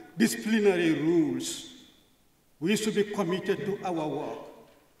to disciplinary rules. We should be committed to our work.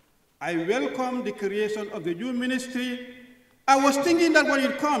 I welcome the creation of the new ministry. I was thinking that when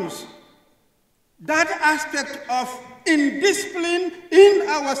it comes, that aspect of indiscipline in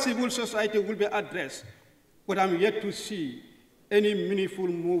our civil society will be addressed. But I'm yet to see any meaningful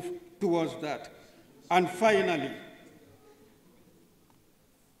move towards that. And finally,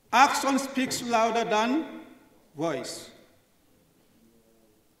 action speaks louder than voice.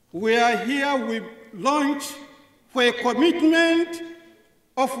 We are here, we launch for a commitment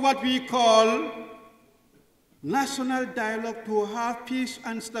of what we call national dialogue to have peace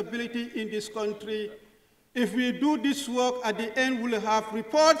and stability in this country. If we do this work, at the end we'll have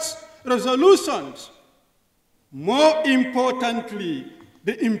reports, resolutions. More importantly,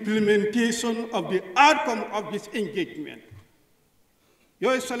 the implementation of the outcome of this engagement.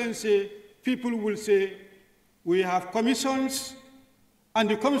 Your Excellency, people will say, we have commissions, and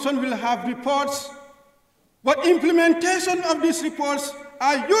the commission will have reports, but implementation of these reports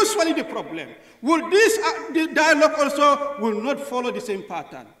are usually the problem. Will this the dialogue also will not follow the same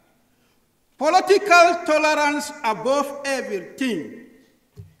pattern? Political tolerance above everything.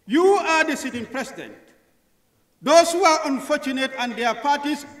 You are the sitting president. Those who are unfortunate and their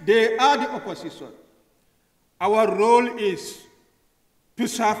parties, they are the opposition. Our role is to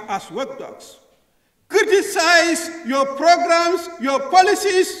serve as watchdogs. Criticize your programs, your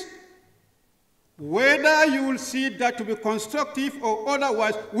policies. Whether you will see that to be constructive or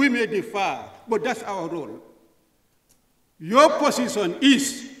otherwise, we may differ, but that's our role. Your position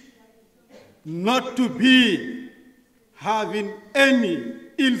is not to be having any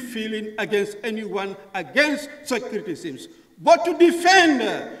ill feeling against anyone, against such criticisms, but to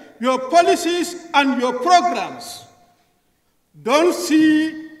defend your policies and your programs. Don't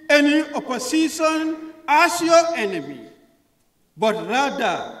see any opposition as your enemy, but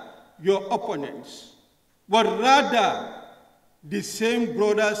rather your opponents, but rather the same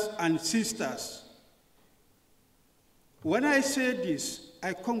brothers and sisters. When I say this,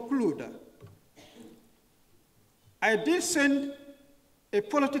 I conclude. I did send a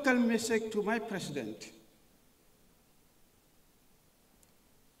political message to my president.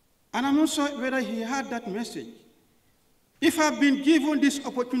 And I'm not sure whether he had that message. If I've been given this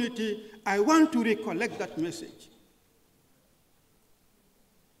opportunity, I want to recollect that message.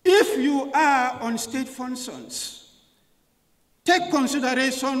 If you are on state functions, take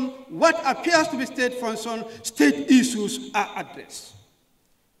consideration what appears to be state function, state issues are addressed.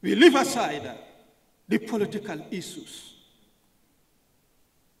 We leave aside the political issues.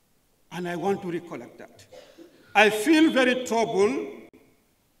 And I want to recollect that. I feel very troubled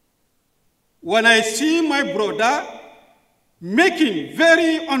when I see my brother making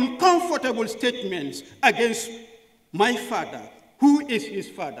very uncomfortable statements against my father. Who is his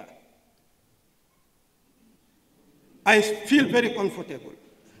father? I feel very comfortable.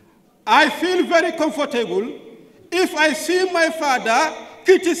 I feel very comfortable if I see my father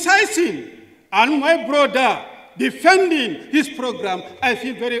criticizing and my brother defending his program. I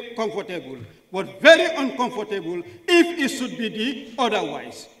feel very comfortable, but very uncomfortable if it should be the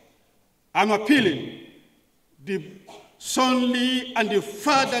otherwise. I'm appealing. The sonly and the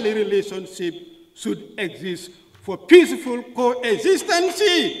fatherly relationship should exist for peaceful coexistence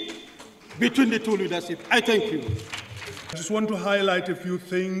between the two leaderships. I thank you. I just want to highlight a few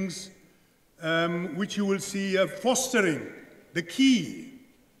things which you will see fostering the key.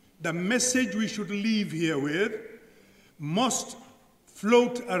 The message we should leave here with must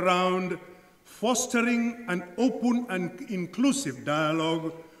float around fostering an open and inclusive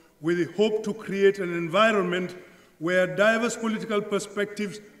dialogue with the hope to create an environment where diverse political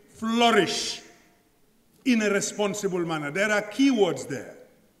perspectives flourish in a responsible manner. There are key words there.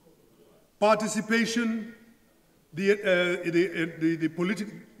 Participation, the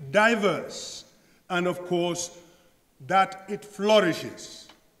political diverse, and of course, that it flourishes.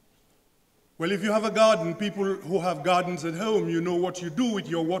 Well, if you have a garden, people who have gardens at home, you know what you do with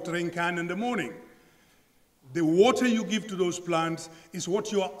your watering can in the morning. The water you give to those plants is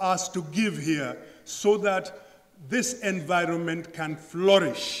what you are asked to give here so that this environment can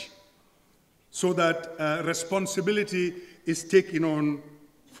flourish, so that responsibility is taken on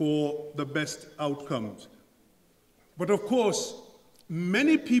for the best outcomes. But of course,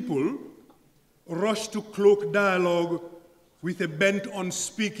 many people rush to cloak dialogue with a bent on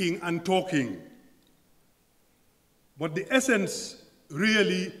speaking and talking. But the essence,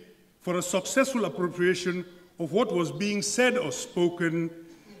 really, for a successful appropriation of what was being said or spoken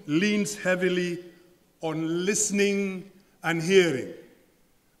leans heavily on listening and hearing,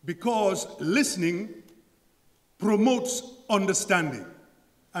 because listening promotes understanding,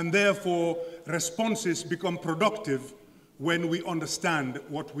 and therefore responses become productive when we understand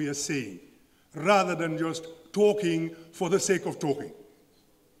what we are saying, rather than just talking for the sake of talking.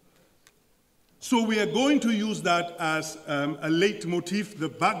 So we are going to use that as a leitmotif, the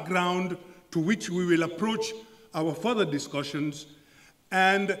background to which we will approach our further discussions,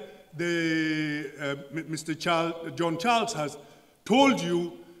 and Mr. John Charles has told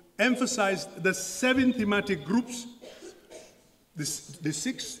you, emphasized the 7 thematic groups, the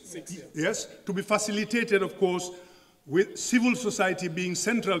six, yes, to be facilitated, of course, with civil society being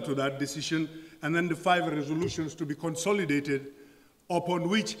central to that decision, and then the 5 resolutions to be consolidated, upon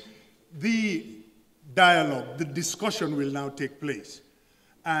which the dialogue, the discussion will now take place.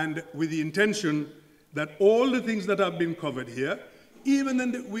 And with the intention that all the things that have been covered here,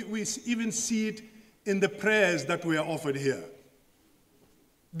 even we even see it in the prayers that we are offered here.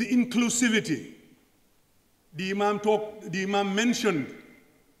 The inclusivity. The Imam mentioned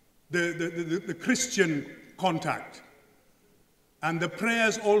the Christian contact. And the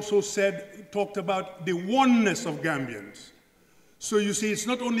prayers also talked about the oneness of Gambians. So you see, it's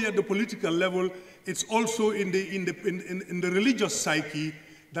not only at the political level, it's also in the religious psyche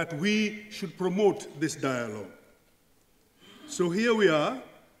that we should promote this dialogue. So here we are,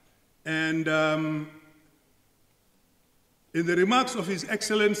 and in the remarks of His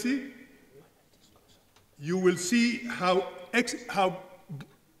Excellency, you will see how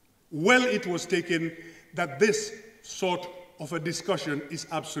well it was taken that this sort of a discussion is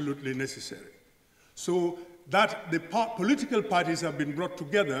absolutely necessary. So that the political parties have been brought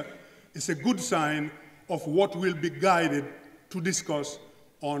together is a good sign of what will be guided to discuss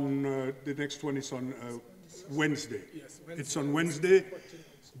on the next one is on Wednesday. Yes, Wednesday. It's on Wednesday.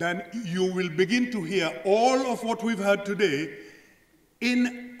 Then you will begin to hear all of what we've heard today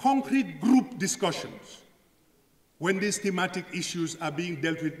in concrete group discussions when these thematic issues are being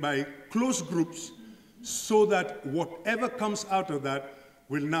dealt with by close groups, so that whatever comes out of that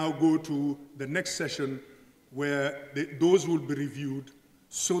will now go to the next session where those will be reviewed,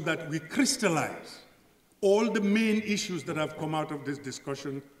 so that we crystallize all the main issues that have come out of this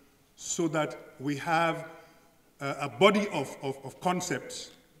discussion, so that we have a body of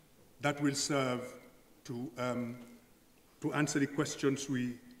concepts that will serve to answer the questions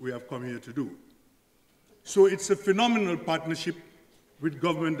we have come here to do. So it's a phenomenal partnership with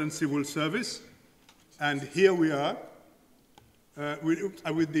government and civil service, and here we are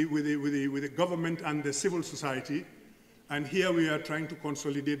with the government and the civil society, and here we are trying to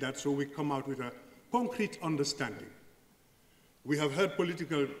consolidate that so we come out with a concrete understanding. We have heard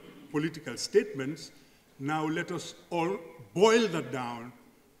political statements. Now let us all boil that down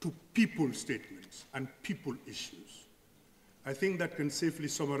to people statements and people issues. I think that can safely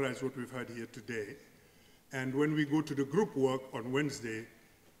summarize what we've heard here today. And when we go to the group work on Wednesday,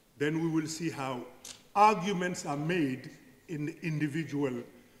 then we will see how arguments are made in the individual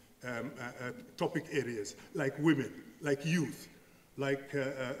topic areas, like women, like youth, like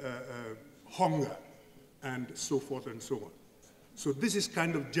hunger, and so forth and so on. So this is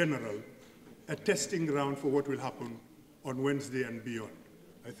kind of general, a testing ground for what will happen on Wednesday and beyond.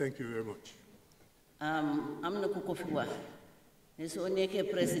 I thank you very much. I'm not Kukofiwa. So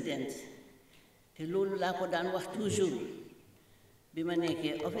neke president. te loolu laa ko daan wax toujours bi ma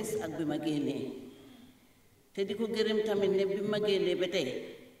nekkee office ak bi ma génnee te di ko gërëm tamit ne bi ma génnee ba tey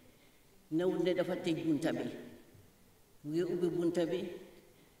newul ne dafa tëj bunta bi mu ngi ubbi bunta bi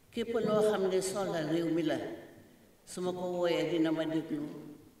képp loo xam ne soxla réew mi la su ma ko wooyee dina ma déglu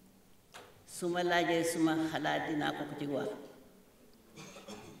su ma laajee suma xalaat dinaa ko ci wax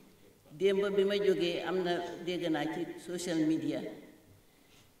démb bi ma jógee am na dégg naa ci social media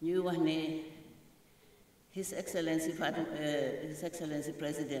ñuy wax ne His Excellency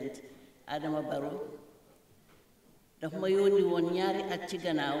President Adama Barrow daf ma yónni woon ñaari at ci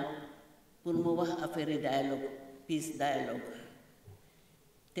gannaaw pour mu wax affaire dialogue peace dialogue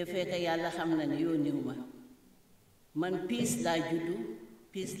te fekk yàlla xam na ne yónniwu ma man peace laa juddu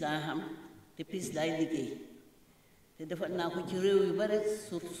peace laa xam te peace laay liggéey te defal naa ko ci réew yu bare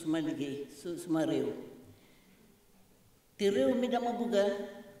surtout suma liggéey suma réew te réew mi dama bëgga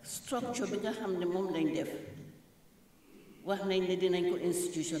structure bi nga xam ne moom lañ def wax nañ ne dinañ ko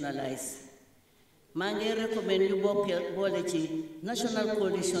institutionalize maa ngi recommend ñu boole ci National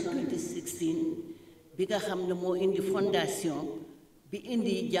Coalition 2016 bi nga xam ne moo indi fondation bi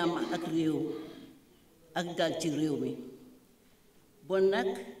indi jàmm ak réew ak dal ci réew mi bon nag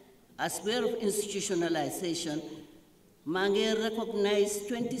as way of institutionalization maa ngi recognize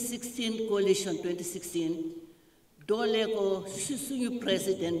 2016 coalition 2016 doolee ko si suñu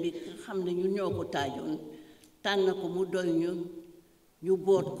président bi nga xam ne ñu ñoo ko taajoon tànn ko mu doy ñu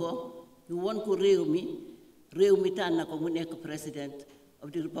boot ko ñu won ko réew mi tànn ko mu nekk president of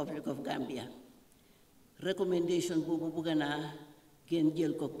the Republic of Gambia recommendation boobu bëgg naa ngeen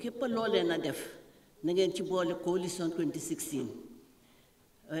jël ko képp loo leen a def na ngeen ci boole coalition 2016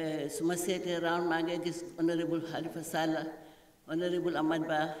 su ma seetee round maa ngi gis honorable Halifa Sallah honorable Ahmad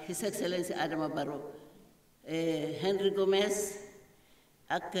Bah His Excellency Adama Barrow Henry Gomez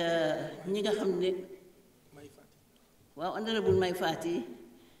ak ñi nga xam ne waaw honorable May Fati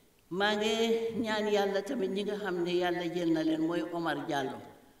maa ngi ñaan yàlla tamit ñi nga xam ne yàlla jël na leen mooy Omar Diallo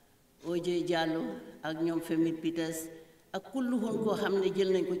OJ Diallo ak ñoom Femi Peters ak kulluhun koo xam ne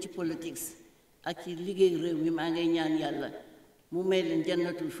jël nañ ko ci politics ak ci liggéey réew mi maa ngi ñaan yàlla mu may leen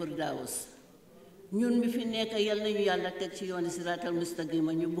jannatul firdaws ñun mi fi nekk yal nañu yàlla teg ci yooni siraatal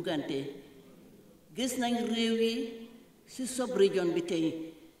mustaqima ñu buggante gis nañ réew yi ci sub-région bi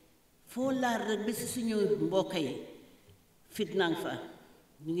tey foo laal rek bi ci suñu mbokk yi fitnaan fa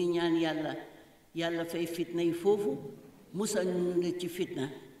ñu ngi ñaan yàlla fay fitna yi foofu musal ñu ne ci fitna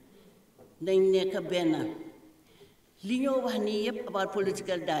nañ nekk benn li ñoo wax nii yépp about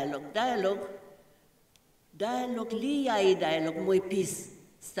political dialogue lii yaayi dialogue mooy peace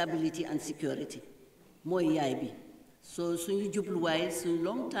stability and security mooy yaay bi so suñu jubluwaay suñu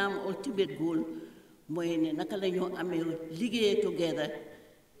long term ultimate goal mooy ne naka la ñoo amee liggéey together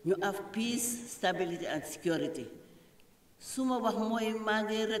ñu have peace stability and security su ma wax mooy maa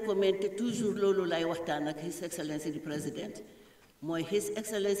ngi recommandé toujours loolu lay waxtaan ak His Excellency the President mooy His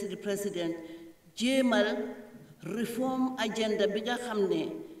Excellency the President jéemal reform agenda bi nga xam ne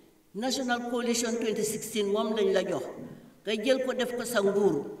National Coalition 2016 moom lañ la jox nga jël ko def ko sa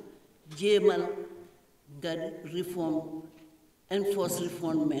nguur jéemal nga reform enforce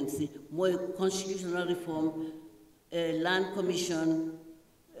reformment si mooy constitutional reform land commission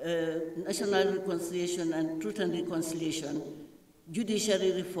national reconciliation and truth and reconciliation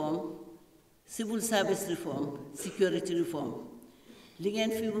judiciary reform civil service reform security reform li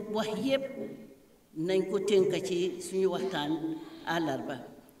ngeen fi wax yépp nañ ko tënk ci suñu waxtaan àllarba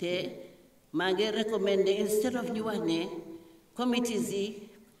te maa ngi recommandé instead of ñu wax ne committees yi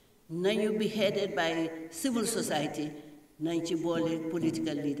nañu be headed by civil society nañ ci boole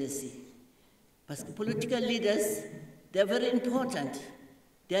political leaders yi parce que political leaders they are very important.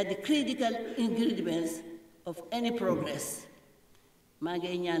 They are the critical ingredients of any progress. maa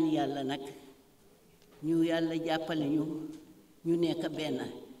ngi ñaan yàlla nag ñu yàlla jàppale ñu nekk benn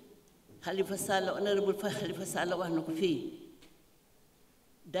Halifa Sallah honorable Halifa Sallah wax na ko fii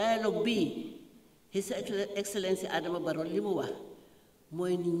dialogue bi His Excellency Adama Barrow li mu wax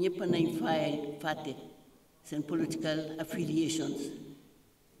mooy ni ñëpp nañ fàtte seen political affiliations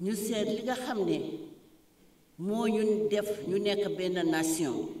ñu seet li nga xam ne moo ñu def ñu nekk benn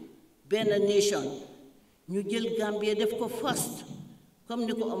nation ñu jël Gambia def ko first comme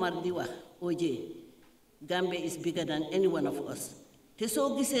ni ko Omar di wax OJ Gambia is bigger than any one of us te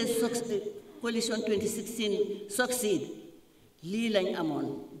soo gisee coalition 2016 succeed lii lañ amoon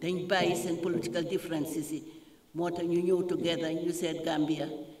dañ bàyyi seen political differences yi moo tax ñu ñëw together ñu seet Gambia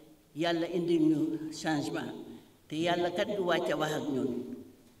yàlla indi ñu changement te yàlla kat du wàcc wax ak ñun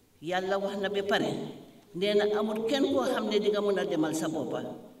yàlla wax na ba pare nee na amul kenn koo xam ne di nga mën a demal sa boppa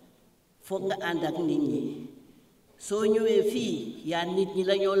foog nga ànd ak nit ñi soo ñëwee fii yaa nit ñi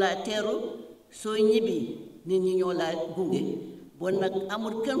la ñoo laa teeru soo ñibbi nit ñi ñoo laa gunge bon nag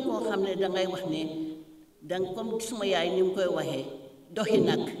amul kenn koo xam ne dangay wax ne danga comme suma yaay ni mu koy waxee doxi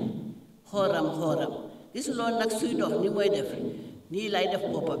nag xooram gisuloo nag suy dox ni mooy def nii lay def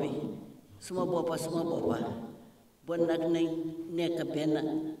boppa bi suma boppa bon nag nañ nekk benn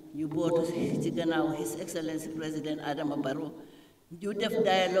ñu bootu ci gannaaw His Excellency Président Adama Barrow ñu def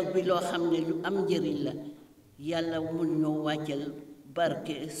dialogue bi loo xam ne lu am njëriñ la yàlla mun ñoo wàccel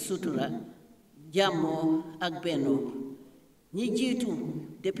barke sutura jàmmoo ak bennoo ñi jiitu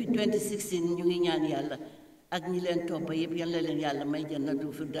depuis 2016 ñu ngi ñaan yàlla ak ñi leen toppa yëpp yal na leen yàlla may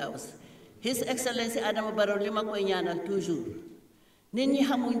jannatu firdaws His Excellency Adama Barrow li ma koy ñaanal toujours nit ñi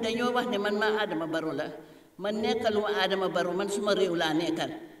xamuñ dañoo wax ne man maa Adama Barrow la man nekkaluma Adama Barrow man suma réew laa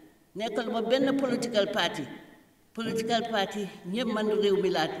nekkaluma benn political party ñëpp man réew mi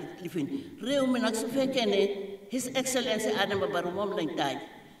laa lifin réew mi nag su fekkee ne His Excellency Adama Barrow moom lañ taaj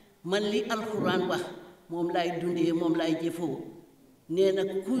man li alxuraan wax moom laay dundee moom laay jëfoo nee na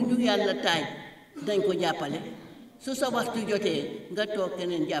ku ñu yàlla taaj dañ ko jàppale su sa waxtu jotee nga toog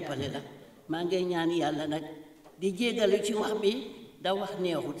keneen jàppale la maa ngi ñaan yàlla nag di jégalu ci wax bi da wax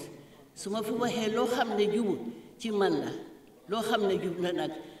neexut su ma fi waxee loo xam ne jubut ci man la loo xam ne jub na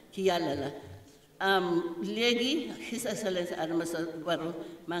nag ci yàlla la léegi His Excellency Adama Barrow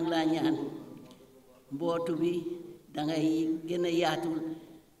maa ngi laa ñaan mbootu bi dangay gën a yaatul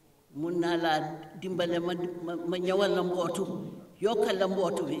mun naa laa dimbale ma ñëwal la mbootu yokkal la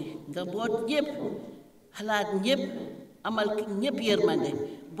mbootu bi nga boot ñëpp xalaat ñëpp amal ñëpp yërmande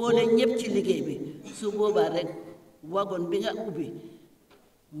boole ñëpp ci liggéey bi su boobaa rek wagon bi nga ubbi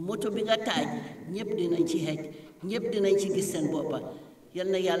moto bi nga taaj ñëpp dinañ ci xej ñëpp dinañ ci gis seen boppa yal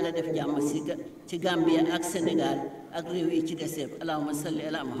na yàlla def jàmm ci Gambia ak Sénégal ak réew yi ci des yëpp allahumma salli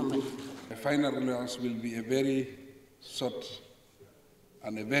ala Muhammad. The final response will be a very short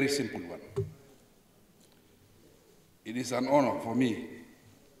and a very simple one. It is an honor for me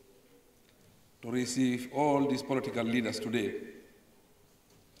to receive all these political leaders today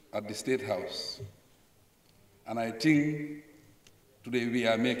at the State House. And I think today we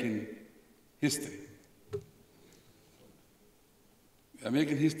are making history. We are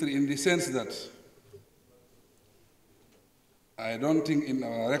making history in the sense that I don't think in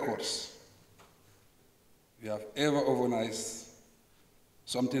our records we have ever organized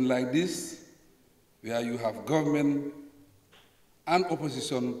something like this, where you have government and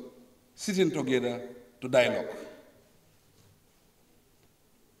opposition sitting together to dialogue.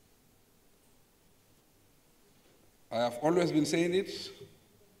 I have always been saying it.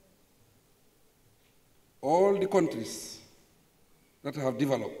 All the countries that have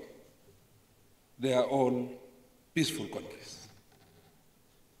developed, they are all peaceful countries.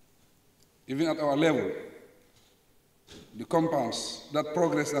 Even at our level, the compounds that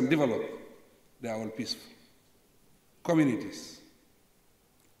progress and develop, they are all peaceful. Communities,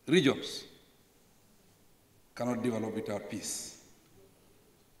 regions cannot develop without peace.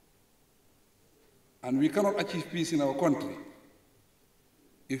 And we cannot achieve peace in our country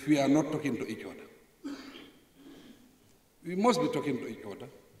if we are not talking to each other. We must be talking to each other,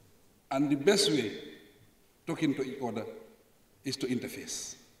 and the best way talking to each other is to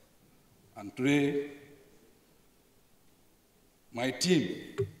interface. And today, my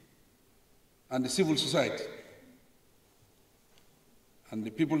team and the civil society and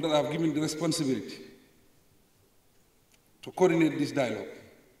the people that have given the responsibility to coordinate this dialogue,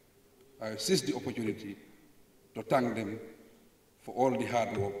 I seize the opportunity to thank them for all the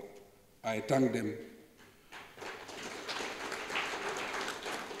hard work. I thank them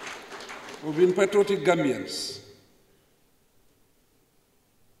for being patriotic Gambians.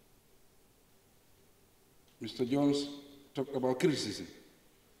 Mr. Jones talked about criticism.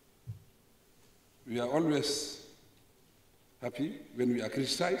 We are always happy when we are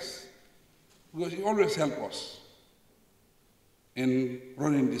criticized, because it always helps us in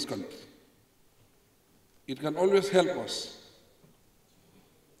running this country. It can always help us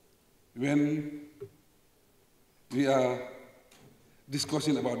when we are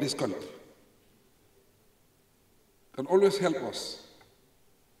discussing about this country. It can always help us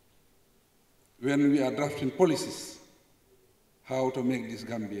when we are drafting policies, how to make this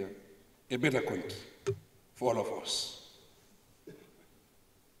Gambia a better country for all of us.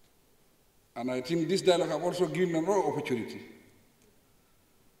 And I think this dialogue has also given me a rare opportunity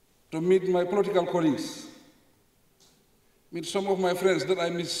to meet my political colleagues, meet some of my friends that I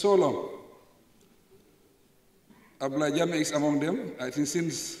missed so long. Abla Jame is among them. I think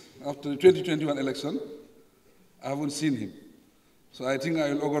since after the 2021 election, I haven't seen him. So I think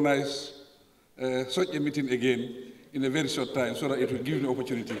I will organize such a meeting again in a very short time so that it will give me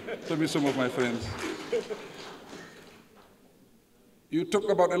opportunity to meet some of my friends. You talk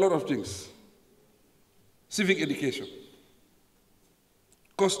about a lot of things. Civic education,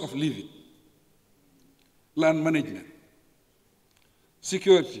 cost of living, land management,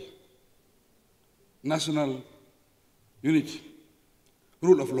 security, national unity,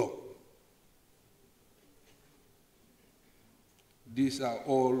 rule of law. These are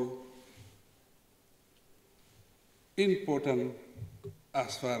all important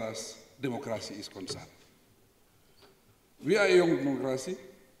as far as democracy is concerned. We are a young democracy.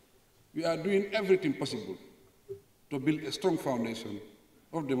 We are doing everything possible to build a strong foundation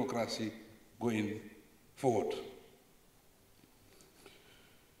of democracy going forward.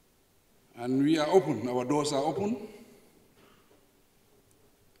 And we are open, our doors are open.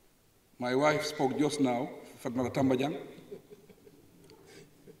 My wife spoke just now, Fatmata Tambajang.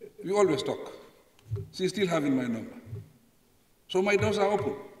 We always talk. She's still having my number. So my doors are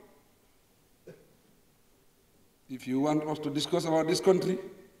open. If you want us to discuss about this country,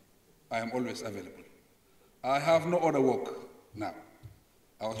 I am always available. I have no other work now.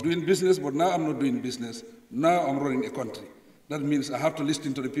 I was doing business, but now I'm not doing business. Now I'm running a country. That means I have to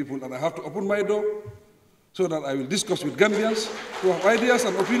listen to the people and I have to open my door so that I will discuss with Gambians who have ideas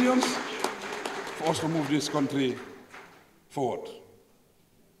and opinions for us to move this country forward.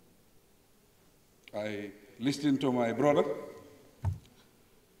 I listened to my brother,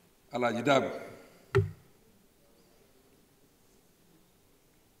 Alaji Dab.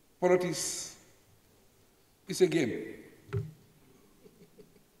 Politics is a game.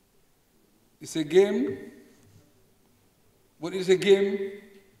 It's a game, but it's a game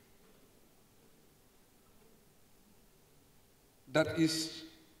that is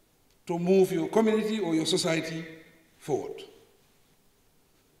to move your community or your society forward.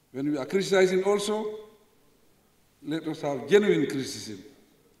 When we are criticizing also, let us have genuine criticism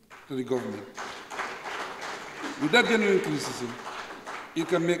to the government. With that genuine criticism, it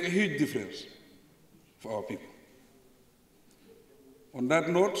can make a huge difference for our people. On that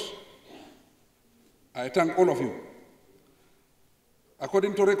note, I thank all of you.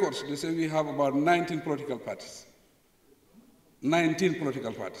 According to records, they say we have about 19 political parties. 19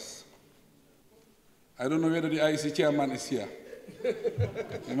 political parties. I don't know whether the IEC chairman is here.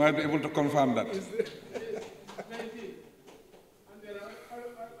 You might be able to confirm that.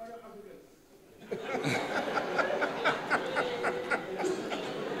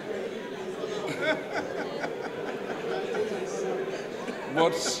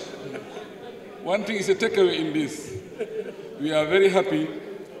 But one thing is a takeaway in this. We are very happy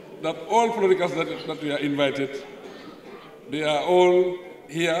that all politicals that we are invited, they are all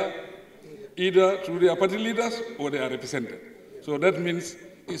here, either through their party leaders or they are represented. So that means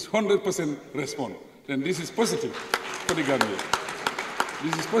it's 100% response. Then this is positive for the Gambia.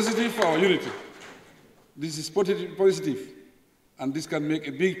 This is positive for our unity. This is positive, and this can make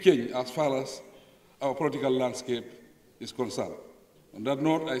a big change as far as our political landscape is concerned. On that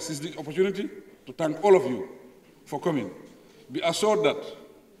note, I seize the opportunity to thank all of you for coming. Be assured that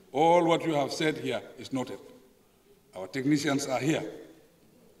all what you have said here is noted. Our technicians are here.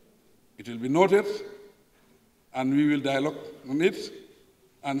 It will be noted, and we will dialogue on it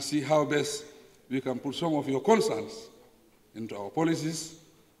and see how best we can put some of your concerns into our policies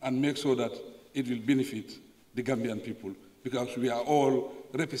and make sure that it will benefit the Gambian people, because we are all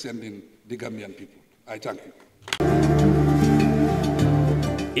representing the Gambian people. I thank you.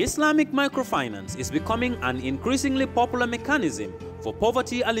 Islamic microfinance is becoming an increasingly popular mechanism for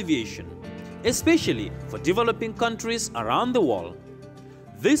poverty alleviation, especially for developing countries around the world.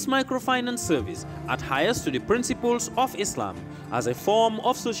 This microfinance service adheres to the principles of Islam as a form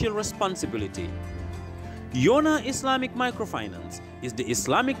of social responsibility. Yona Islamic Microfinance is the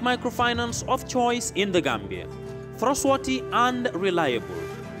Islamic microfinance of choice in the Gambia, trustworthy and reliable.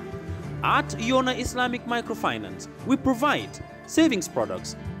 At Yona Islamic Microfinance, we provide savings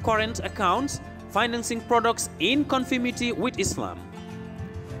products, current accounts, financing products in conformity with Islam.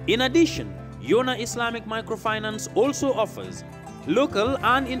 In addition, Yona Islamic Microfinance also offers local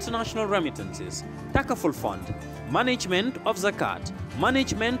and international remittances, takaful fund, management of zakat,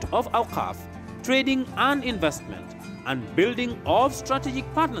 management of awqaf, trading and investment, and building of strategic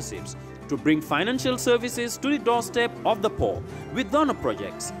partnerships to bring financial services to the doorstep of the poor with donor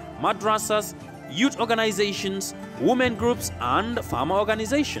projects, madrasas, youth organizations, women groups, and farmer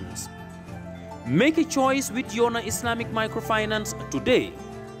organizations. Make a choice with Yona Islamic Microfinance today.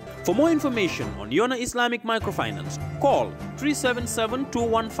 For more information on Yona Islamic Microfinance, call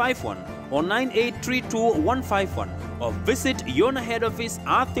 377-2151 or 9832-151 or visit Yona head office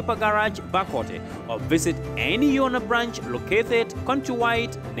at Thipa Garage, Bakote, or visit any Yona branch located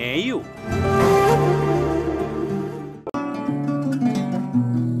countrywide near you.